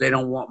because they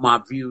don't want my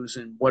views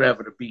and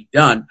whatever to be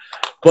done.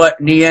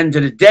 But in the end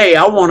of the day,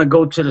 I want to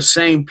go to the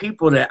same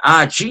people that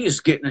IG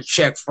is getting a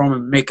check from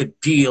and make a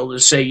deal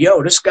and say,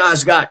 yo, this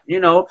guy's got, you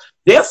know,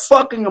 they're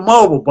fucking him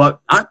over, but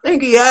I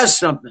think he has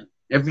something.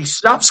 If he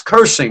stops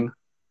cursing.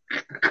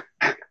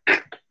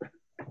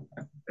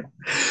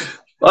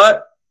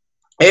 But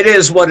it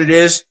is what it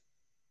is.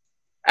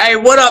 Hey,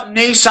 what up,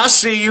 niece? I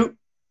see you.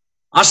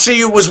 I see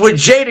you was with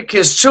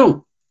Jadakiss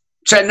too.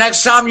 So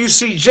next time you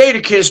see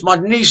Jadakiss, my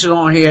niece is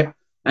on here,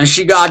 and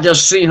I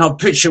just seen her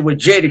picture with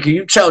Jadakiss.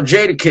 You tell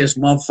Jadakiss,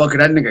 motherfucker,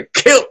 that nigga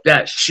killed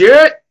that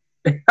shit.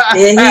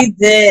 Yeah, he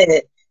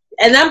did.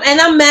 And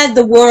I'm mad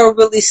the world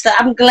really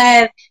stopped. I'm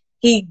glad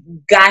he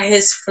got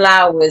his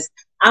flowers.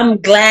 I'm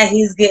glad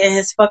he's getting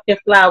his fucking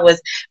flowers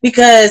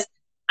because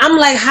I'm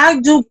like, how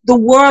do the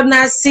world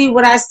not see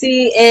what I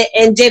see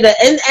in Jada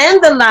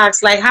and the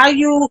Lox? Like, how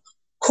you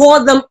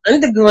call them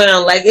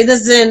underground? Like, it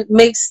doesn't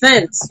make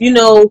sense, you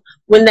know,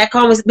 when that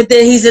comments. But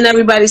then he's in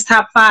everybody's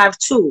top 5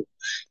 too.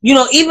 You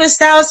know, even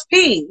Styles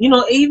P. You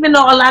know, even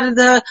though a lot of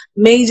the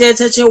major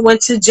attention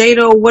went to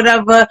Jada or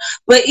whatever,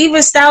 but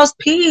even Styles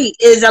P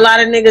is a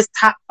lot of niggas'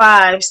 top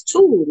 5s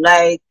too.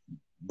 Like,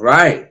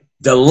 right.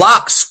 The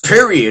Lox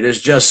period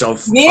is just a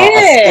force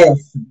to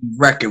be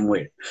reckoned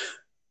with.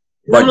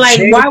 But I'm like,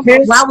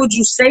 why would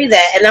you say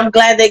that? And I'm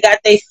glad they got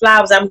their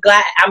flowers. I'm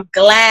glad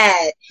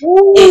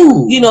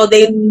you know,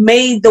 they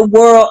made the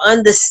world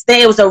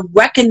understand. It was a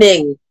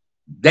reckoning.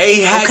 They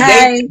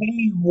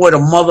came with a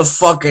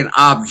motherfucking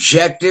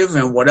objective,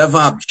 and whatever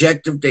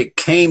objective they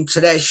came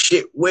to that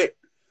shit with,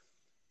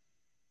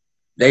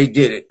 they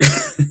did it.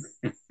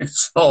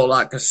 That's all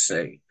I can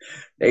say.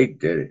 They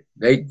did it.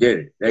 They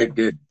did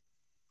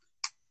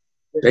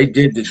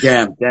the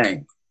damn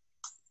thing.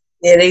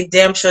 Yeah, they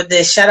damn sure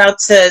did. Shout out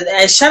to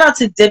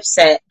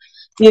Dipset.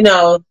 You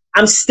know,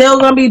 I'm still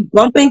gonna be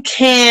bumping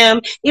Cam,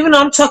 even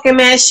though I'm talking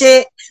mad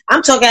shit.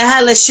 I'm talking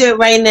hella shit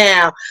right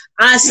now.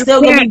 I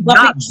still gonna be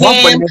bumping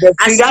Cam.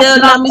 I still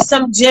love me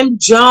some Jim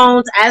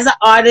Jones as an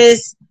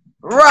artist.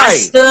 Right. I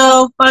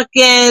still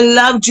fucking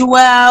love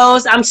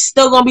Jewels. I'm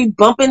still gonna be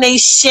bumping they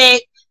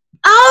shit.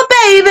 Oh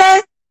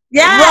baby.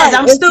 Yes, right,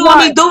 I'm still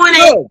gonna be doing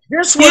it.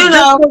 You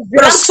know,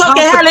 but I'm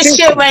talking hella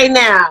shit right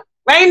now.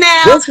 Right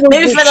now,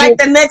 maybe for like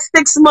the next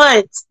 6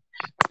 months.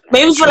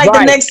 Maybe for like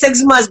the next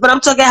 6 months, but I'm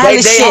talking hella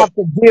shit. They have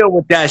to deal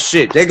with that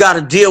shit. They got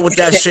to deal with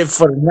that shit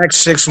for the next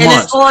 6 months.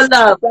 And it's all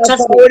love.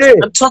 Trust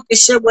me, I'm talking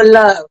shit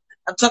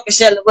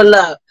with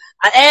love.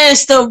 I am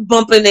still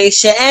bumping they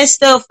shit. And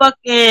still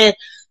fucking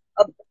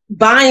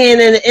buying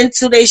and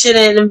into they shit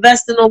and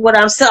investing on what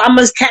I'm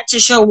gonna catch a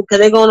show because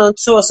they're going on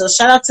tour. So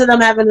shout out to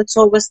them having a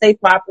tour with State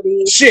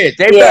Property. Shit,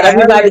 they better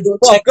everybody go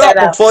check that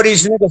out before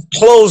these niggas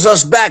close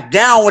us back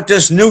down with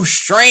this new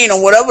strain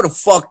or whatever the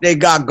fuck they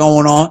got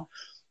going on.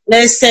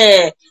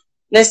 Listen.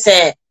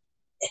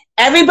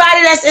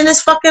 Everybody that's in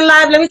this fucking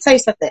live, let me tell you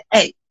something.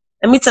 Hey,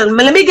 let me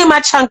get my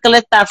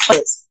chocolate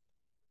first.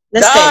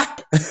 Listen,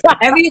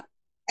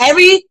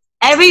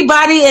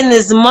 everybody in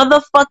this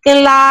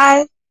motherfucking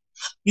live,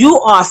 you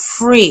are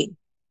free.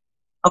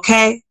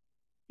 Okay?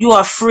 You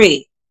are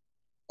free.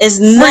 It's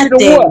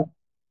nothing.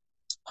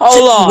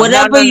 Hold on.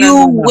 Whatever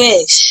you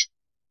wish.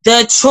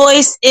 The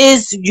choice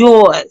is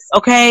yours.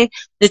 Okay?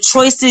 The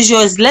choice is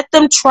yours. Let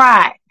them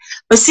try.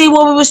 But see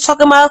what we was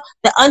talking about?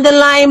 The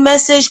underlying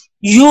message,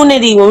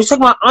 unity. When we was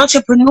talking about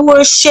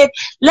entrepreneurship,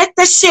 let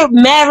that shit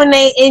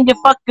marinate in your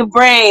fucking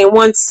brain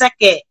 1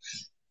 second.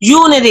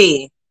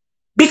 Unity.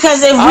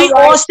 Because if we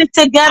all stick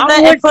together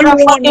and put our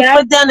fucking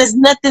foot down, there's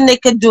nothing they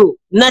could do.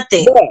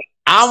 Nothing. Yeah,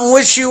 I'm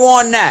with you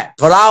on that.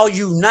 But I'll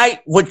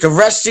unite with the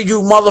rest of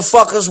you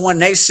motherfuckers when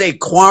they say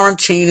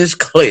quarantine is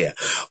clear.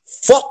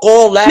 Fuck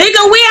all that.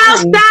 Nigga, we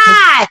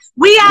outside.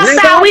 We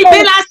outside. We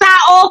been outside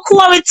all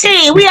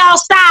quarantine. We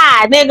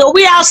outside, nigga.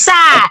 We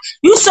outside.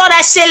 You saw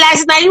that shit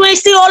last night. You ain't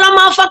see all them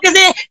motherfuckers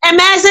in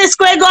Madison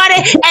Square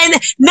Garden and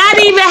not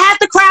even half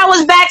the crowd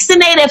was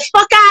vaccinated.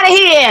 Fuck out of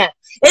here.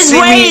 It's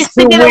raised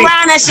to get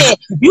around that shit.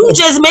 You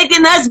just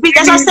making us beat.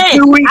 That's what I'm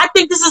saying. I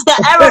think this is the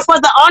era for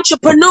the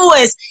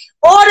entrepreneurs.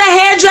 All the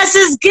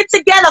hairdressers get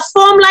together,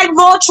 form like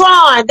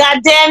Voltron.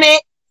 God damn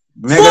it.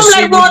 Form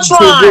like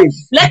Voltron.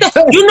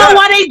 You know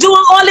why they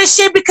doing all this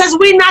shit? Because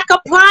we not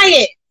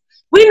compliant.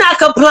 We not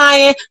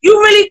compliant. You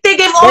really think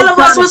if all of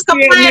us was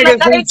compliant,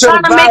 like they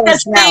trying to make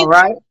us think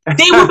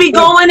they would be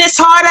going this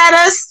hard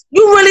at us?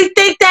 You really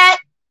think that?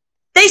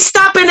 They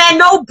stopping at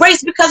no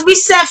breaks because we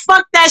said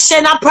fuck that shit.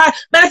 And I'm proud.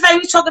 Matter of fact,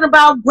 we talking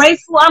about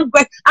grateful. I'm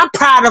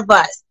proud of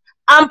us.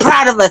 I'm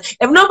proud of us.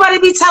 If nobody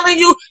be telling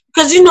you,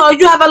 because you know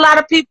you have a lot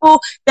of people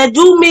that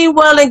do mean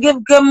well and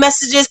give good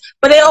messages,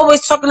 but they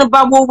always talking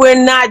about what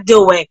we're not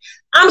doing.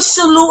 I'm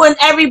saluting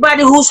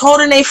everybody who's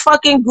holding their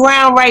fucking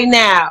ground right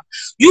now.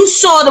 You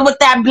saw what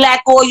that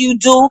black oil you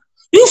do.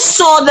 You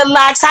saw the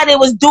Lox, how they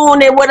was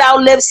doing it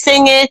without lip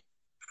singing.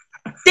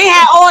 They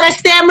had all the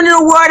stamina in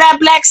the world, that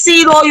black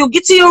seed oil.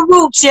 Get to your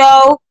roots,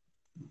 yo.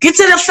 Get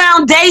to the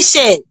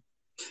foundation.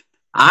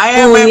 I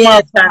am in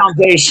my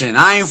foundation.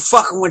 I ain't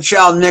fucking with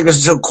y'all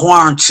niggas till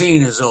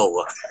quarantine is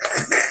over.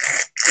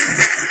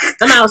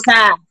 I'm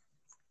outside.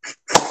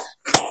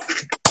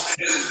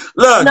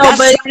 Look, no,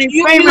 but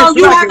you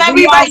have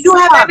every right. You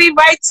have every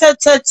right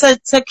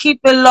to keep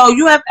it low.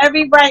 You have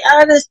every right.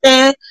 I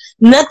understand.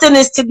 Nothing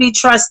is to be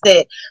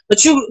trusted.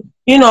 But you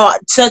know,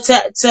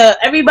 to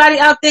everybody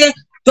out there,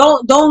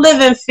 don't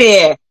live in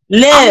fear.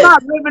 Live. I'm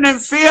not living in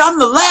fear. I'm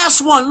the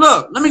last one.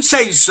 Look, let me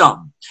tell you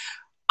something.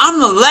 I'm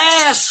the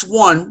last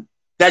one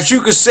that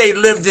you could say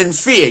lived in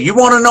fear. You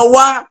want to know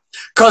why?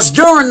 Because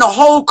during the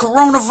whole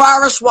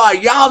coronavirus, while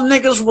y'all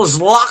niggas was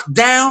locked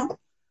down,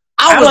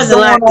 I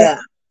wasn't locked down.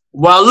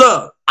 Well,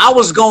 look, I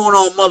was going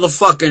on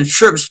motherfucking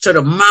trips to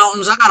the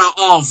mountains. I got an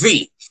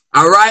RV.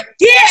 All right?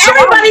 Yeah, so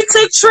everybody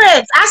took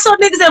trips. I saw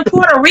niggas in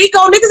Puerto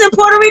Rico. Niggas in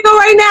Puerto Rico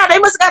right now. They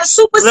must have got a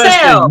super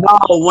sale. No,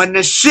 when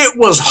the shit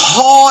was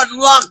hard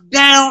locked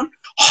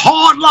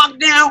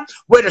down,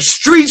 where the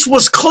streets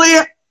was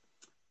clear,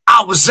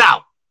 I was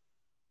out.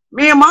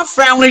 Me and my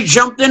family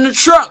jumped in the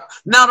truck.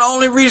 Now, the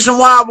only reason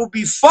why I would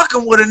be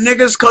fucking with a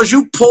nigga is because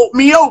you pulled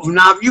me over.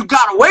 Now, if you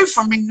got away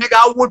from me, nigga,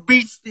 I would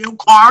be still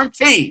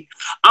quarantined.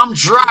 I'm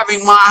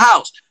driving my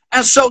house.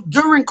 And so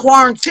during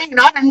quarantine,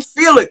 I didn't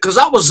feel it because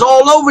I was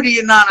all over the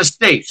United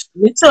States.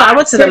 Me too. I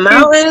went to the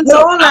mountains,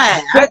 all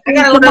that. I got to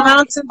go to the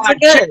mountains again. I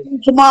checked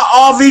into my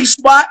RV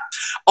spot.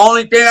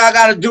 Only thing I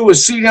got to do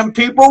is see them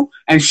people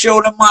and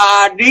show them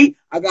my ID.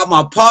 I got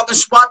my parking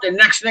spot. The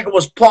next nigga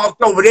was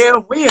parked over there.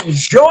 We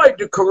enjoyed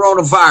the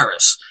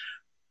coronavirus.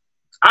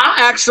 I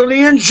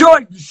actually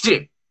enjoyed the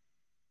shit.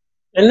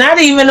 And not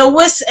even a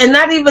whistle, and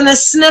not even a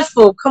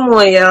sniffle. Come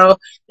on, yo.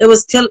 It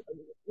was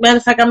matter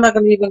of fact, I'm not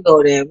gonna even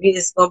go there.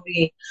 It's gonna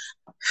be.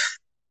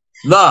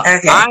 Look,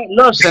 okay.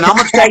 Listen, I'm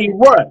gonna tell you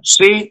what.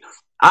 See,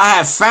 I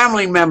have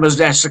family members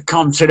that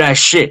succumb to that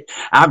shit.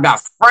 I've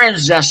got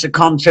friends that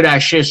succumb to that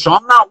shit. So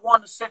I'm not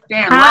one to sit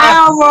there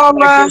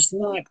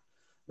and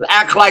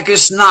act like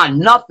it's not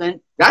nothing.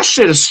 That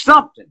shit is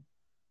something.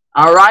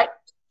 All right.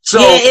 So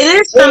yeah,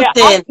 it is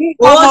something.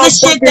 All the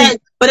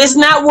shit but it's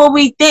not what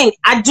we think.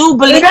 I do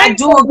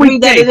agree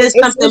that it is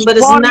something, but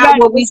it's not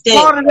what we think.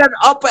 It's part of that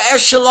upper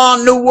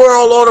echelon new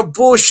world, all the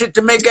bullshit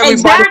to make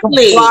everybody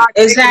comply.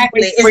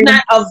 Exactly. It's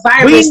not a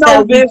virus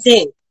that we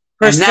think.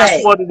 And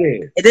that's what it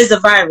is. It is a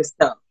virus,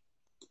 though.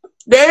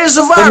 There is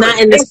a virus. But not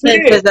in the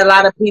sense there's a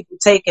lot of people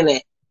taking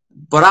it.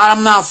 But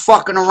I'm not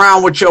fucking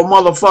around with your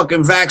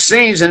motherfucking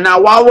vaccines. And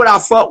now, why would I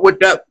fuck with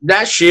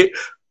that shit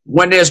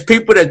when there's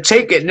people that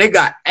take it and they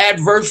got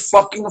adverse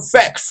fucking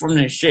effects from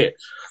this shit?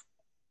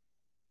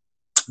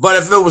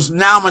 But if it was,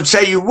 now I'm going to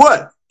tell you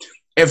what,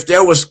 if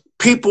there was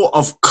people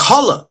of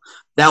color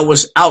that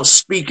was out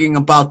speaking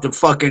about the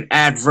fucking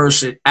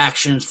adverse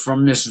actions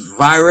from this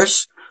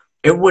virus,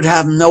 it would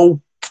have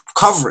no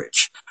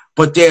coverage.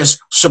 But there's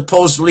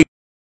supposedly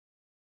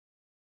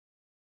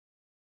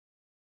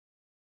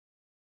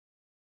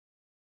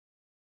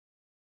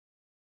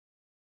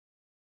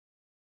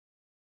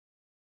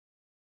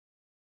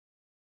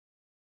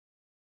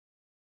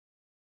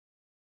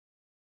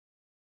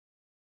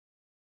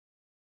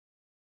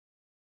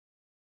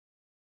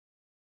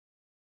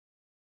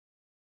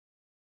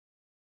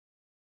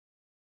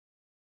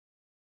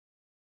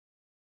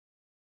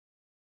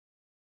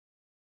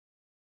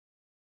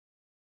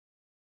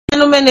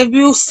gentlemen, if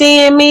you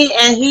seeing me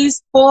and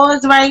he's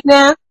paused right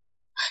now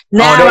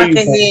I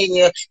can hear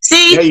you.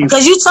 See,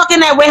 because you talking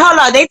that way. Hold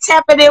on, they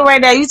tapping in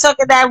right now. You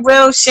talking that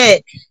real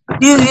shit.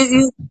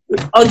 You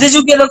oh, did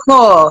you get a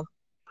call?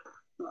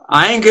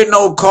 I ain't getting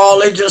no call.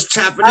 They just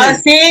tapping in.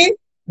 See?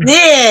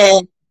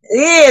 Yeah,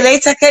 they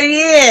talking.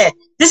 Yeah,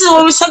 this is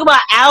what we talk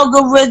about,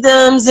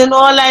 algorithms and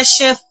all that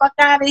shit. Fuck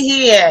out of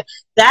here.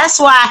 That's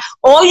why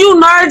all you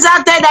nerds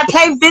out there that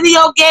play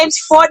video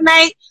games,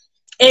 Fortnite.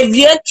 If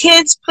your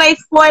kids play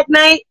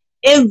Fortnite,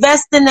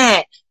 invest in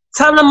that.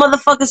 Tell them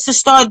motherfuckers to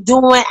start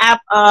doing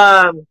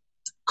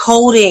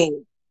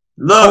coding.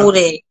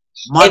 Coding.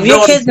 If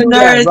your kids are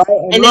nerds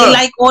and they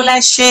like all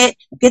that shit,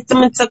 get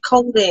them into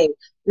coding.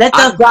 Let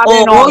them,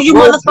 all you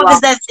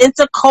motherfuckers that's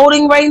into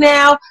coding right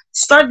now,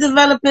 start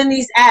developing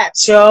these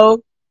apps,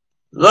 yo.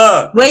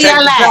 Look, where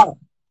y'all at?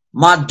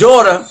 My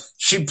daughter,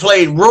 she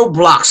played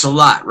Roblox a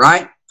lot,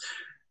 right?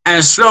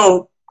 And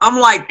so I'm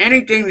like,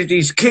 anything that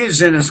these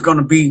kids in is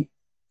gonna be.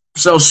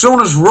 So as soon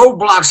as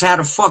Roblox had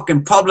a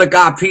fucking public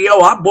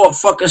IPO, I bought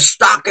fucking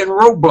stock in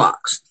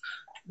Roblox.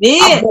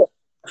 Yeah.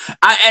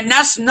 And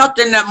that's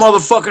nothing that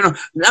motherfucking,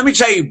 let me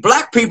tell you,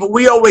 black people,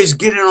 we always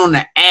get in on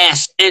the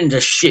ass end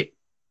of shit,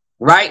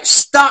 right?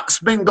 Stocks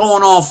been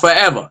going on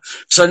forever.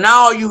 So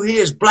now all you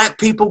hear is black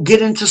people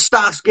get into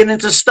stocks,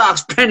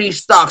 penny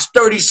stocks,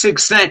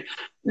 36 cents.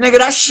 Nigga,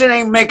 that shit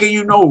ain't making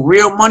you no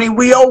real money.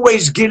 We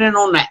always get in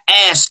on the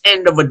ass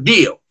end of a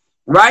deal,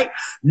 right?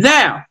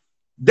 Now,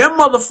 them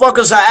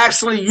motherfuckers are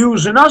actually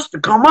using us to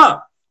come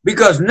up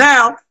because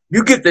now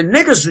You get the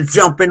niggas to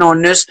jump in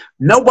on this.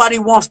 Nobody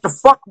wants to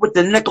fuck with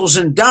the nickels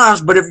and dimes,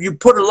 but if you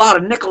put a lot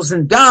of nickels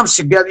and dimes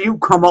together, you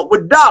come up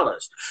with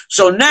dollars.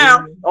 So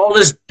now all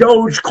this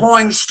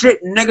Dogecoin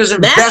shit, niggas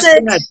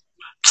investing at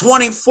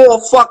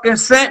 24 fucking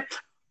cent.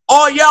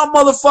 All y'all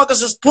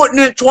motherfuckers is putting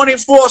in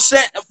 24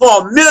 cent for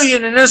 $1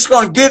 million, and it's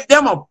gonna give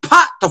them a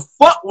pot to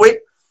fuck with.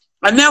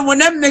 And then when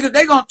them niggas,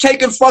 they gonna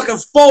take and fucking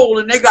fold,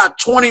 and they got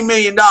 $20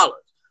 million.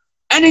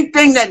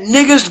 Anything that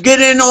niggas get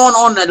in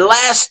on the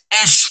last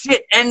and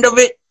shit end of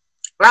it,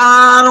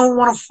 I don't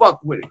want to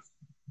fuck with it.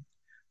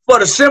 For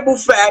the simple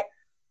fact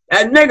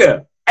that,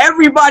 nigga,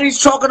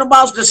 everybody's talking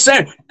about the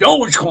same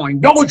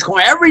Dogecoin.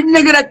 Every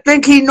nigga that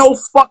think he know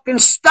fucking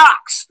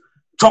stocks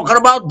talking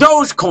about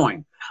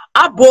Dogecoin.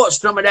 I bought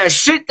some of that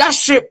shit. That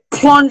shit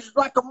plunged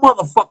like a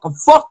motherfucker.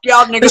 Fuck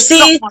y'all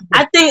niggas.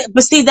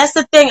 But see, that's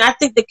the thing. I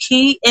think the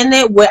key in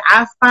it, where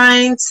I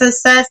find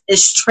success,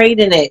 is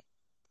trading it.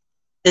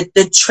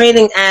 The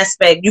trading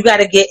aspect. You got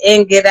to get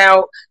in, get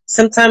out.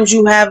 Sometimes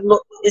you have,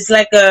 it's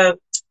like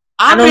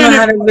I don't know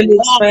how to really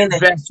explain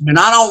it.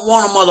 I don't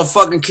want to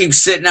motherfucking keep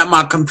sitting at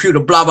my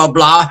computer, blah, blah,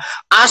 blah.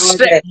 I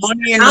stick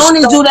money in the I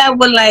only do that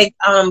with like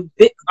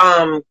big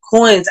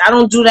coins. I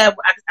don't do that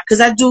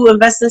because I do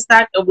invest in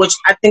stock, which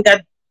I think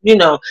I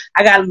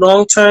got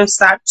long-term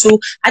stock too.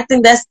 I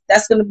think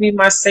that's going to be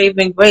my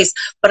saving grace.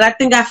 But I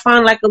think I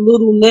found like a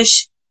little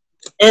niche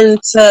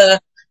into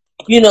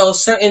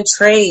certain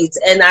trades,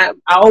 and I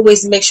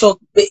always make sure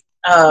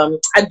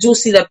I do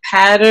see the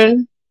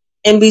pattern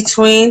in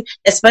between,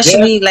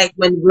 especially like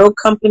when real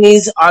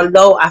companies are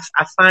low. I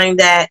find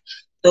that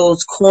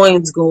those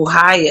coins go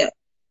higher,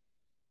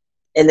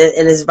 and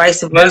it's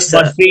vice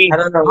versa. But see, I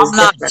don't know. I'm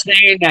not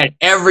saying that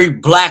every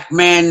black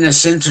man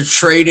that's into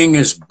trading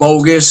is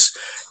bogus.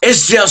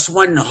 It's just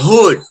when the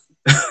hood,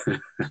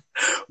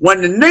 when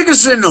the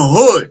niggas in the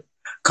hood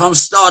come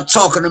start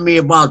talking to me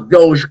about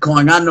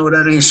Dogecoin, I know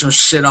that ain't some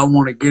shit I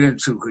want to get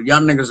into, because y'all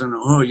niggas in the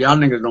hood, y'all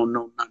niggas don't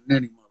know nothing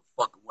any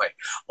motherfucking way.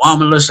 Well, I'm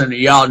going to listen to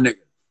y'all niggas.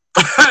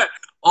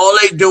 All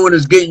they doing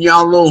is getting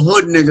y'all little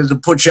hood niggas to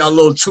put y'all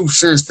little 2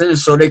 cents in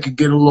so they could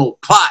get a little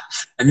pot.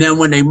 And then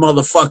when they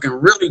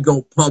motherfucking really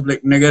go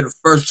public, nigga, the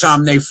first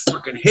time they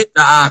fucking hit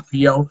the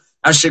IPO,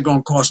 that shit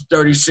gonna cost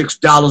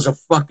 $36 a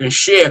fucking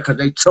share, because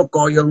they took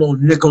all your little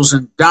nickels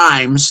and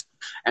dimes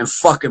and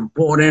fucking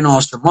bought in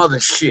on some other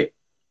shit.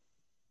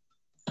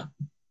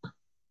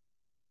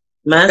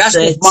 That's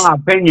just my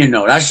opinion,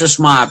 though. That's just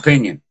my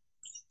opinion.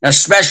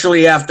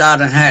 Especially after I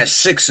done had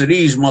 6 of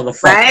these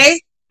motherfuckers.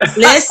 Right?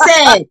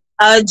 Listen,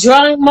 a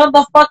drunk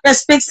motherfucker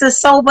speaks a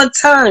sober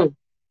tongue.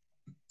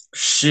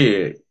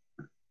 Shit.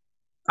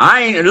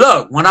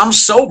 Look, when I'm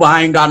sober,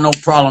 I ain't got no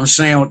problem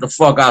saying what the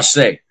fuck I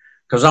say.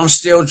 Because I'm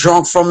still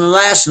drunk from the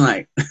last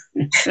night.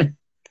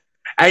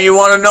 And you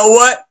want to know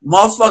what?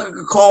 Motherfucker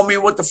could call me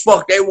what the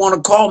fuck they want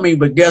to call me,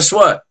 but guess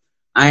what?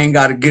 I ain't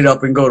got to get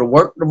up and go to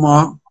work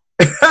tomorrow.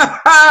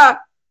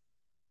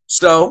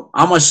 So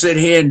I'm gonna sit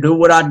here and do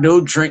what I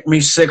do, drink me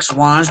 6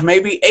 wines,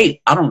 maybe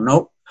 8, I don't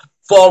know,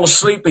 fall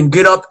asleep and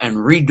get up and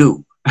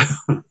redo.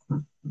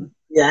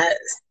 Yes,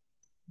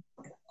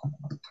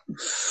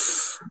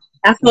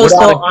 I feel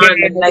so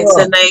honored. Like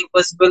tonight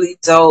was really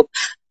dope.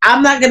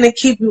 I'm not gonna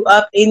keep you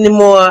up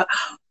anymore,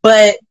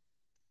 but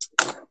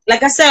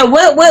like I said,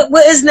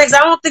 what is next?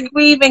 I don't think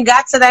we even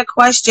got to that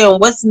question.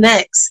 What's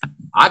next?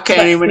 I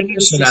can't even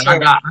answer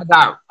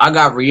that. I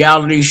got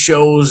reality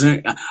shows,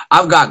 and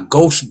I've got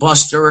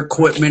Ghostbuster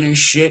equipment and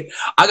shit.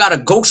 I got a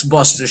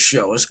Ghostbuster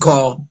show. It's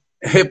called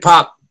Hip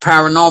Hop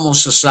Paranormal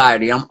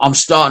Society. I'm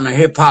starting a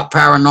Hip Hop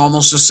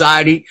Paranormal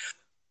Society,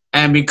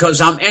 and because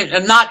I'm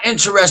not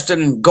interested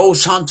in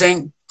ghost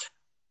hunting,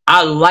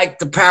 I like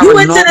the paranormal. You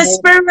into the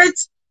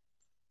spirits?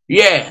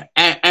 Yeah,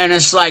 and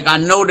it's like I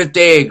know that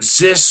they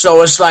exist,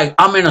 so it's like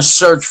I'm in a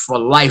search for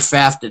life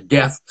after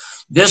death.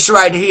 This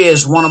right here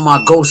is one of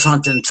my ghost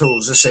hunting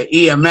tools. It's an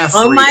EMF.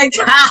 Oh my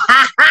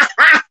God!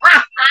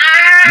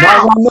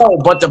 No,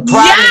 but the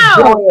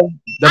problem.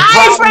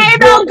 I ain't afraid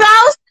no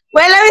ghost.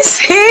 Wait, let me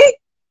see.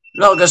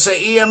 Look, it's an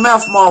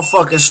EMF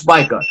motherfucking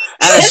spiker,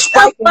 and it's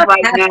spiking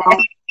right now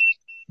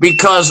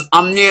because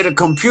I'm near the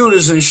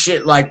computers and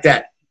shit like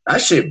that. That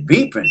shit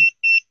beeping.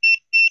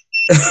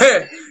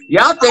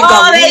 Y'all think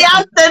they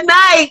out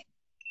tonight.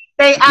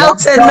 They out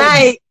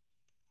tonight.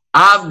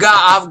 I've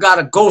got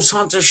a ghost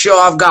hunter show.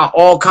 I've got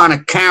all kind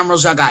of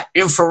cameras. I got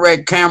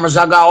infrared cameras.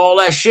 I got all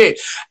that shit.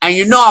 And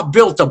you know I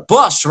built a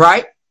bus,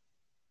 right?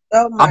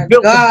 Oh my I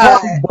built God. a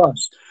party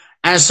bus.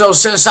 And so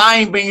since I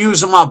ain't been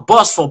using my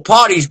bus for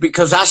parties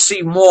because I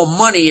see more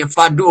money if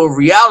I do a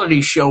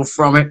reality show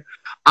from it,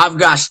 I've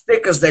got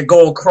stickers that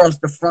go across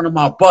the front of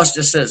my bus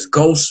that says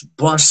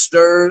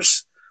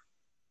Ghostbusters.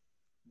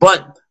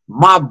 But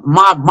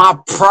my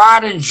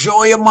pride and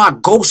joy of my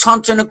ghost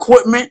hunting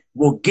equipment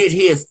will get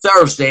here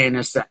Thursday, and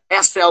it's an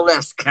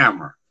SLS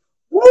camera.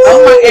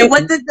 Oh my, and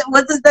what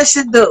does that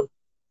shit do?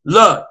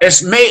 Look,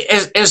 it's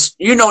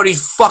you know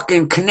these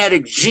fucking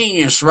Kinetic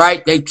Genius,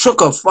 right? They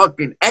took a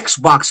fucking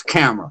Xbox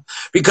camera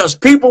because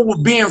people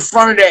would be in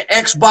front of their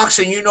Xbox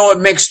and you know it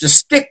makes the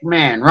stick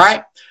man,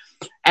 right?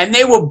 and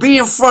they would be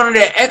in front of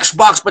their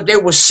Xbox, but they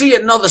would see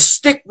another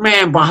stick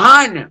man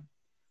behind them.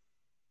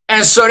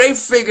 And so they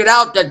figured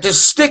out that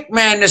this stick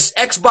man, this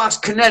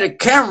Xbox Kinetic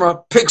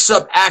camera, picks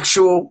up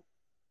actual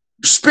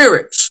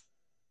spirits.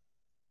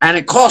 And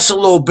it costs a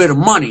little bit of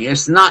money.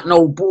 It's not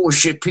no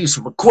bullshit piece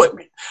of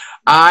equipment.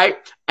 All right?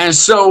 And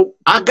so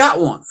I got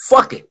one.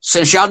 Fuck it.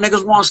 Since y'all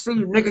niggas want to see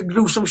you niggas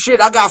do some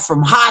shit, I got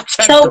from high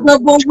tech. So,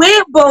 but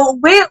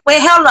where,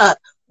 hell up.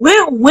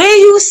 Where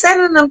you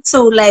sending them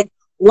to? Like,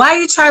 why are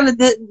you trying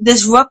to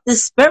disrupt the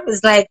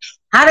spirits? Like,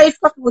 how they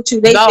fucking with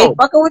you? They fucking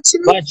with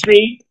you? But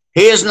see,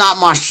 here's not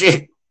my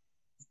shit.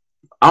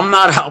 I'm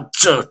not out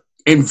to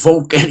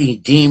invoke any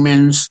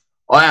demons.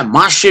 Oh, yeah,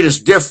 my shit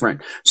is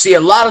different. See,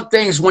 a lot of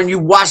things when you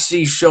watch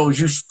these shows,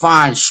 you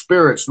find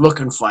spirits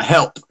looking for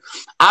help.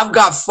 I've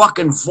got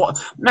fucking... Man,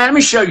 let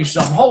me show you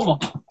something.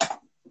 Hold on.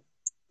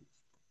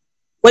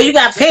 Well, you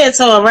got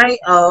pants on, right?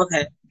 Oh,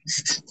 okay.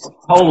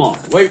 Hold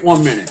on. Wait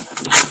 1 minute.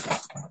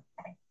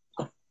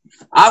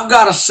 I've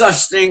got a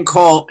such thing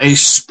called a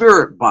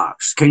spirit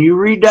box. Can you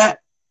read that?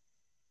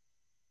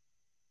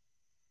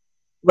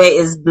 Wait,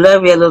 it's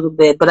blurry a little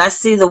bit, but I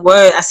see the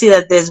word. I see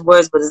that there's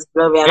words, but it's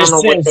blurry. I don't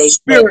know what they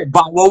spirit say.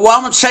 Box. Well,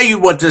 I'm gonna tell you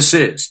what this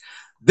is.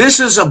 This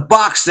is a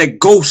box that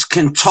ghosts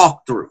can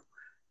talk through.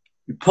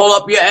 You pull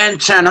up your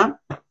antenna,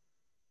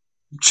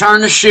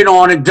 turn the shit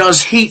on. It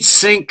does heat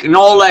sink and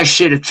all that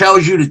shit. It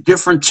tells you the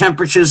different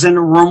temperatures in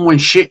the room when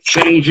shit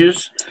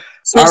changes.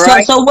 So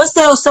what's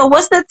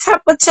the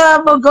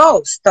temperature of a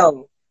ghost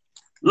though?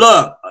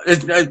 Look,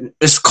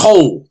 it's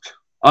cold.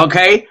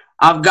 Okay.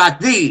 I've got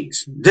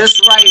these. This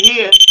right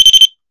here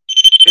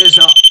is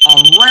a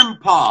REM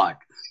pod.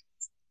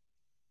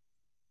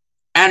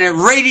 And it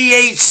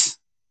radiates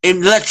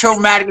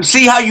electromagnetic.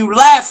 See how you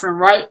laughing,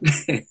 right?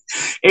 It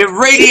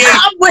radiates.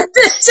 I'm with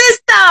this shit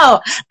though.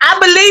 I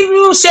believe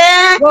you,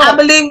 Shan. Look, I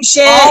believe you,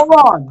 Shan. Hold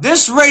on.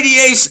 This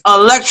radiates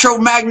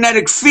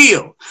electromagnetic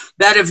field.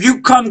 That if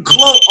you come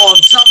close or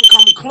something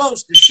come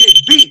close, the shit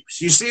beeps.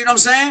 You see what I'm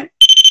saying?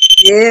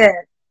 Yeah.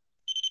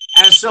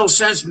 And so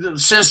since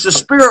the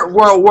spirit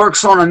world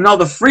works on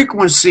another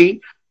frequency,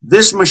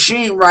 this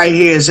machine right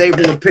here is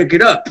able to pick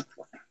it up.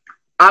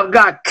 I've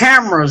got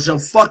cameras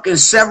of fucking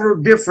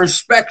several different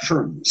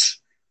spectrums.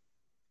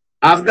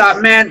 I've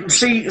got, man,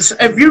 see,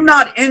 if you're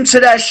not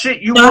into that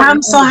shit, you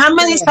so how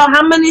many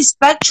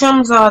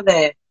spectrums are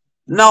there?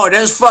 No,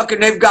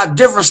 they've got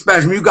different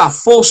spectrum. You got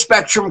full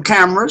spectrum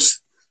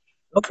cameras.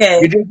 Okay.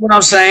 You dig what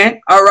I'm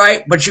saying? All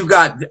right. But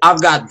I've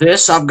got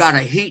this. I've got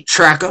a heat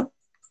tracker.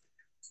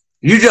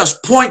 You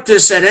just point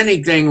this at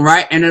anything,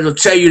 right? And it'll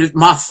tell you that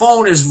my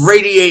phone is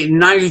radiating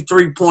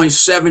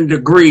 93.7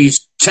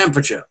 degrees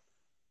temperature.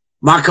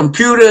 My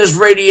computer is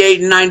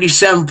radiating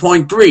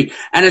 97.3.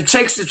 And it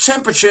takes the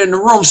temperature in the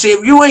room. See,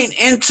 if you ain't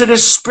into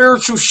this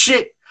spiritual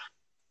shit,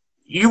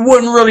 you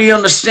wouldn't really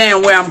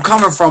understand where I'm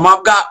coming from.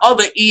 I've got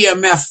other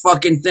EMF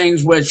fucking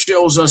things where it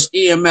shows us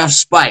EMF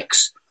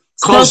spikes.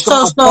 So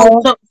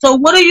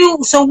what are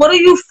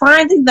you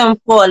finding them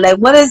for? Like,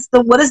 what is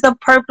the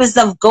purpose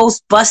of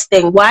ghost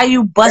busting? Why are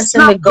you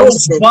busting the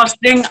ghosts?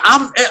 Busting.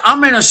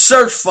 I'm in a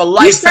search for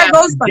life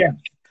after death.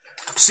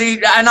 See,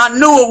 and I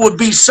knew it would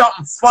be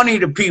something funny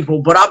to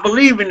people, but I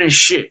believe in this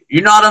shit. You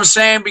know what I'm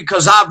saying?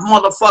 Because I've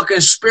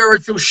motherfucking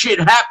spiritual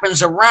shit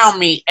happens around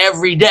me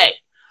every day.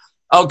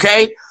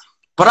 Okay?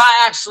 But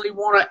I actually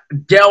want to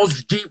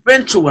delve deep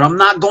into it. I'm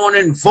not going to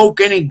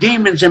invoke any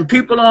demons, and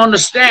people don't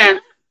understand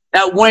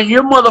that when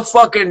you're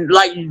motherfucking,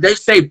 like they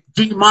say,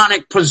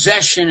 demonic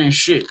possession and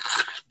shit.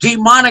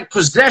 Demonic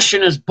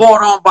possession is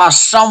brought on by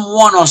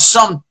someone or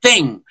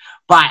something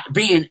by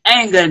being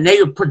anger, and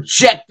they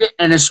project it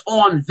and it's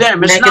on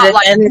them. It's negative not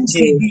like energy.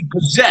 You can be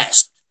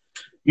possessed.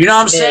 You know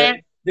what I'm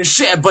saying? The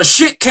shit, but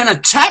shit can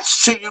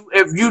attach to you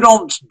if you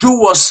don't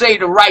do or say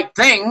the right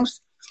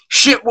things.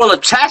 Shit will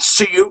attach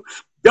to you.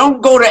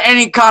 Don't go to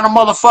any kind of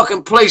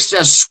motherfucking place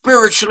that's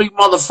spiritually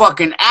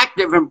motherfucking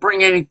active and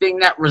bring anything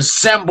that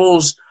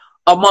resembles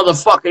a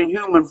motherfucking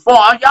human form.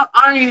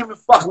 I ain't even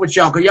fucking with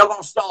y'all because y'all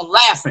gonna start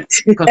laughing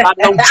because I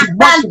know too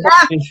much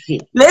about this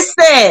shit.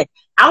 Listen,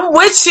 I'm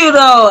with you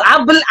though.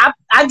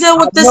 I deal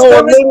with this a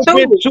little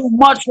bit too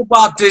much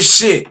about this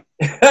shit.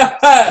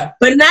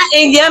 But not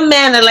in your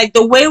manner. Like,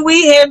 the way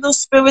we handle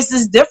spirits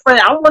is different.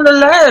 I want to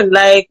learn.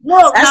 Like,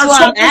 look, that's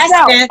why I'm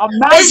asking.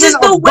 It's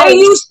just the way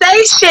you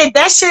say shit.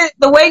 That shit,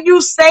 the way you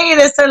say it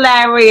is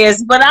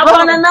hilarious. But I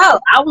want to know.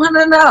 I want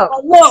to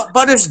know. Look,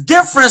 but it's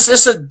difference.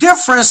 It's a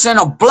difference in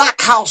a black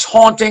house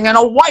haunting and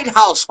a white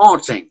house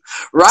haunting,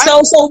 right?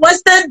 So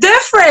what's the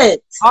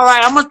difference? All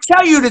right, I'm going to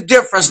tell you the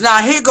difference. Now,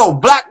 here go.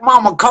 Black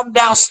mama come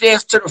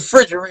downstairs to the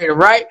refrigerator,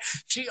 right?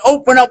 She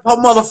open up her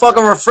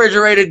motherfucking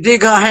refrigerator,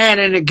 dig her hand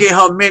in to get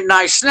her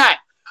midnight snack.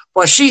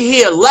 But she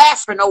here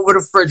laughing over the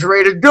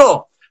refrigerator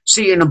door.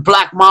 See, in the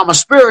black mama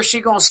spirit, she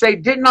going to say,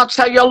 didn't I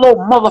tell your little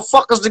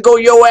motherfuckers to go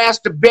your ass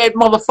to bed,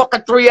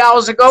 motherfucker, 3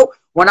 hours ago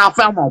when I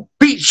found going to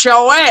beat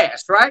your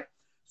ass, right?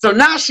 So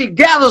now she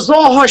gathers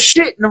all her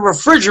shit in the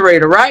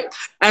refrigerator, right?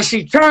 And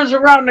she turns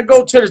around to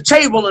go to the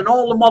table, and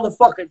all the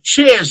motherfucking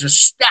chairs are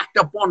stacked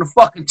up on the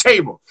fucking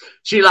table.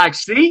 She like,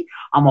 see,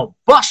 I'm gonna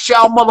bust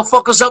y'all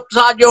motherfuckers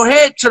upside your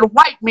head to the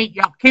white meat.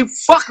 Y'all keep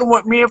fucking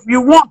with me if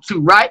you want to,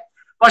 right?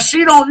 But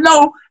she don't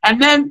know.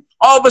 And then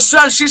all of a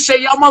sudden she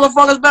say, y'all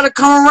motherfuckers better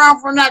come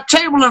around from that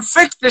table and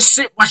fix this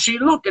shit. While she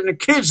looking, the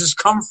kids is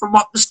coming from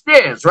up the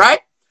stairs, right?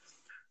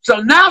 So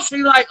now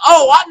she like,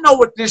 oh, I know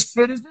what this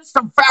shit is. This is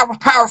some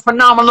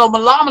paraphenomenal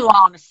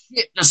malamalon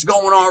shit that's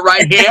going on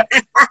right here.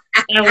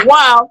 And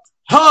while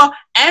her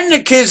and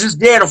the kids is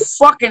there, the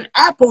fucking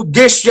apple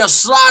dish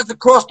just slides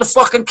across the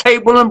fucking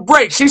table and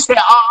breaks. She said,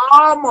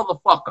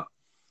 motherfucker,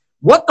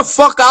 what the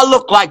fuck I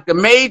look like, the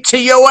maid to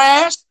your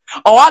ass?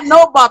 Oh, I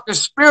know about the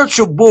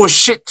spiritual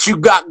bullshit you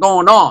got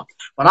going on.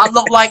 But I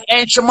look like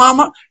Aunt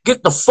Jemima.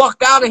 Get the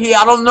fuck out of here.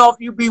 I don't know if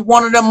you be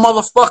one of them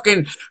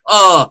motherfucking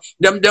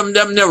them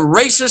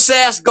racist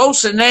ass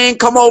ghosts, and they ain't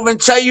come over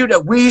and tell you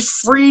that we's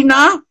free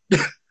now.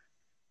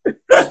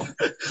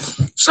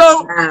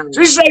 So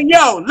she said,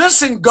 yo,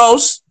 listen,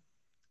 ghost,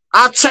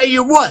 I'll tell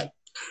you what,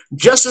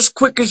 just as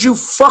quick as you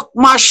fuck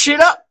my shit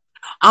up,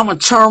 I'm gonna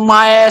turn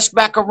my ass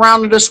back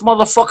around to this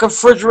motherfucking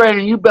refrigerator,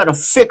 and you better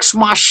fix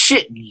my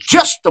shit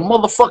just the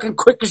motherfucking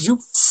quick as you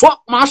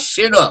fuck my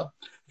shit up.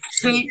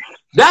 See,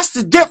 that's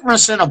the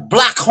difference in a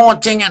black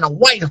haunting and a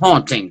white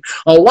haunting.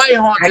 A white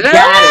haunting,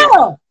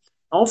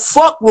 don't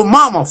fuck with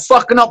mama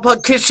fucking up her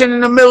kitchen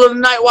in the middle of the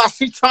night while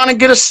she's trying to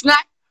get a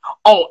snack.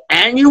 Oh,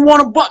 and you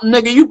want a button,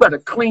 nigga, you better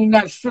clean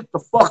that shit the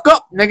fuck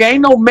up, nigga.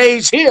 Ain't no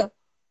maids here.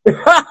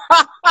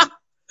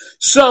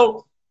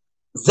 So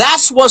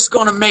that's what's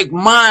going to make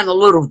mine a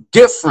little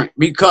different,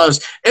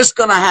 because it's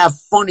going to have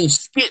funny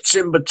skits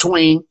in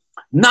between,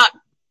 not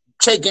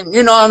taking,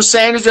 you know what I'm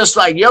saying? It's just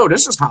like, yo,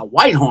 this is how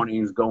white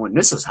haunting is going.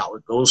 This is how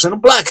it goes in a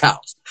black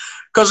house.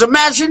 Because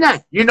imagine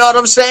that. You know what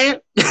I'm saying?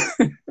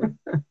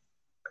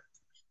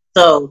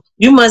 So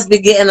you must be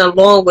getting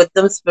along with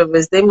them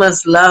spirits. They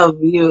must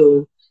love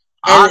you.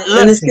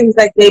 And it seems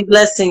like they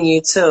blessing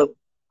you too.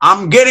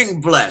 I'm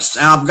getting blessed,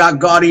 and I've got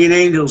guardian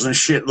angels and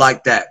shit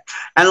like that.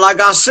 And like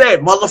I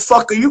said,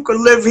 motherfucker, you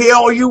can live here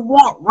all you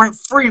want, rent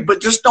free, but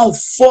just don't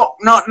fuck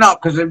nothing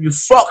up, because if you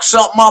fuck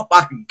something up,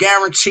 I can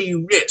guarantee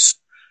you this.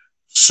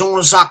 As soon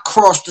as I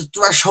cross the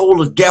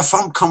threshold of death,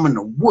 I'm coming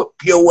to whoop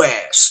your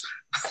ass.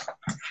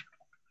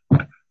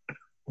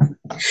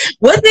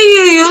 What do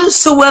you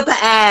use to whip an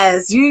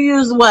ass? You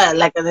use what?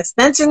 Like an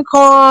extension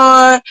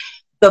cord?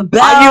 The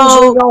belt? I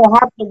usually don't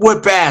have to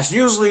whip ass.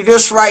 Usually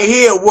this right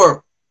here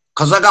work.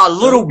 Because I got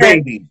little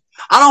babies.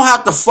 I don't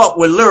have to fuck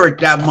with Lyric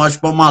that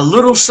much, but my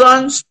little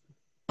sons.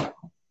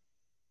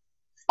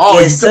 Oh,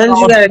 yeah, sons,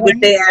 you gotta get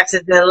their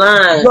asses in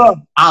line. Look,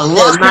 I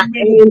love my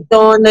aim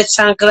throwing the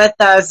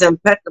chancleta is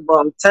impeccable,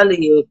 I'm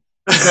telling you.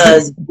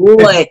 Because,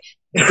 boy,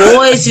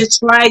 boys will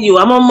try you.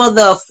 I'm a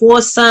mother of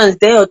 4 sons.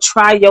 They'll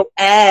try your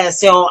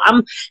ass, yo.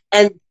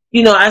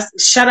 You know, I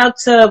shout out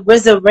to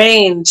RZA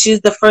Rain. She's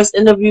the first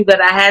interview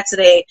that I had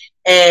today,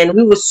 and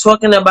we was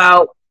talking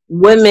about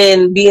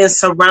women being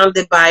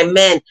surrounded by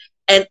men.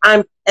 And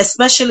I'm,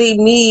 especially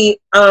me,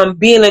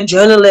 being a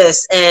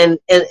journalist and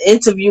an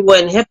interviewer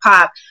in hip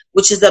hop,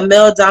 which is a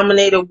male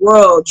dominated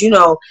world, you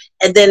know,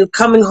 and then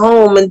coming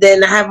home and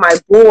then I have my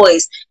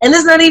boys, and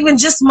it's not even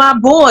just my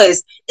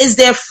boys, it's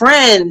their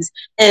friends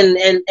and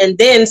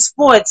they're in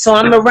sports. So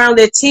I'm around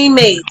their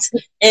teammates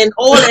and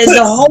all, there's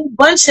a whole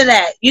bunch of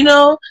that, you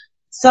know?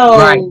 So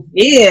right.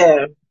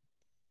 Yeah.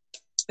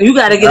 You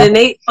gotta get an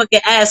 8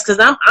 fucking ass, because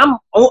I'm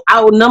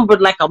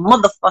outnumbered like a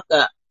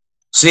motherfucker.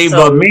 See,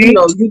 so, but me, you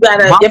know, you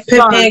gotta, your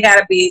pimp hand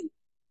gotta be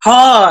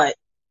hard.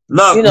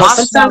 Look, you know,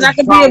 sometimes I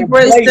can be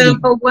abrasive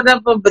or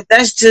whatever, but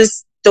that's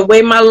just the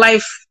way my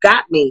life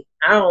got me.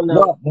 I don't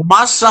know. Look,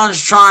 my sons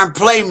try and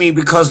play me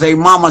because they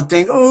mama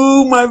think,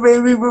 oh, my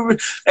baby.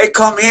 They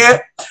come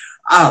here,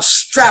 I'll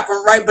strap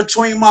them right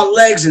between my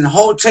legs and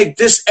take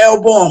this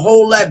elbow and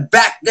hold that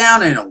back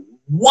down and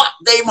whop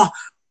they mama.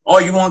 Oh,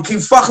 you want to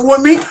keep fucking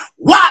with me?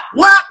 Whop,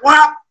 whop,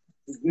 whop.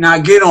 Now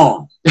get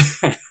on.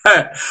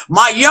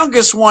 My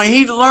youngest one,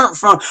 he learned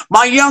from,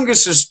 my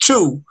youngest is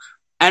 2,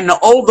 and the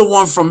older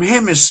one from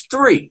him is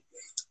 3.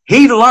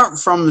 He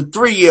learned from the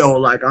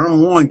 3-year-old, like, I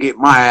don't want to get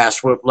my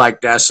ass whipped like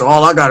that, so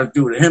all I got to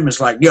do to him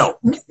is like, yo.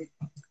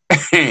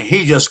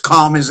 He just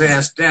calm his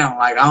ass down,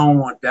 like, I don't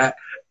want that.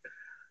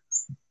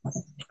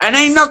 And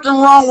ain't nothing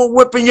wrong with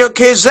whipping your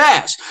kid's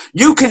ass.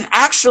 You can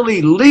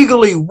actually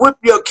legally whip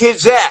your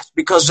kid's ass,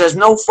 because there's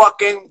no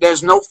fucking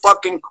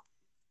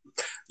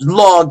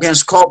law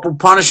against corporal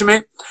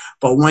punishment.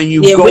 But when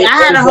you go, I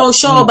had a whole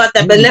show about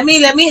that. But let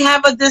me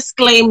have a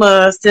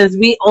disclaimer, since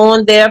we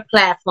on their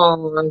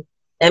platform.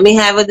 Let me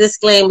have a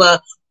disclaimer.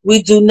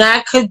 We do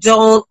not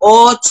condone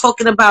or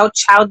talking about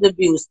child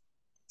abuse.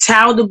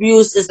 Child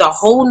abuse is a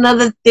whole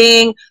nother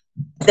thing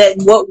that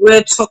what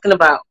we're talking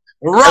about.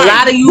 Right. A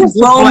lot of you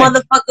grown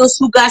motherfuckers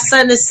who got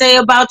something to say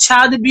about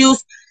child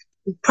abuse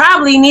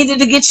probably needed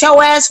to get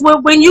your ass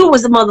whipped when you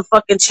was a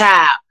motherfucking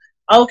child.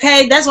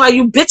 Okay? That's why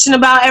you bitching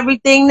about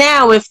everything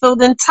now and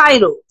feel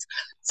entitled.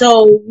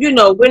 So, you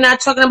know, we're not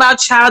talking about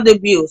child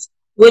abuse.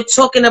 We're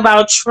talking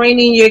about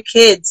training your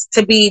kids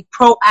to be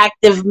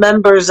proactive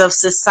members of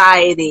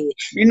society,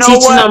 you know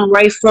teaching what? them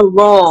right from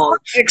wrong.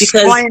 Because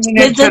kids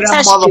will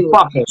test you.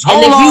 And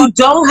if you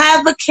don't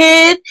have a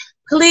kid,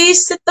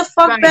 please sit the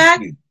fuck back.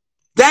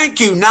 Thank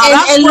you.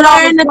 Now and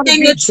learn a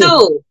thing or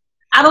two.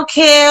 I don't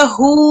care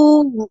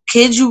who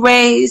kids you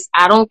raise.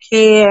 I don't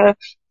care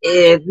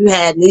if you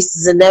had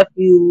nieces and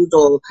nephews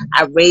or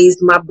I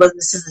raised my brothers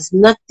and sisters.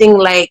 Nothing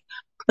like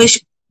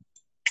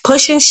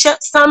pushing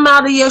something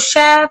out of your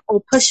shaft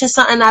or pushing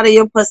something out of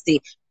your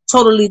pussy.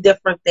 Totally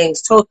different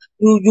things. So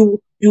you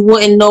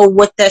wouldn't know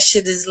what that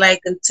shit is like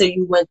until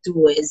you went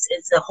through it.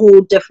 It's a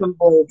whole different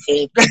ball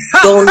game.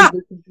 Don't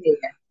even compare.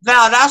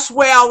 Now, that's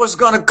where I was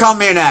going to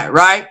come in at,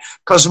 right?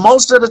 Because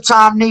most of the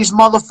time, these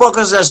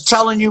motherfuckers that's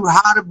telling you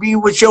how to be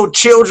with your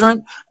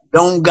children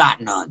don't got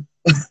none.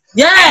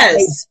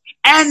 Yes.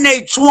 And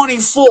they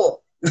 24.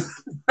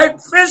 Hey,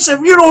 Vince, if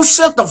you don't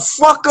shut the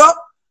fuck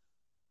up,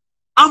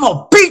 I'm going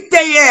to beat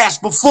their ass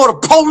before the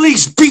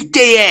police beat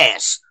their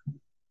ass.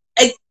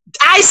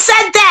 I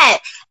said that.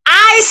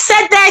 I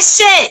said that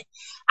shit.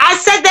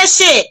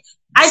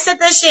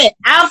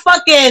 I'll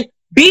fucking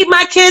beat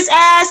my kid's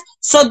ass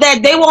so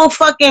that they won't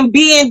fucking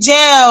be in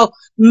jail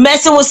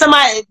messing with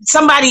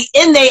somebody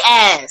in their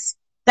ass.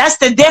 That's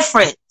the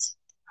difference.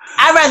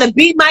 I'd rather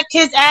beat my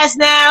kid's ass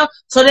now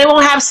so they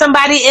won't have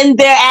somebody in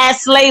their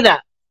ass later.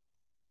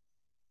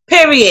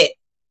 Period.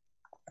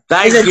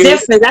 There's a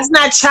difference. That's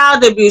not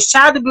child abuse.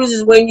 Child abuse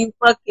is when you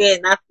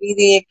fucking not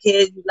feeding your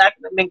kids, you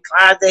locking them in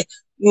closet,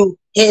 you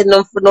hitting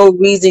them for no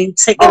reason, you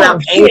taking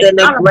out anger and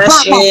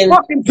aggression and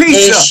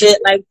shit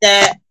like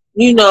that.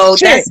 You know,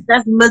 that's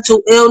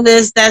mental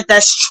illness,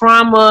 that's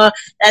trauma,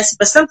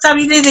 but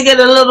sometimes you need to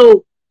get a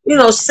little, you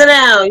know, sit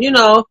down, you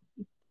know.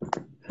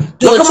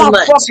 Look at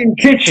my fucking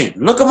kitchen.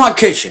 Look at my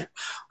kitchen.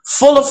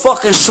 Full of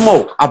fucking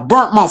smoke. I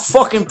burnt my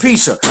fucking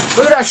pizza.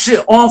 Look at that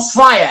shit on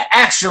fire,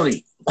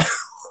 actually.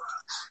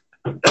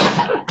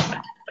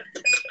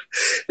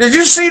 Did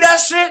you see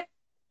that shit?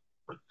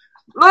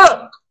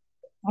 Look,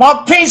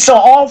 my pizza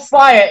on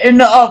fire in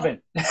the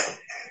oven.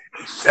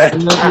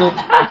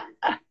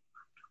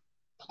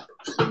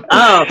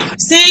 Oh,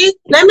 see,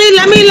 let me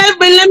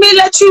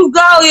let you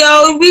go,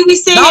 yo. We be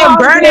sitting here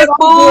burning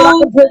food. I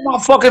can put my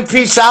fucking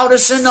pizza out.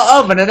 It's in the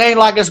oven. It ain't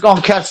like it's gonna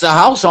catch the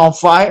house on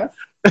fire.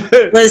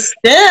 But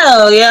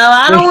still, yo,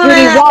 I don't want to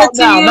happen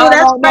to you.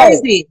 That's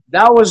crazy.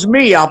 That was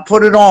me. I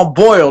put it on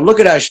boil. Look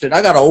at that shit.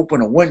 I gotta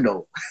open a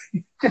window.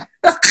 God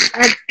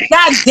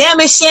damn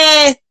it,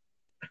 Shan.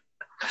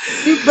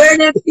 You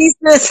burning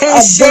pieces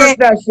and shit.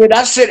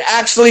 That shit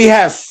actually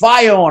had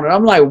fire on it.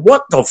 I'm like,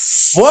 what the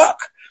fuck?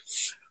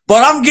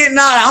 But I'm getting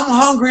out. I'm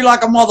hungry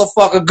like a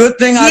motherfucker. Good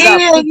thing I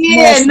got.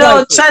 Yeah,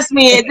 no, trust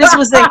me. This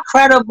was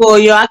incredible,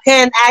 yo. I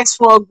couldn't ask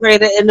for a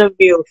greater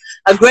interview,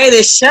 a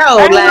greater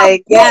show.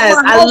 Like, yes,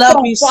 I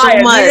love you so much.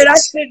 Nigga, that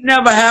shit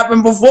never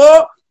happened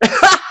before.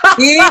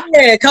 Yeah,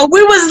 because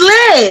we was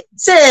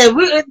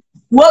lit.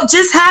 What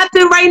just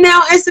happened right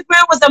now,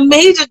 Instagram was a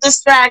major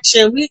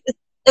distraction.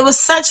 It was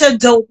such a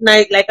dope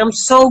night. Like, I'm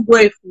so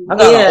grateful. I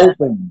gotta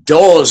open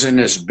doors in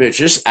this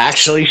bitch. It's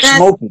actually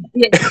smoking.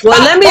 Yeah.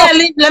 Well,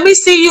 let me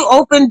see you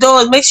open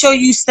doors. Make sure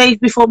you safe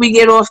before we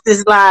get off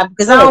this live,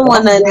 because I don't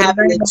want nothing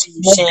happening to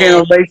you,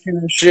 Shan.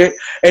 And shit.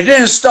 It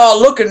didn't start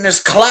looking this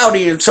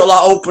cloudy until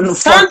I opened the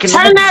fucking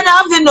Turn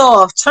that oven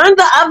off. Turn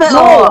the oven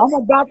off. I'm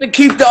about to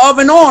keep the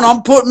oven on.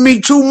 I'm putting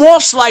me 2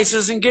 more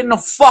slices and getting the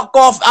fuck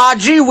off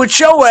IG with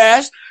your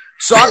ass,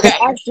 so I can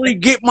actually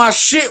get my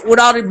shit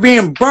without it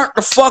being burnt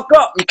the fuck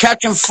up and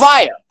catching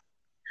fire.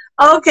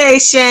 Okay,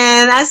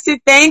 Shan. I say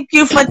thank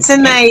you for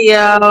tonight,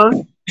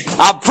 yo.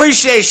 I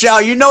appreciate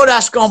y'all. You know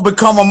that's going to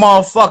become a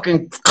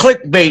motherfucking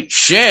clickbait.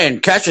 Shan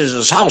catches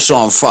his house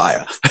on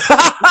fire.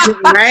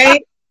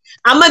 Right?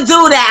 I'm going to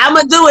do that. I'm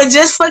going to do it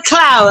just for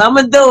clout. I'm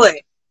going to do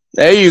it.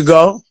 There you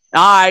go. All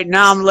right.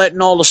 Now I'm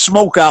letting all the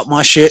smoke out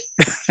my shit.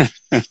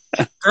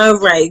 All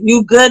right.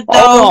 You good,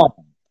 though?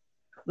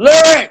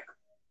 Lyric.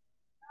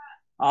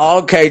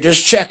 Okay,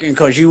 just checking,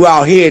 because you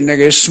out here,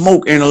 nigga. It's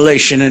smoke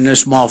inhalation in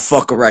this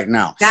motherfucker right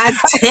now. God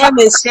damn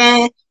it,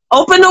 Shan.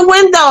 Open the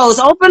windows.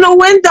 Open the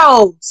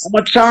windows. I'm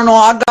going to turn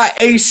on. I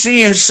got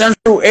AC and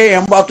central air.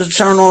 I'm about to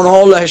turn on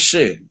all that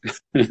shit.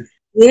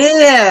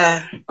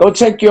 Yeah. Go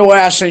take your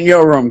ass in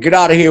your room. Get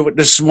out of here with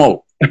the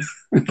smoke. All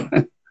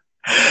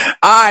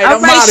right,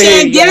 I'm out of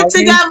here. Get it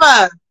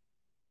together.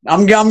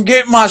 I'm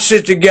getting my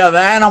shit together,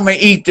 and I'm going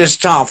to eat this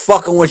time.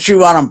 Fucking with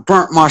you, I done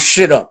burnt my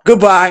shit up.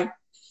 Goodbye.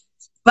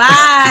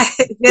 Bye.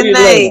 Good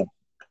night.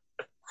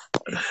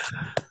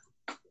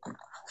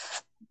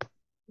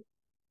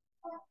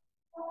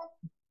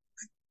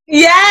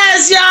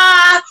 Yes,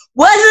 y'all.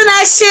 Wasn't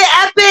that shit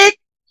epic?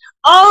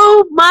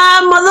 Oh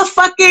my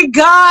motherfucking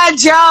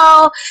God,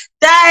 y'all.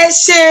 That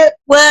shit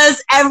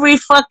was every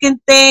fucking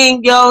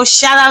thing, yo.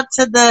 Shout out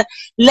to the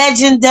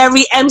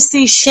legendary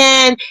MC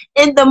Shan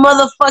in the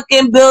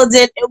motherfucking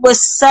building. It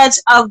was such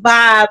a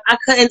vibe. I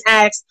couldn't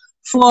ask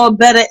for a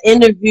better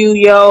interview,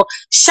 yo.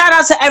 Shout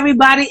out to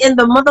everybody in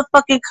the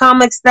motherfucking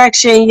comment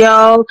section,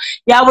 yo.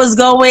 Y'all was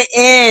going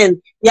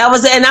in.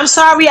 And I'm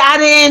sorry I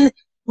didn't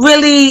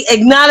really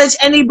acknowledge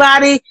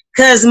anybody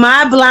because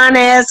my blind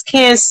ass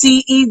can't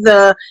see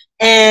either.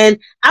 And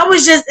I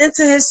was just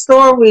into his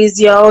stories,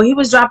 yo. He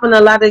was dropping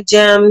a lot of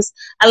gems,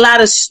 a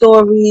lot of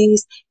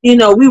stories. You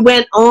know, we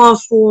went on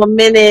for a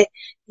minute.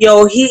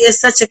 Yo, he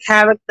is such a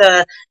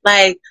character.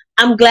 Like,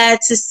 I'm glad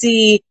to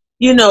see,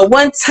 you know,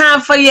 one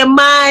time for your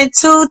mind,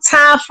 two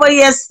time for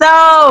your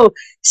soul.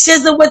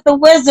 Shizzle with the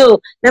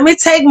whizzle. Let me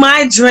take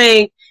my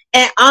drink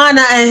and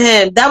honor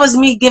him. That was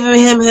me giving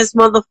him his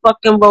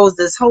motherfucking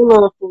roses. Hold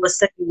on for a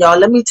second, y'all.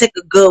 Let me take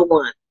a good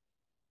one.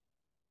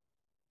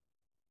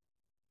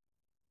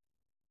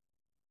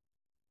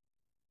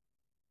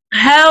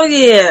 Hell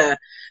yeah.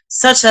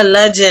 Such a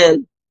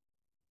legend.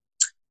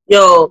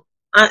 Yo,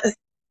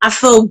 I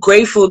feel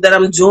grateful that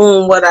I'm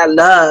doing what I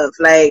love.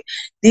 Like,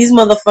 these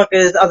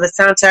motherfuckers are the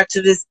soundtrack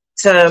to this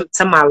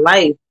to my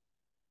life.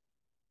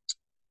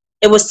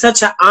 It was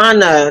such an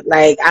honor.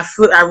 Like,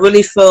 I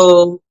really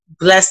feel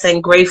blessed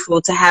and grateful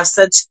to have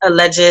such a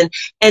legend.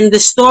 And the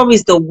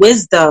stories, the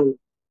wisdom,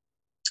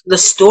 the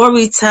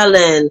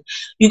storytelling,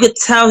 you could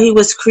tell he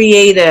was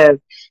creative,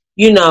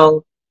 you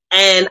know,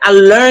 and I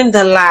learned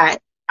a lot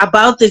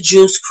about the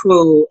Juice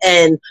Crew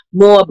and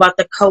more about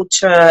the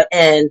culture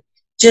and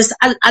just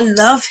I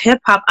love hip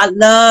hop. I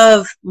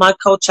love my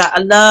culture. I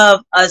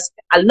love us.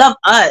 I love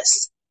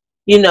us,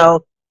 you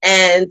know,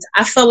 and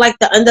I feel like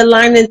the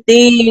underlying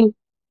theme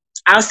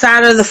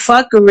outside of the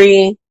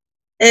fuckery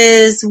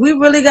is we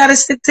really got to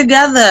stick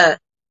together.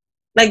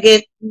 Like,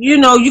 it, you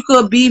know, you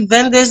could be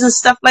vendors and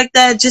stuff like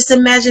that. Just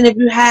imagine if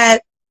you had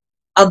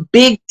a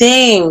big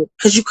thing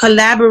because you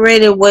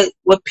collaborated with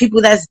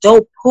people that's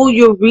dope. Pull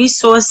your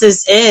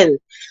resources in.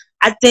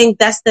 I think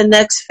that's the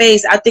next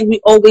phase. I think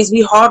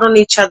we hard on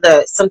each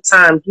other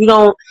sometimes. We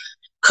don't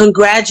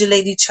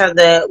congratulate each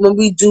other when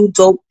we do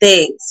dope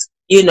things,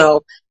 you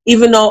know,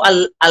 even though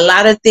a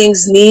lot of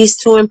things needs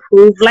to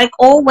improve, like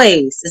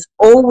always. There's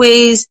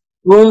always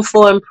room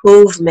for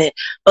improvement.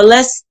 But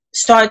let's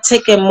start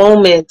taking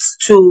moments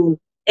to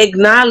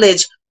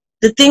acknowledge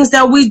the things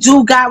that we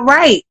do got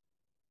right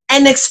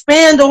and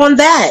expand on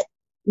that.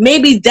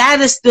 Maybe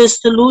that is the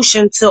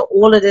solution to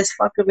all of this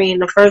fuckery in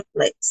the first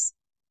place.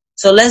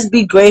 So let's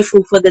be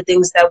grateful for the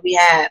things that we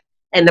have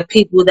and the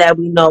people that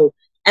we know.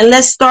 And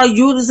let's start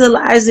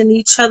utilizing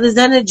each other's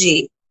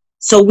energy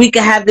so we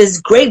can have this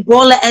great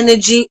ball of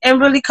energy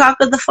and really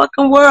conquer the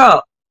fucking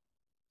world.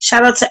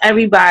 Shout out to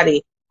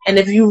everybody. And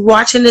if you're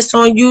watching this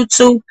on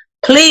YouTube,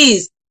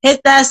 please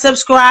hit that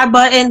subscribe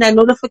button, that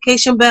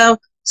notification bell,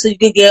 so you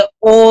can get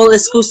all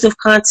exclusive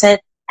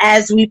content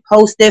as we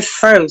post it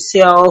first,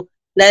 yo.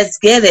 Let's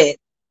get it.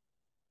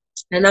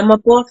 And I'm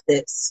up off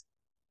this.